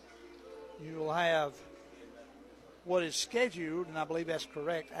 You will have what is scheduled, and I believe that's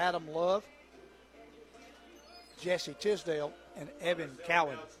correct, Adam Love, Jesse Tisdale, and Evan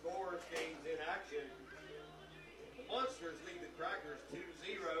Cowan. Scores, games in action. The Monsters lead the Crackers 2-0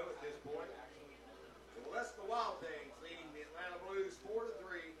 at this point. The Waleska Wild Things leading the Atlanta Blues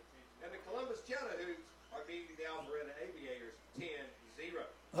 4-3, and the Columbus Chatahoots are beating the Alpharetta Aviators 10-0.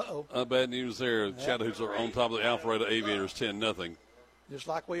 Uh-oh. Bad news there. The Chatahoots are on top of the Alpharetta Aviators 10-0. Just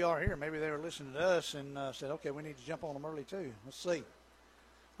like we are here. Maybe they were listening to us and said, okay, we need to jump on them early too. Let's see.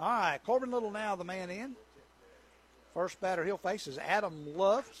 All right, Corbin Little now the man in. First batter he'll face is Adam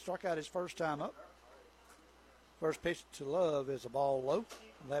Love. Struck out his first time up. First pitch to Love is a ball low.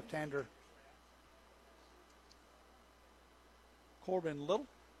 Left-hander Corbin Little.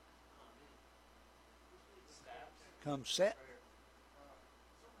 Comes set.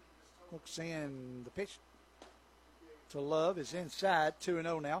 Looks in. The pitch to Love is inside.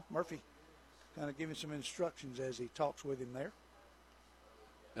 2-0 now. Murphy kind of giving some instructions as he talks with him there.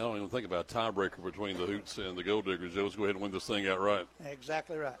 I don't even think about a tiebreaker between the Hoots and the Gol'diggers. Let's go ahead and win this thing outright.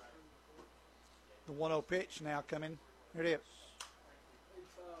 Exactly right. The 1-0 pitch now coming. Here it is.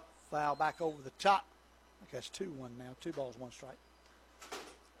 Foul back over the top. I think that's 2-1 now. 2 balls, 1 strike.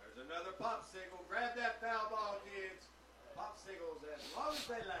 There's another popsicle. Grab that foul ball, kids. Popsicles as long as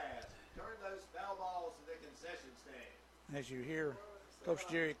they last. Turn those foul balls to the concession stand. As you hear Coach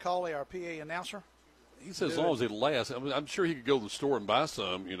Jerry Cawley, our PA announcer. He says as long as it lasts. I'm sure he could go to the store and buy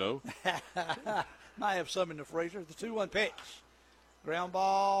some, you know. Might have some in the freezer. The 2-1 pitch. Ground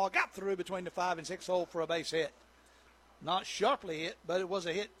ball got through between the 5 and 6 hole for a base hit. Not sharply hit, but it was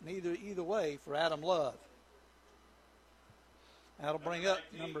a hit either way for Adam Love. That'll bring up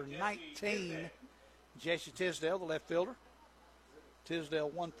number 19, Jesse Tisdale, the left fielder. Tisdale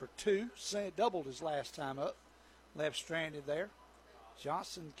 1 for 2. Doubled his last time up. Left stranded there.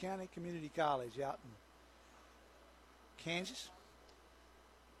 Johnson County Community College out in Kansas.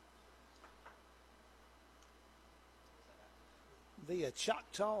 Via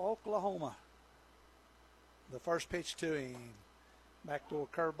Choctaw, Oklahoma. The first pitch to him. Backdoor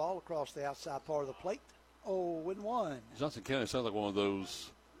curveball across the outside part of the plate. 0-1. Johnson County sounds like one of those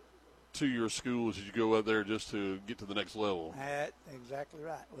 2-year schools that you go out there just to get to the next level. That's exactly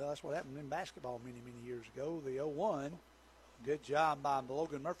right. Well, that's what happened in basketball many, many years ago. The 0-1. Good job by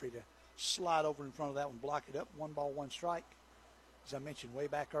Logan Murphy to slide over in front of that one, block it up. 1 ball, 1 strike. As I mentioned way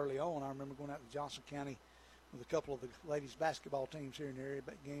back early on, I remember going out to Johnson County with a couple of the ladies basketball teams here in the area,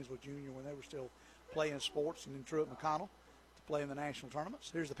 Gainesville Junior, when they were still playing sports, and then Truett McConnell to play in the national tournaments.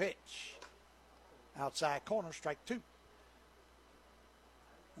 Here's the pitch. Outside corner, strike 2.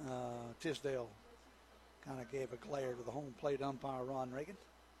 Tisdale kind of gave a glare to the home plate umpire, Ron Reagan.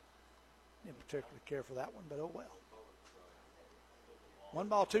 Didn't particularly care for that one, but oh well. 1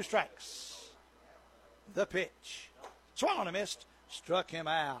 ball, 2 strikes. The pitch. Swung on and missed. Struck him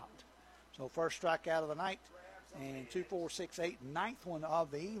out. So first strikeout of the night. And 2, 4, 6, 8, 9th one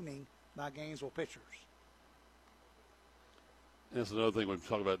of the evening by Gainesville pitchers. That's another thing we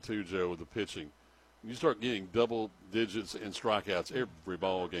talk about too, Joe, with the pitching. You start getting double digits in strikeouts every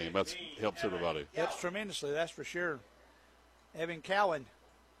ball game. That helps everybody. Helps tremendously, that's for sure. Evan Cowan,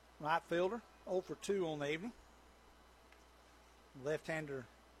 right fielder, 0 for 2 on the evening. Left-hander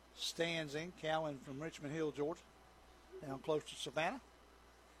stands in. Cowan from Richmond Hill, Georgia, down close to Savannah.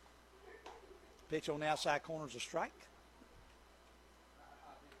 Pitch on the outside corner is a strike.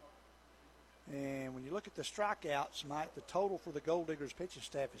 And when you look at the strikeouts, Mike, the total for the Gol'diggers pitching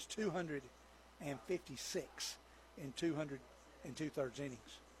staff is 256 in 200 and 2/3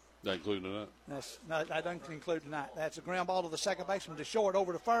 innings. Not including tonight. That doesn't include tonight. That's a ground ball to the second baseman to short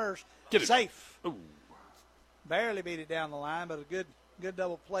over to first. Get it. Safe. Ooh. Barely beat it down the line, but a good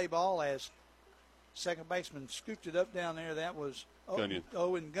double play ball as second baseman scooped it up down there. That was Gunyon.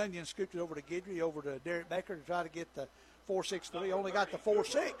 And Gunyon scooped it over to Guidry, over to Derek Baker to try to get the 4-6-3. Only got the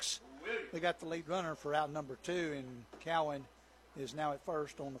 4-6. They got the lead runner for out number 2, and Cowan is now at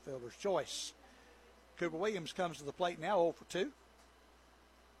first on the fielder's choice. Cooper Williams comes to the plate now, 0 for 2.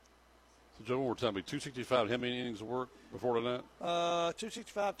 So, Joe, one more time, 265, how many innings of work before tonight?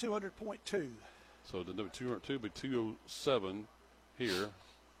 265, 200.2. So the number 202 would be 207 here.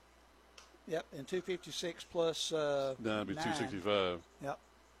 Yep, and 256 plus That'd be 265. Yep.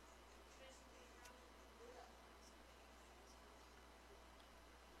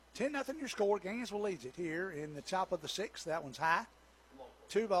 Nothing your score. Gainesville leads it here in the top of the 6th. That one's high.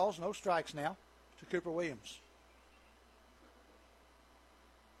 2 balls, no strikes now to Cooper Williams.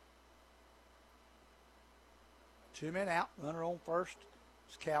 Two men out. Runner on first.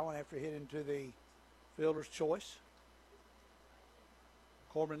 It's Cowan after hitting to the fielder's choice.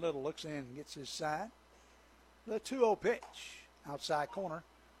 Corbin Little looks in and gets his side. The 2-0 pitch. Outside corner.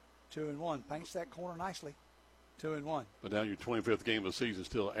 2-1. Paints that corner nicely. 2-1. But now your 25th game of the season,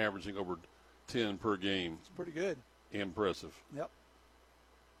 still averaging over 10 per game. It's pretty good. Impressive. Yep.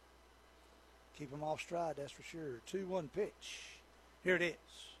 Keep him off stride, that's for sure. 2-1 pitch. Here it is.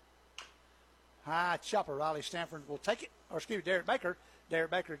 High chopper. Riley Stanford will take it. Or excuse me, Derek Baker.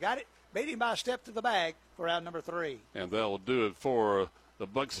 Derek Baker got it. Beat him by a step to the bag for out number 3. And that'll do it for the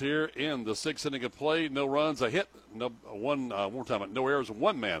Bucks here in the 6th inning of play. No runs, a hit, no errors, and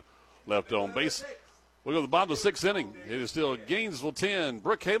 1 man left on base. We'll go to the bottom of the 6th inning. It is still Gainesville 10,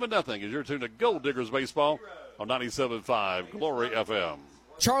 Brookhaven nothing. As you're tuned to Gol'diggers Baseball on 97.5 Glory FM.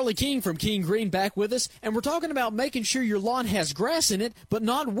 Charlie King from King Green back with us, and we're talking about making sure your lawn has grass in it, but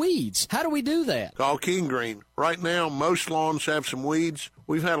not weeds. How do we do that? Call King Green. Right now, most lawns have some weeds.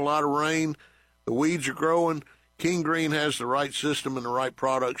 We've had a lot of rain. The weeds are growing. King Green has the right system and the right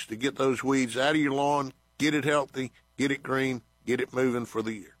products to get those weeds out of your lawn, get it healthy, get it green, get it moving for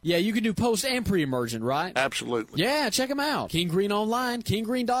the year. Yeah, you can do post and pre-emergent, right? Absolutely. Yeah, check them out. King Green online,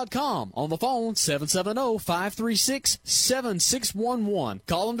 kinggreen.com. On the phone, 770-536-7611.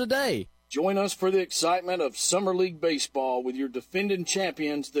 Call them today. Join us for the excitement of Summer League Baseball with your defending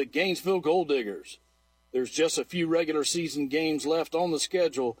champions, the Gainesville Gol'diggers. There's just a few regular season games left on the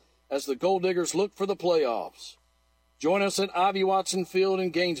schedule as the Gol'diggers look for the playoffs. Join us at Ivy Watson Field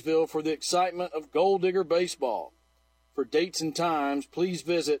in Gainesville for the excitement of Gol'digger Baseball. For dates and times, please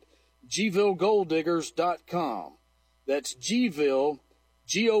visit GvilleGoldiggers.com. That's Gville,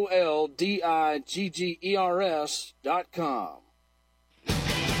 GOLDIGGERS.com.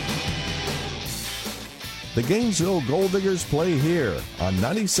 The Gainesville Gol'diggers play here on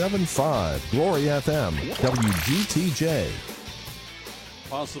 97.5 Glory FM, WGTJ.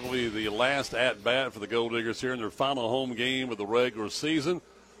 Possibly the last at-bat for the Gol'diggers here in their final home game of the regular season,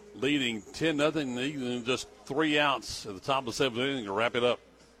 leading 10-0, needing just 3 outs at the top of the 7th inning to wrap it up.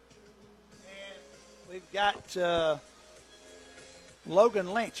 And we've got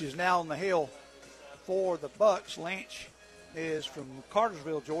Logan Lynch is now on the hill for the Bucks. Lynch is from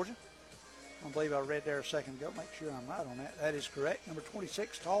Cartersville, Georgia. I believe I read there a second ago. Make sure I'm right on that. That is correct. Number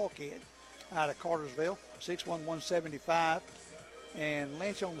 26, tall kid out of Cartersville, 6'1", 175. And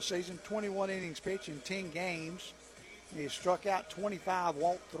Lynch on the season, 21 innings pitched in 10 games. He struck out 25,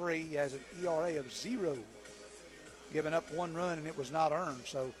 walked 3. He has an ERA of 0. Giving up 1 run, and it was not earned.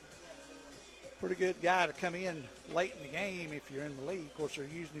 So pretty good guy to come in late in the game if you're in the league. Of course, they're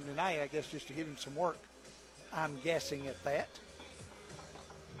using him tonight, I guess, just to give him some work. I'm guessing at that.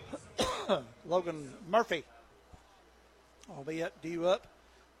 Logan Murphy will be due up.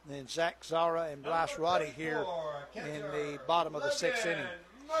 Then Zach Zara and Bryce Roddy here in the bottom of the 6th inning.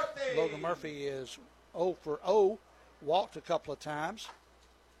 Logan Murphy is 0 for 0. Walked a couple of times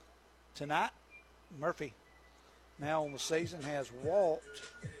tonight. Murphy now on the season has walked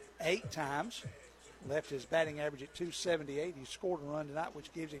 8 times. Left his batting average at 278. He scored a run tonight,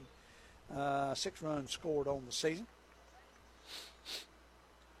 which gives him 6 runs scored on the season.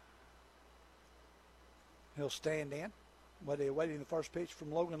 He'll stand in, but they're waiting the first pitch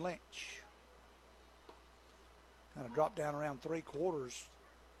from Logan Lynch. Kind of dropped down around 3/4,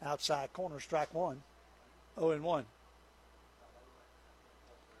 outside corner, strike one. 0-1.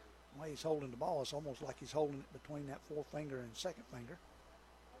 The way he's holding the ball, it's almost like he's holding it between that forefinger and second finger.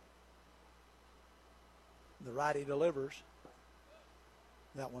 The righty delivers.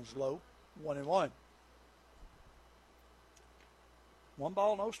 That one's low. 1-1. 1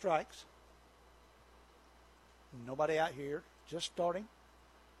 ball, no strikes. Nobody out here. Just starting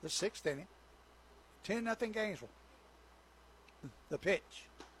the 6th inning. 10-0 Gainesville. The pitch.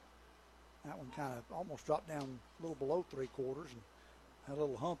 That one kind of almost dropped down a little below 3/4 and had a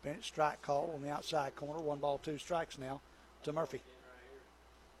little hump in it. Strike call on the outside corner. 1 ball, 2 strikes now to Murphy.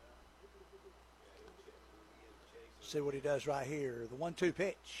 See what he does right here. The 1-2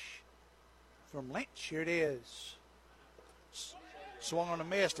 pitch from Lynch. Here it is. Swung on a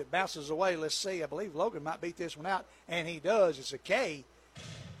miss. It bounces away. Let's see. I believe Logan might beat this one out, and he does. It's a K,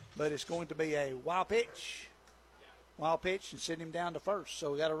 but it's going to be a wild pitch. Wild pitch and send him down to first.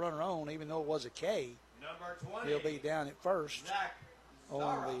 So we got a runner on, even though it was a K. Number 20. He'll be down at first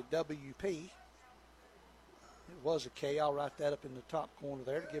on the WP. It was a K. I'll write that up in the top corner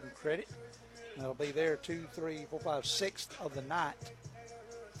there to give him credit. That'll be there 2, 3, 4, 5, 6th of the night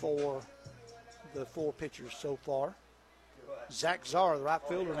for the 4 pitchers so far. Zach Zara, the right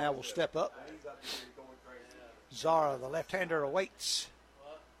fielder, now will step up. Zara, the left-hander, awaits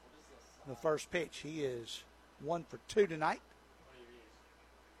the first pitch. He is 1 for 2 tonight.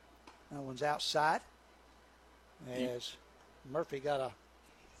 That one's outside as Murphy got a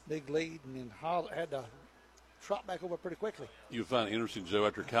big lead and then had to trot back over pretty quickly. You find it interesting, Joe,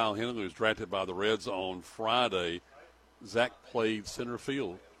 after Kyle Henley was drafted by the Reds on Friday, Zach played center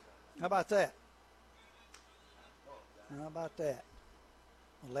field. How about that? How about that?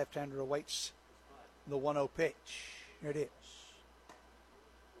 The left-hander awaits the 1-0 pitch. Here it is.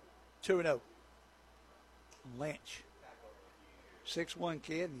 2-0. Lynch. 6'1"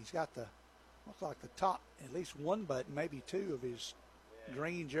 kid, and he's got the, looks like the top, at least 1 button, maybe 2 of his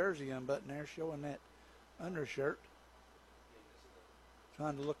green jersey unbuttoned there, showing that undershirt.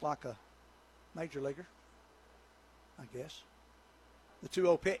 Trying to look like a major leaguer, I guess. The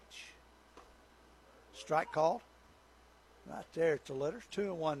 2-0 pitch. Strike called. Right there at the letters.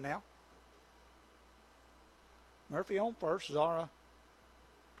 2-1 now. Murphy on first. Zara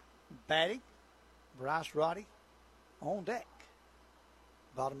batting. Bryce Roddy on deck.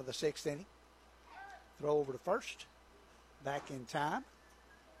 Bottom of the 6th inning. Throw over to first. Back in time.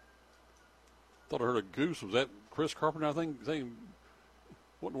 Thought I heard a goose. Was that Chris Carpenter? I think.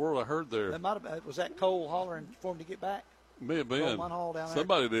 What in the world I heard there? That might have, was that Cole hollering for him to get back? May have been. Hall down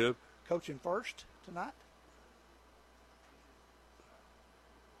Somebody there. did. Coaching first tonight.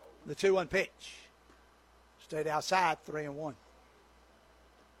 The 2-1 pitch. Stayed outside, 3-1.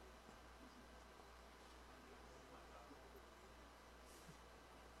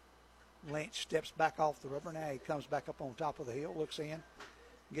 Lynch steps back off the rubber. Now he comes back up on top of the hill, looks in,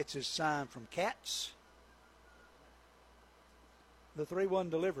 gets his sign from Katz. The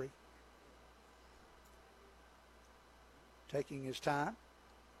 3-1 delivery. Taking his time.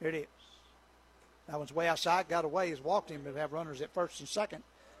 Here it is. That one's way outside, got away, has walked him, but have runners at first and second,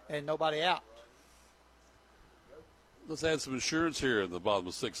 and nobody out. Let's add some insurance here in the bottom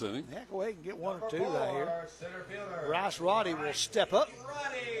of the 6th inning. Yeah, go ahead and get 1 or 2 right here. Bryce Roddy will step up.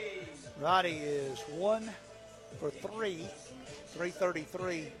 Roddy is 1 for 3,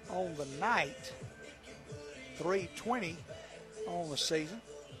 333 on the night, 320 on the season.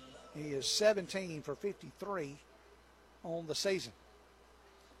 He is 17 for 53 on the season.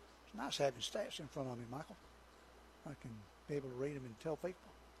 It's nice having stats in front of me, Michael. I can be able to read them and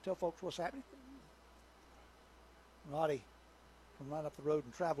tell folks what's happening. Roddy from right up the road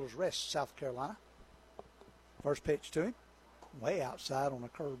in Travelers Rest, South Carolina. First pitch to him. Way outside on a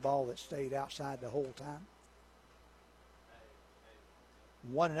curved ball that stayed outside the whole time.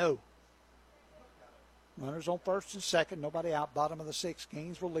 1-0. Runners on first and second. Nobody out. Bottom of the 6th.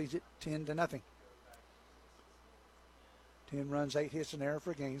 Gainesville leads it 10-0. 10 runs, 8 hits, an error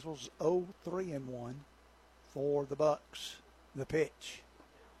for Gainesville. 0-3-1 for the Bucks. The pitch.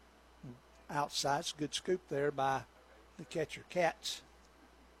 Outside. It's a good scoop there by the catcher, Katz.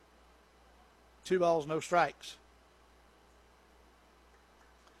 2 balls, no strikes.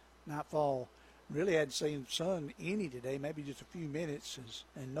 Nightfall. Really hadn't seen sun any today, maybe just a few minutes,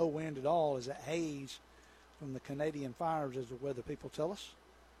 and no wind at all, as that haze from the Canadian fires, as the weather people tell us,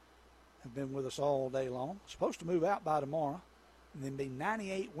 have been with us all day long. Supposed to move out by tomorrow and then be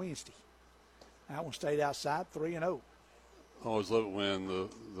 98 Wednesday. That one stayed outside, 3-0. I always love it when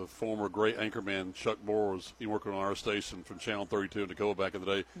the former great anchorman Chuck Moore was working on our station from Channel 32 in Tacoma back in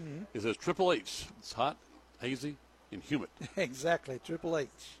the day. Mm-hmm. It says Triple H. It's hot, hazy, and humid. Exactly, Triple H.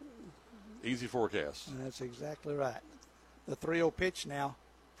 Easy forecast. That's exactly right. The 3-0 pitch now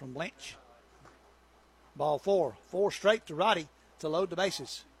from Lynch. Ball 4. 4 straight to Roddy to load the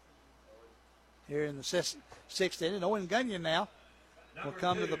bases. Here in the sixth inning, Owen Gunyon now will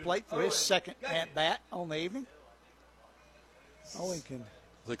come to the plate for his second at-bat on the evening. Owen can...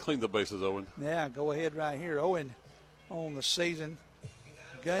 They cleaned the bases, Owen. Yeah, go ahead right here. Owen on the season.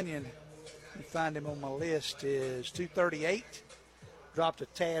 Gunyon, you find him on my list, is 238. Dropped a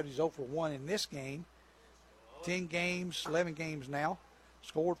tad. He's 0 for 1 in this game. 10 games, 11 games now.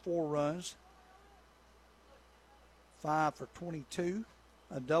 Scored 4 runs. 5 for 22,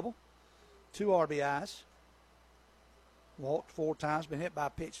 a double. 2 RBIs. Walked 4 times, been hit by a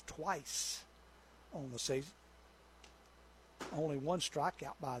pitch twice on the season. Only 1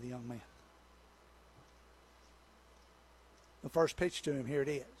 strikeout by the young man. The first pitch to him, here it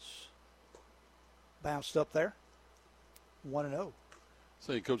is. Bounced up there. 1-0.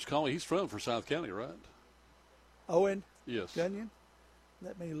 Say, Coach Conley, he's from Forsyth County, right? Owen Yes. Gunyon.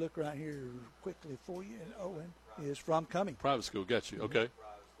 Let me look right here quickly for you. And Owen is from Cumming. Private school, got you. Okay.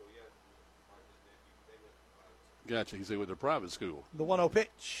 Gotcha. He said with their private school. The 1-0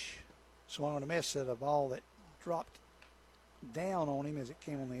 pitch. Swung on a miss at a ball that dropped down on him as it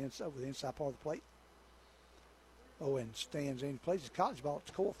came on the inside, over the inside part of the plate. Owen stands in, plays his college ball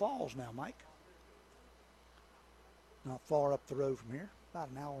at Toccoa Falls now, Mike. Not far up the road from here, about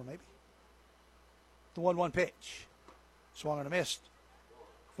an hour maybe. The 1-1 pitch. Swung on a miss.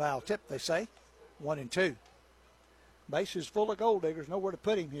 Foul tip, they say. 1-2. Bases full of Gol'diggers. Nowhere to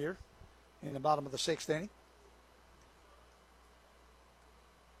put him here in the bottom of the 6th inning.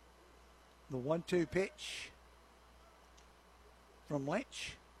 The 1-2 pitch from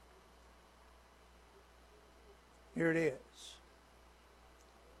Lynch. Here it is.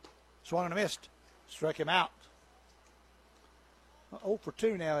 Swung and a missed. Struck him out. 0 for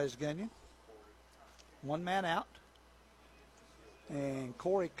 2 now is Gunyon. 1 man out. And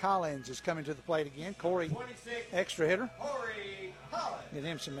Corey Collins is coming to the plate again. Corey, extra hitter. Get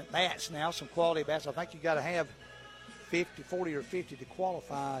him some bats now, some quality bats. I think you got to have 50, 40 or 50 to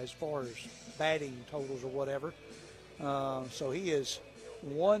qualify as far as batting totals or whatever. So he is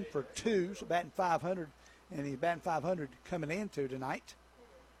 1 for 2, so batting 500, and he's batting 500 coming into tonight.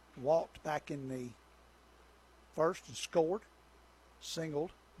 Walked back in the first and scored,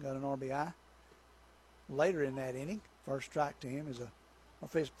 singled, got an RBI. Later in that inning, first strike to him is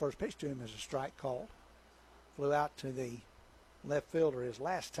first pitch to him is a strike called. Flew out to the left fielder his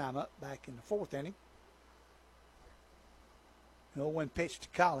last time up back in the 4th inning. 0-1 pitch to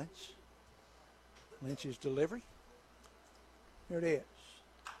Collins. Lynch's delivery. Here it is.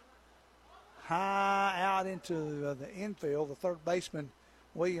 High out into the infield. The third baseman,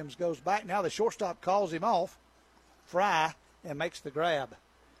 Williams, goes back. Now the shortstop calls him off. Fry, and makes the grab.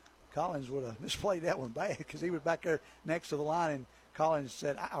 Collins would have misplayed that one bad because he was back there next to the line, and Collins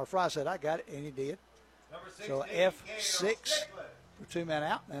said, or Fry said, I got it, and he did. So F6 for 2 men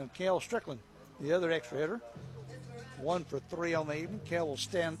out, and Kel Strickland, the other extra hitter. 1 for 3 on the evening. Kel will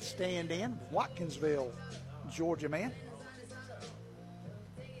stand in. Watkinsville, Georgia man.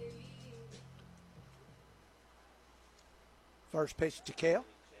 First pitch to Kel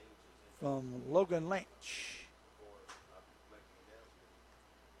from Logan Lynch.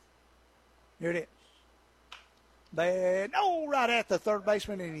 Here it is. Bad. No, right at the third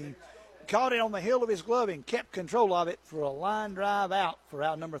baseman, and he caught it on the heel of his glove and kept control of it for a line drive out for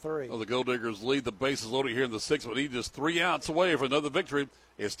out number 3. Well, the Gol'diggers lead the bases loaded here in the 6th, but he's just 3 outs away for another victory.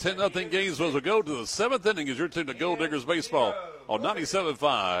 It's 10-0 Gainesville as we go to the 7th inning as you're tuned to Gol'diggers baseball on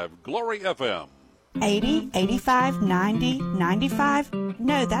 97.5 Glory FM. 80, 85, 90, 95?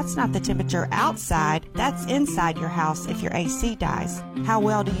 No, that's not the temperature outside. That's inside your house if your AC dies. How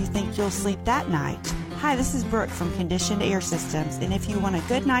well do you think you'll sleep that night? Hi, this is Brooke from Conditioned Air Systems, and if you want a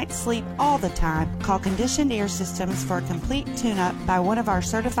good night's sleep all the time, call Conditioned Air Systems for a complete tune-up by one of our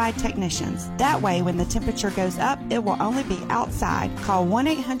certified technicians. That way, when the temperature goes up, it will only be outside. Call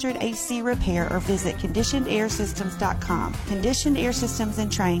 1-800-AC-REPAIR or visit ConditionedAirSystems.com. Conditioned Air Systems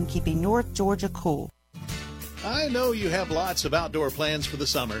and Train, keeping North Georgia cool. I know you have lots of outdoor plans for the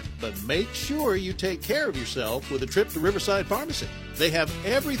summer, but make sure you take care of yourself with a trip to Riverside Pharmacy. They have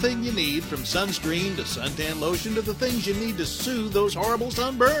everything you need, from sunscreen to suntan lotion to the things you need to soothe those horrible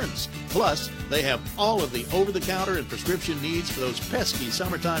sunburns. Plus, they have all of the over-the-counter and prescription needs for those pesky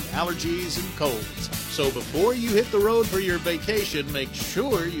summertime allergies and colds. So before you hit the road for your vacation, make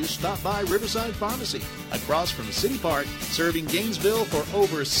sure you stop by Riverside Pharmacy, across from City Park, serving Gainesville for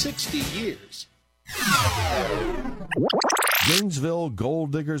over 60 years. Gainesville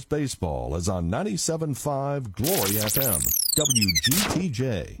Gol'diggers baseball is on 97.5 Glory FM,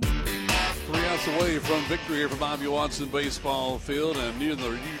 WGTJ. 3 outs away from victory here from Ivy Watson baseball field, and near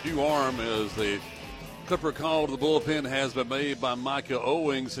the due arm as the Clipper call to the bullpen has been made by Micah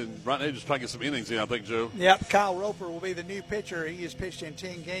Owings, and right now just trying to get some innings in, I think, Joe. Yep, Kyle Roper will be the new pitcher. He has pitched in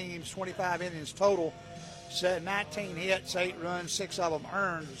 10 games, 25 innings total, 19 hits, 8 runs, 6 of them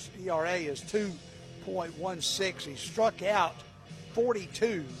earned. His ERA is 2.16. He struck out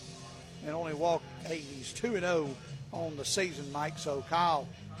 42 and only walked 8. He's 2-0 on the season, Mike. So Kyle,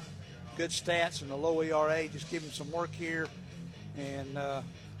 good stats and a low ERA. Just give him some work here, and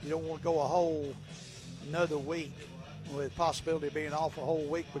you don't want to go a whole another week with possibility of being off a whole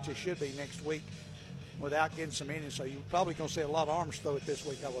week, which it should be next week, without getting some innings. So you're probably going to see a lot of arms throw it this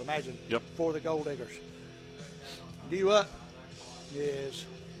week, I would imagine, for the Gol'diggers. Due up is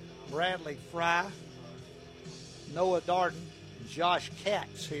Bradley Fry, Noah Darden, Josh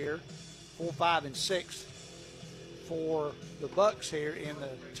Katz here, 4, 5, and 6 for the Bucks here in the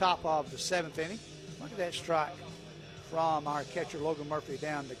top of the 7th inning. Look at that strike from our catcher Logan Murphy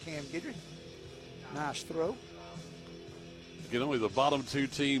down to Cam Guidry. Nice throw. Again, only the bottom 2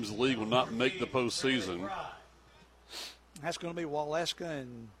 teams in the league will not make the postseason. That's going to be Waleska,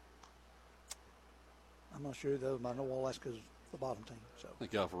 and I'm not sure though. I know Waleska's the bottom team. So I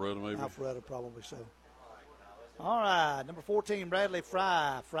think Alpharetta maybe. Alpharetta probably so. All right, number 14, Bradley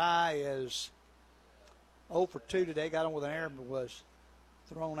Fry. Fry is 0 for 2 today. Got on with an error, but was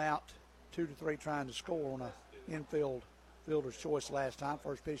thrown out 2-3 trying to score on a infield fielder's choice last time.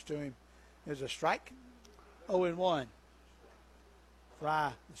 First pitch to him is a strike. 0-1.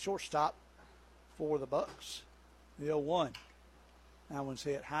 Fry, the shortstop for the Bucks. The 0-1. That one's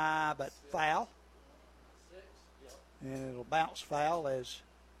hit high but foul. And it'll bounce foul as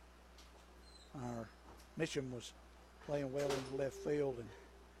our Mitchum was playing well into left field, and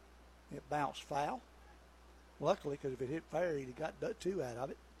it bounced foul. Luckily, because if it hit fair, he'd have got 2 out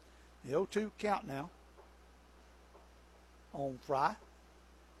of it. The 0-2 count now on Fry.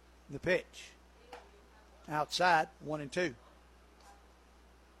 The pitch. Outside, 1-2.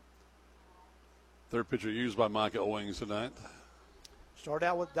 Third pitcher used by Micah Owings tonight. Start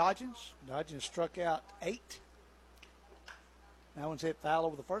out with Dodgens. Dodgens struck out 8. That one's hit foul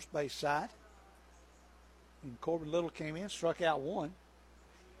over the first base side. And Corbin Little came in, struck out 1.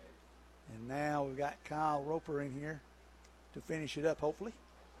 And now we've got Kyle Roper in here to finish it up, hopefully.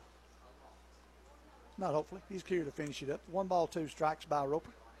 Not hopefully. He's here to finish it up. 1 ball, 2 strikes by Roper.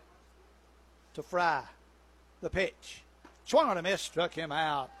 To Fry. The pitch. Swung on a miss, struck him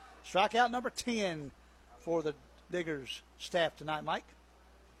out. Strikeout number 10 for the Diggers staff tonight, Mike.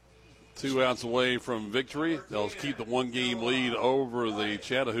 2 outs away from victory. They'll keep the 1-game lead over the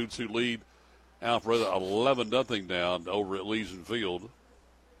Chattahoochee, who lead Alpharetta 11-0 down over at Legion Field.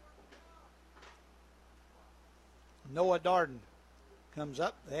 Noah Darden comes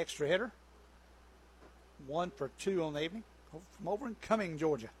up, the extra hitter. 1 for 2 on the evening from over in Cumming,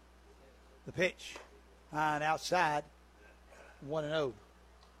 Georgia. The pitch, high and outside, 1-0.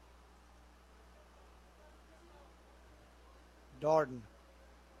 Darden,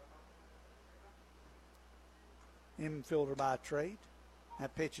 infielder by trade.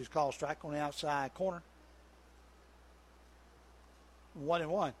 That pitch is called strike on the outside corner.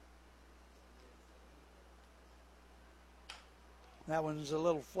 1-1. That one's a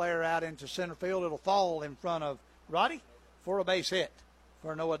little flare out into center field. It'll fall in front of Roddy for a base hit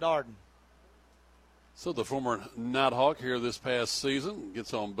for Noah Darden. So the former Nighthawk here this past season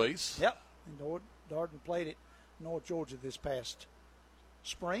gets on base. Yep. And Noah Darden played at North Georgia this past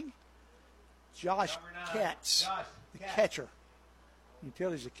spring. Josh Katz, the catcher. You can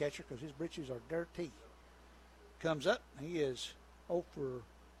tell he's a catcher because his britches are dirty. Comes up. He is 0 for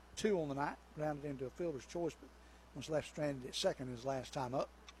 2 on the night. Grounded into a fielder's choice, but was left stranded at second his last time up.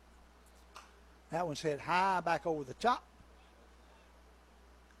 That one's hit high back over the top.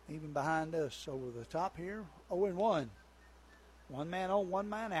 Even behind us over the top here. 0-1. 1 man on, 1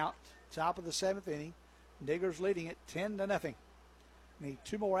 man out. Top of the 7th inning. Diggers leading it 10-0. Need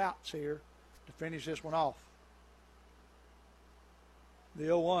 2 more outs here to finish this one off. The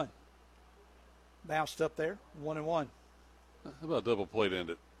 0-1. Bounced up there, 1-1. How about double plate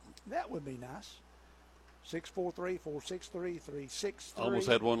ended? That would be nice. 6-4-3, 4-6-3, 3-6-3. Almost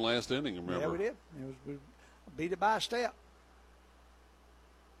had one last inning, remember? Yeah, we did. We beat it by a step.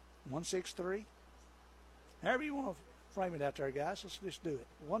 1-6-3. However you want to frame it out there, guys, let's just do it.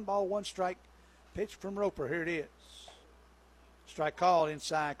 1 ball, 1 strike. Pitch from Roper. Here it is. Strike called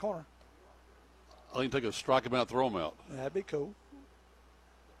inside corner. I can take a strike him out, throw him out. That'd be cool.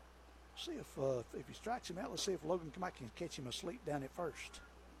 See if he strikes him out, let's see if Logan Mike can catch him asleep down at first.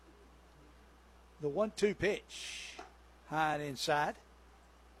 The 1-2 pitch. High and inside.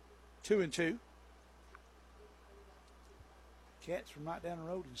 2-2. Cats from right down the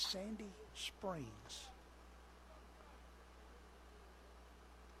road in Sandy Springs.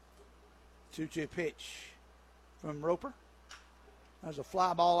 2-2 pitch from Roper. There's a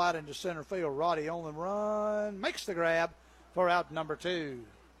fly ball out into center field. Roddy on the run. Makes the grab for out number 2.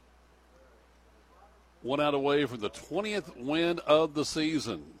 1 out away from the 20th win of the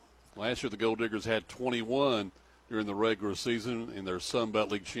season. Last year, the Gol'diggers had 21 during the regular season in their Sun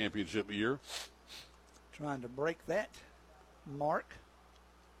Belt League Championship year. Trying to break that mark.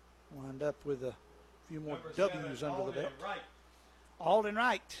 Wind up with a few more W's under the belt. Alden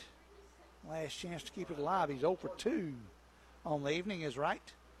Wright. Last chance to keep it alive. He's 0 for 2 on the evening is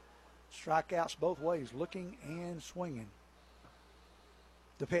Wright. Strikeouts both ways, looking and swinging.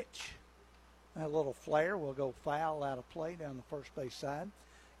 The pitch. That little flare will go foul out of play down the first base side.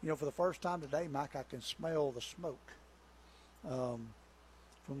 You know, for the first time today, Mike, I can smell the smoke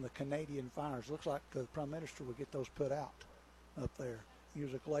from the Canadian fires. Looks like the Prime Minister will get those put out up there.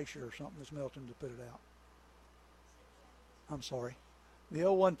 Use a glacier or something that's melting to put it out. I'm sorry. The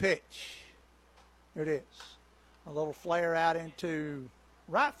 0-1 pitch. Here it is. A little flare out into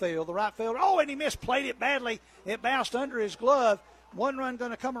right field. The right fielder, and he misplayed it badly. It bounced under his glove. 1 run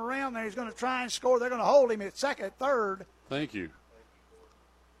going to come around there. He's going to try and score. They're going to hold him at second, third. Thank you.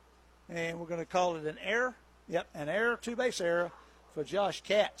 And we're going to call it an error. Yep, an error, 2-base error for Josh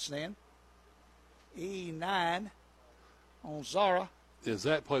Katz then. E9 on Zara. Is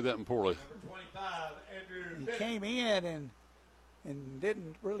that played that poorly? 25, Andrew. He came in and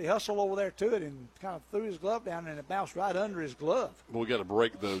didn't really hustle over there to it and kind of threw his glove down and it bounced right under his glove. Well, we got a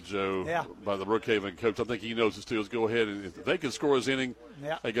break, though, Joe, yeah, by the Brookhaven coach. I think he knows his deal. Go ahead, and if they can score his inning,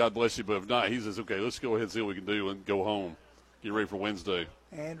 yeah, hey, God bless you. But if not, he says, okay, let's go ahead and see what we can do and go home. Get ready for Wednesday.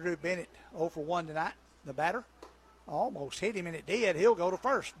 Andrew Bennett, 0 for 1 tonight. The batter almost hit him, and it did. He'll go to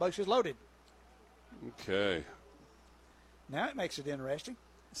first. Bases loaded. Okay. Now it makes it interesting.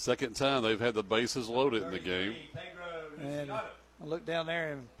 Second time they've had the bases loaded in the game. And I look down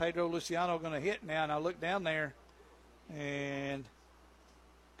there, and Pedro Luciano going to hit now, and I look down there, and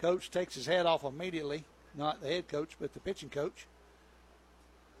coach takes his hat off immediately. Not the head coach, but the pitching coach.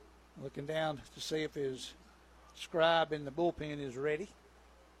 Looking down to see if his scribe in the bullpen is ready.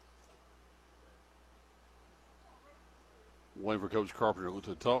 Waiting for Coach Carpenter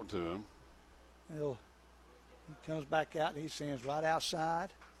to talk to him. He comes back out, and he stands right outside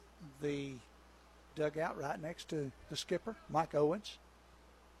the dugout right next to the skipper, Mike Owens.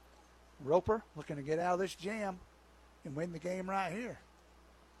 Roper looking to get out of this jam and win the game right here.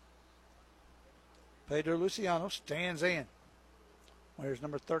 Pedro Luciano stands in. There's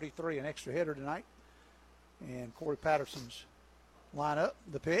number 33, an extra hitter tonight. And Corey Patterson's line up.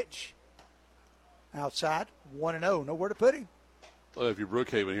 The pitch. Outside, 1-0. Nowhere to put him. Well, if you're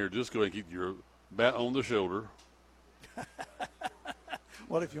Brookhaven here, just go ahead and keep your bat on the shoulder.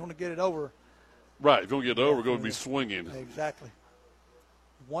 Well, if you want to get it over. Right, if you want to get it over, go and be swinging. Exactly.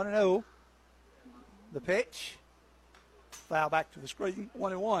 1-0. The pitch. Foul back to the screen.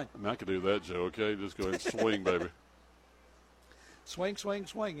 1-1. I mean, I could do that, Joe, okay? Just go ahead and swing, baby. Swing, swing,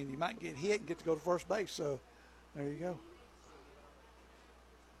 swing, and you might get hit and get to go to first base. So there you go.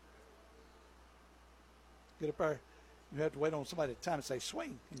 Get up there. You have to wait on somebody at the time and say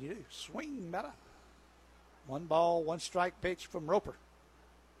swing, and you do. Swing, better. 1 ball, 1 strike pitch from Roper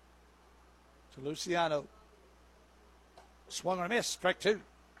to Luciano. Swung and a miss. Strike 2.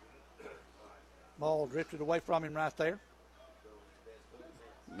 Ball drifted away from him right there.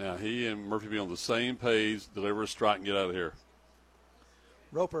 Now he and Murphy be on the same page, deliver a strike and get out of here.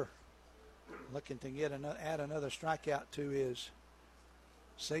 Roper looking to add another strikeout to his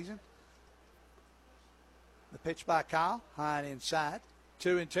season. The pitch by Kyle, high and inside,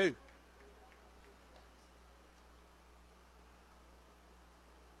 2-2.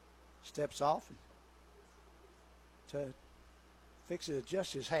 Steps off to fix it,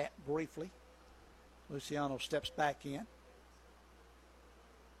 adjust his hat briefly. Luciano steps back in.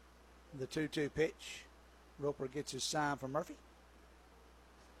 The 2-2 pitch. Roper gets his sign from Murphy.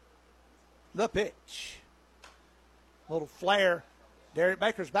 The pitch. Little flare. Derek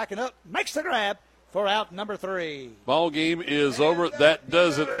Baker's backing up, makes the grab for out number 3. Ball game is over. That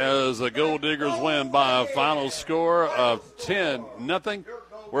does it as the Gold Diggers win by a final score of 10-0.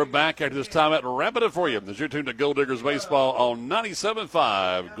 We're back after this time at wrapping it for you as you're tuned to Gold Diggers Baseball on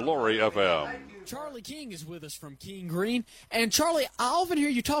 97.5 Glory FM. Charlie King is with us from King Green. And, Charlie, I often hear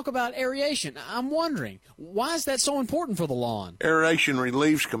you talk about aeration. I'm wondering, why is that so important for the lawn? Aeration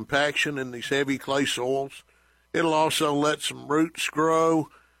relieves compaction in these heavy clay soils. It'll also let some roots grow.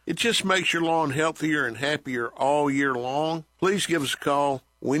 It just makes your lawn healthier and happier all year long. Please give us a call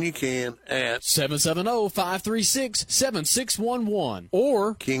when you can at 770-536-7611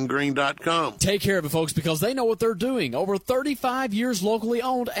 or kinggreen.com. Take care of it, folks, because they know what they're doing. Over 35 years locally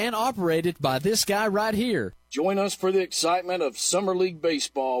owned and operated by this guy right here. Join us for the excitement of Summer League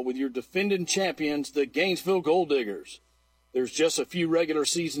Baseball with your defending champions, the Gainesville Gol'diggers. There's just a few regular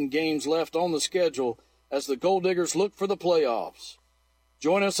season games left on the schedule as the Gol'diggers look for the playoffs.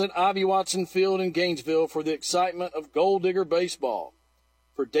 Join us at Ivy Watson Field in Gainesville for the excitement of Gol'digger baseball.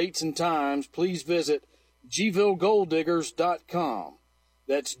 For dates and times, please visit GvilleGol'diggers.com.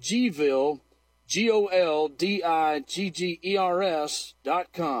 That's Gville,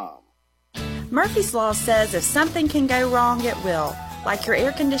 GOLDIGGERS.com. Murphy's Law says if something can go wrong, it will, like your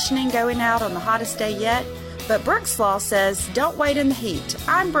air conditioning going out on the hottest day yet. But Brooks Law says don't wait in the heat.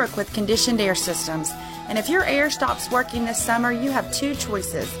 I'm Brooke with Conditioned Air Systems. And if your air stops working this summer, you have 2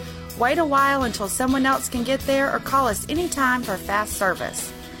 choices. Wait a while until someone else can get there or call us anytime for fast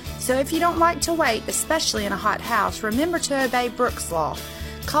service. So if you don't like to wait, especially in a hot house, remember to obey Brooks Law.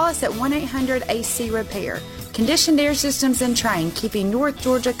 Call us at 1-800-AC-REPAIR. Conditioned Air Systems and Train, keeping North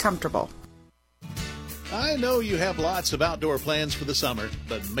Georgia comfortable. I know you have lots of outdoor plans for the summer,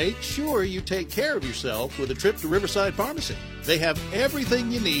 but make sure you take care of yourself with a trip to Riverside Pharmacy. They have everything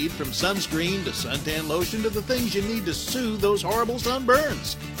you need, from sunscreen to suntan lotion to the things you need to soothe those horrible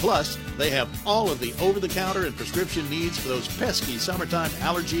sunburns. Plus, they have all of the over-the-counter and prescription needs for those pesky summertime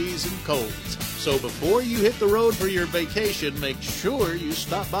allergies and colds. So before you hit the road for your vacation, make sure you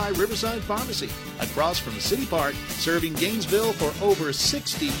stop by Riverside Pharmacy, across from City Park, serving Gainesville for over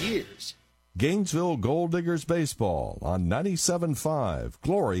 60 years. Gainesville Gol'diggers Baseball on 97.5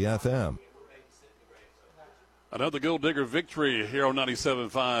 Glory FM. Another Gold-Digger victory here on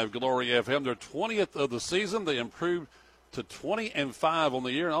 97.5 Glory FM. Their 20th of the season. They improved to 20-5 on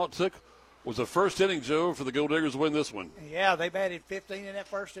the year, and all it took was the first inning, Joe, for the Gold-Diggers to win this one. Yeah, they batted 15 in that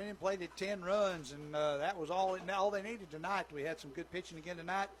first inning, played at 10 runs, and that was all they needed tonight. We had some good pitching again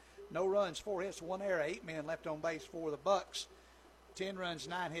tonight. No runs, 4 hits, 1 error, 8 men left on base for the Bucks. 10 runs,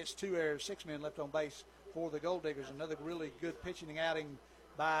 9 hits, 2 errors, 6 men left on base for the Gold-Diggers. Another really good pitching outing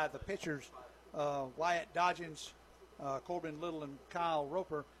by the pitchers, Wyatt Dodgins, Corbin Little, and Kyle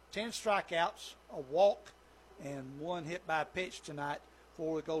Roper. 10 strikeouts, a walk, and 1 hit by pitch tonight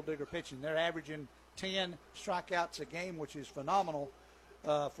for the Gold-Digger pitching. They're averaging 10 strikeouts a game, which is phenomenal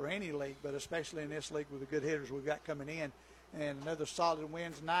for any league, but especially in this league with the good hitters we've got coming in. And another solid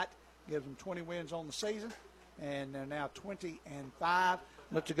win tonight gives them 20 wins on the season. And they're now 20-5.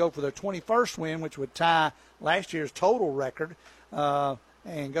 Look to go for their 21st win, which would tie last year's total record,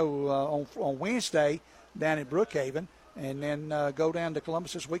 and go on Wednesday down at Brookhaven, and then go down to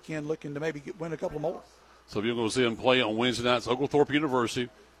Columbus this weekend looking to maybe win a couple more. So if you're going to see them play on Wednesday nights, Oglethorpe University,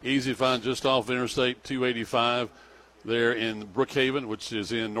 easy to find just off Interstate 285 there in Brookhaven, which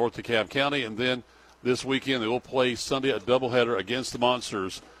is in North DeKalb County. And then this weekend they will play Sunday a doubleheader against the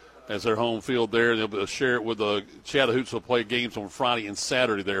Monsters as their home field there. They'll share it with the Chattahoochee. Will play games on Friday and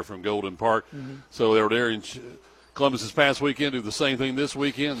Saturday there from Golden Park. Mm-hmm. So they were there in Columbus this past weekend. Do the same thing this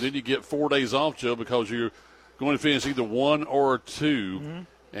weekend. Then you get 4 days off, Joe, because you're going to finish either 1 or 2, mm-hmm.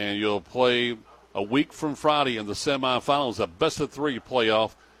 and you'll play a week from Friday in the semifinals, a best-of-3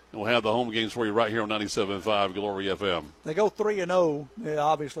 playoff. And we'll have the home games for you right here on 97.5 Glory FM. They go 3-0.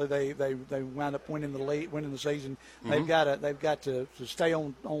 Obviously, they wind up winning the season. Mm-hmm. They've got to stay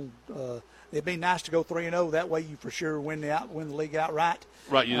on. It'd be nice to go 3-0. That way, you for sure win the league outright.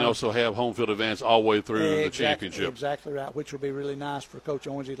 Right. You also have home field advantage all the way through the championship. Exactly right. Which will be really nice for Coach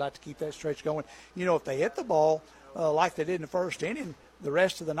Owens. He'd like to keep that stretch going. If they hit the ball like they did in the first inning, the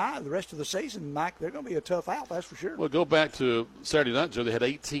rest of the night, the rest of the season, Mike, they're going to be a tough out, that's for sure. Well, go back to Saturday night, Joe. They had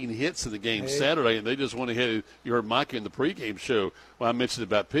 18 hits in the game Saturday, and they just went ahead. You heard Mike in the pregame show when I mentioned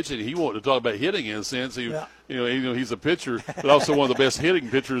about pitching. He wanted to talk about hitting in a sense. He he's a pitcher, but also one of the best hitting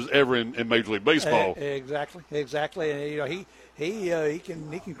pitchers ever in Major League Baseball. Exactly. And he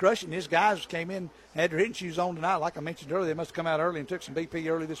can crush it. And his guys came in, had their hitting shoes on tonight. Like I mentioned earlier, they must have come out early and took some BP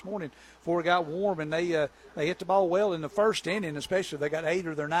early this morning before it got warm. And they hit the ball well in the first inning, especially if they got 8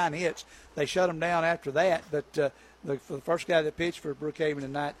 of their 9 hits. They shut them down after that. But the first guy that pitched for Brookhaven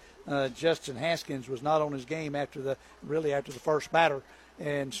tonight, Justin Haskins, was not on his game after the first batter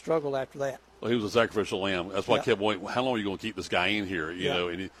and struggled after that. Well, he was a sacrificial lamb. That's why I kept wondering, how long are you going to keep this guy in here? You know,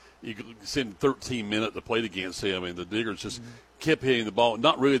 and you could send 13 minutes to play against him, and the Diggers just kept hitting the ball,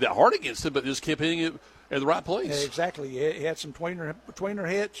 not really that hard against him, but just kept hitting it at the right place. Yeah, exactly. He had some tweener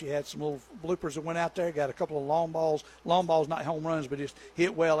hits. He had some little bloopers that went out there. Got a couple of long balls, not home runs, but just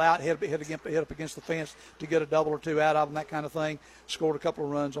hit well out, hit up against the fence to get a double or two out of them, that kind of thing. Scored a couple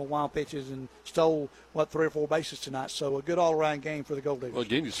of runs on wild pitches and stole, 3 or 4 bases tonight. So a good all-around game for the Gol'diggers. Well,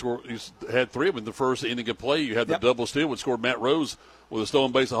 again, you had 3 of them in the first inning of play. You had the double steal, which scored Matt Rose with a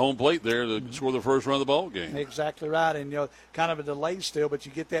stolen base at home plate there to score the first run of the ball game. Exactly right. And, kind of a delayed steal, but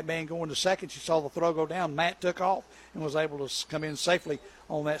you get that man going to second. You saw the throw go down. Matt took off and was able to come in safely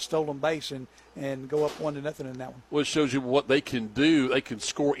on that stolen base and go up 1-0 in that one. Well, it shows you what they can do. They can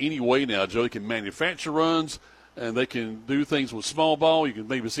score any way now, Joe. They can manufacture runs, and they can do things with small ball. You can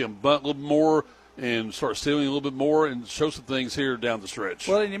maybe see them bunt a little more and start stealing a little bit more and show some things here down the stretch.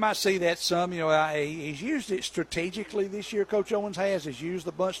 Well, and you might see that some. He's used it strategically this year, Coach Owens has. He's used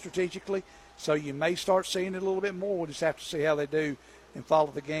the bunt strategically. So you may start seeing it a little bit more. We'll just have to see how they do and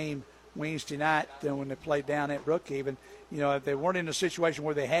follow the game Wednesday night when they play down at Brookhaven. If they weren't in a situation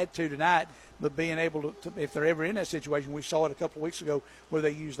where they had to tonight, but being able to, if they're ever in that situation, we saw it a couple of weeks ago where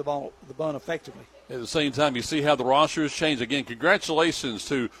they used the bunt effectively. At the same time, you see how the roster has changed. Again, congratulations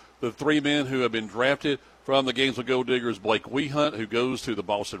to the 3 men who have been drafted from the Gainesville Gol'diggers. Blake Wehunt, who goes to the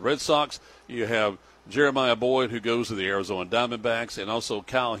Boston Red Sox. You have Jeremiah Boyd, who goes to the Arizona Diamondbacks, and also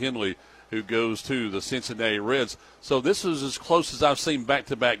Kyle Henley, who goes to the Cincinnati Reds. So this is as close as I've seen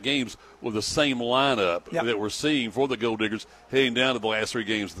back-to-back games with the same lineup that we're seeing for the Gol'diggers heading down to the last 3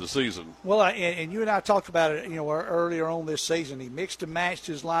 games of the season. Well, and you and I talked about it, earlier on this season. He mixed and matched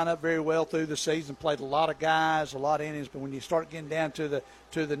his lineup very well through the season, played a lot of guys, a lot of innings. But when you start getting down to the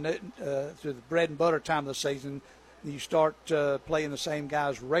bread and butter time of the season, you start playing the same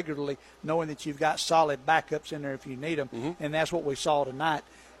guys regularly, knowing that you've got solid backups in there if you need them. And that's what we saw tonight.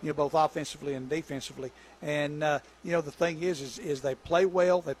 Both offensively and defensively. And, the thing is they play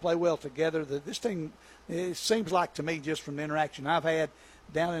well. They play well together. This thing, it seems like to me, just from the interaction I've had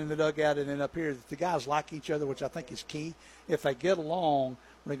down in the dugout and then up here, that the guys like each other, which I think is key. If they get along,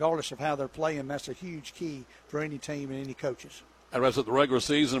 regardless of how they're playing, that's a huge key for any team and any coaches. That wraps up the regular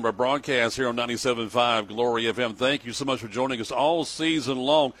season of our broadcast here on 97.5 Glory FM. Thank you so much for joining us all season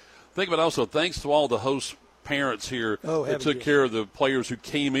long. Think about also, thanks to all the hosts, parents here that took care of the players who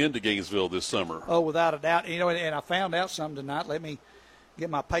came into Gainesville this summer. Oh, without a doubt. And I found out something tonight. Let me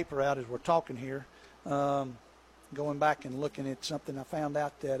get my paper out as we're talking here. Going back and looking at something, I found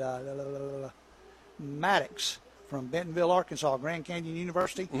out that Maddox from Bentonville, Arkansas, Grand Canyon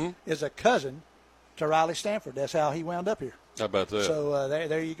University, is a cousin to Riley Stanford. That's how he wound up here. How about that? So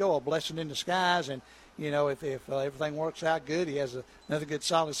there you go, a blessing in disguise. And if everything works out good, he has another good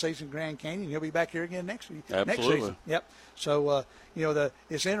solid season in Grand Canyon. He'll be back here again next season. Yep. So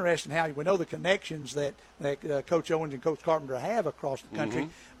it's interesting how we know the connections that Coach Owens and Coach Carpenter have across the country.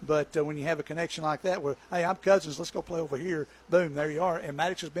 But when you have a connection like that, where hey, I'm cousins, let's go play over here. Boom, there you are. And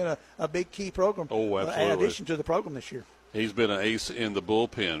Maddox has been a big key program. Oh, absolutely. Addition to the program this year. He's been an ace in the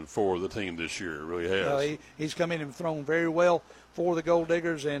bullpen for the team this year. It really has. He's come in and thrown very well for the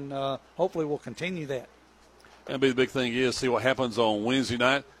Gol'diggers, and hopefully will continue that. And the big thing is, see what happens on Wednesday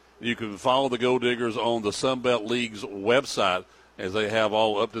night. You can follow the Gol'diggers on the Sunbelt League's website as they have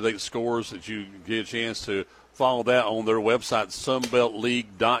all up-to-date scores that you get a chance to follow that on their website,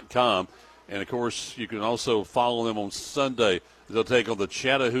 sunbeltleague.com. And, of course, you can also follow them on Sunday. They'll take on the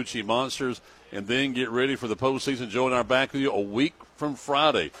Chattahoochee Monsters and then get ready for the postseason. Joe and I are back with you a week from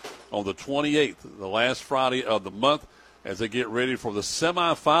Friday on the 28th, the last Friday of the month, as they get ready for the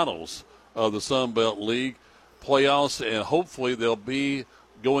semifinals of the Sunbelt League playoffs. And hopefully they'll be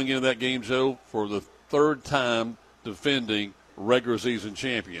going into that game, Joe, for the 3rd time defending regular season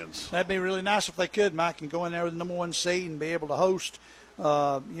champions. That'd be really nice if they could, Mike, and go in there with the number 1 seed and be able to host,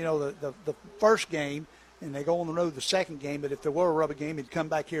 the first game. And they go on the road the second game, but if there were a rubber game, he'd come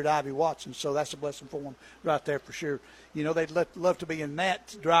back here to Ivy Watson. So that's a blessing for them right there for sure. They'd love to be in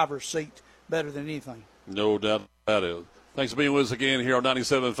that driver's seat better than anything. No doubt about it. Thanks for being with us again here on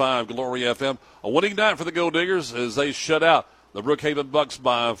 97.5 Glory FM. A winning night for the Gol'diggers as they shut out the Brookhaven Bucks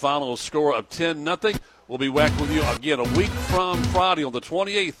by a final score of 10-0. We'll be back with you again a week from Friday on the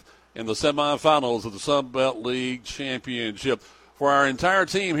 28th in the semifinals of the Sun Belt League Championship. For our entire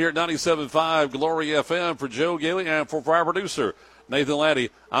team here at 97.5 Glory FM, for Joe Gailey and for our producer, Nathan Laddie,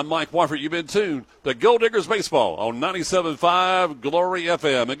 I'm Mike Wofford. You've been tuned to Gol'diggers Baseball on 97.5 Glory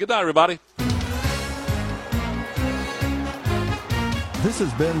FM. And good night, everybody. This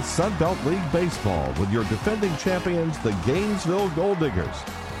has been Sun Belt League Baseball with your defending champions, the Gainesville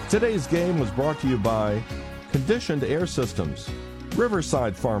Gol'diggers. Today's game was brought to you by Conditioned Air Systems,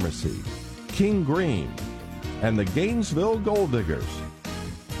 Riverside Pharmacy, King Green, and the Gainesville Gol'diggers.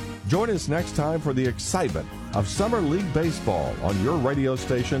 Join us next time for the excitement of Summer League Baseball on your radio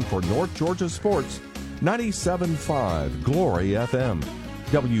station for North Georgia Sports, 97.5 Glory FM,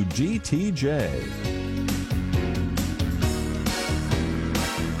 WGTJ.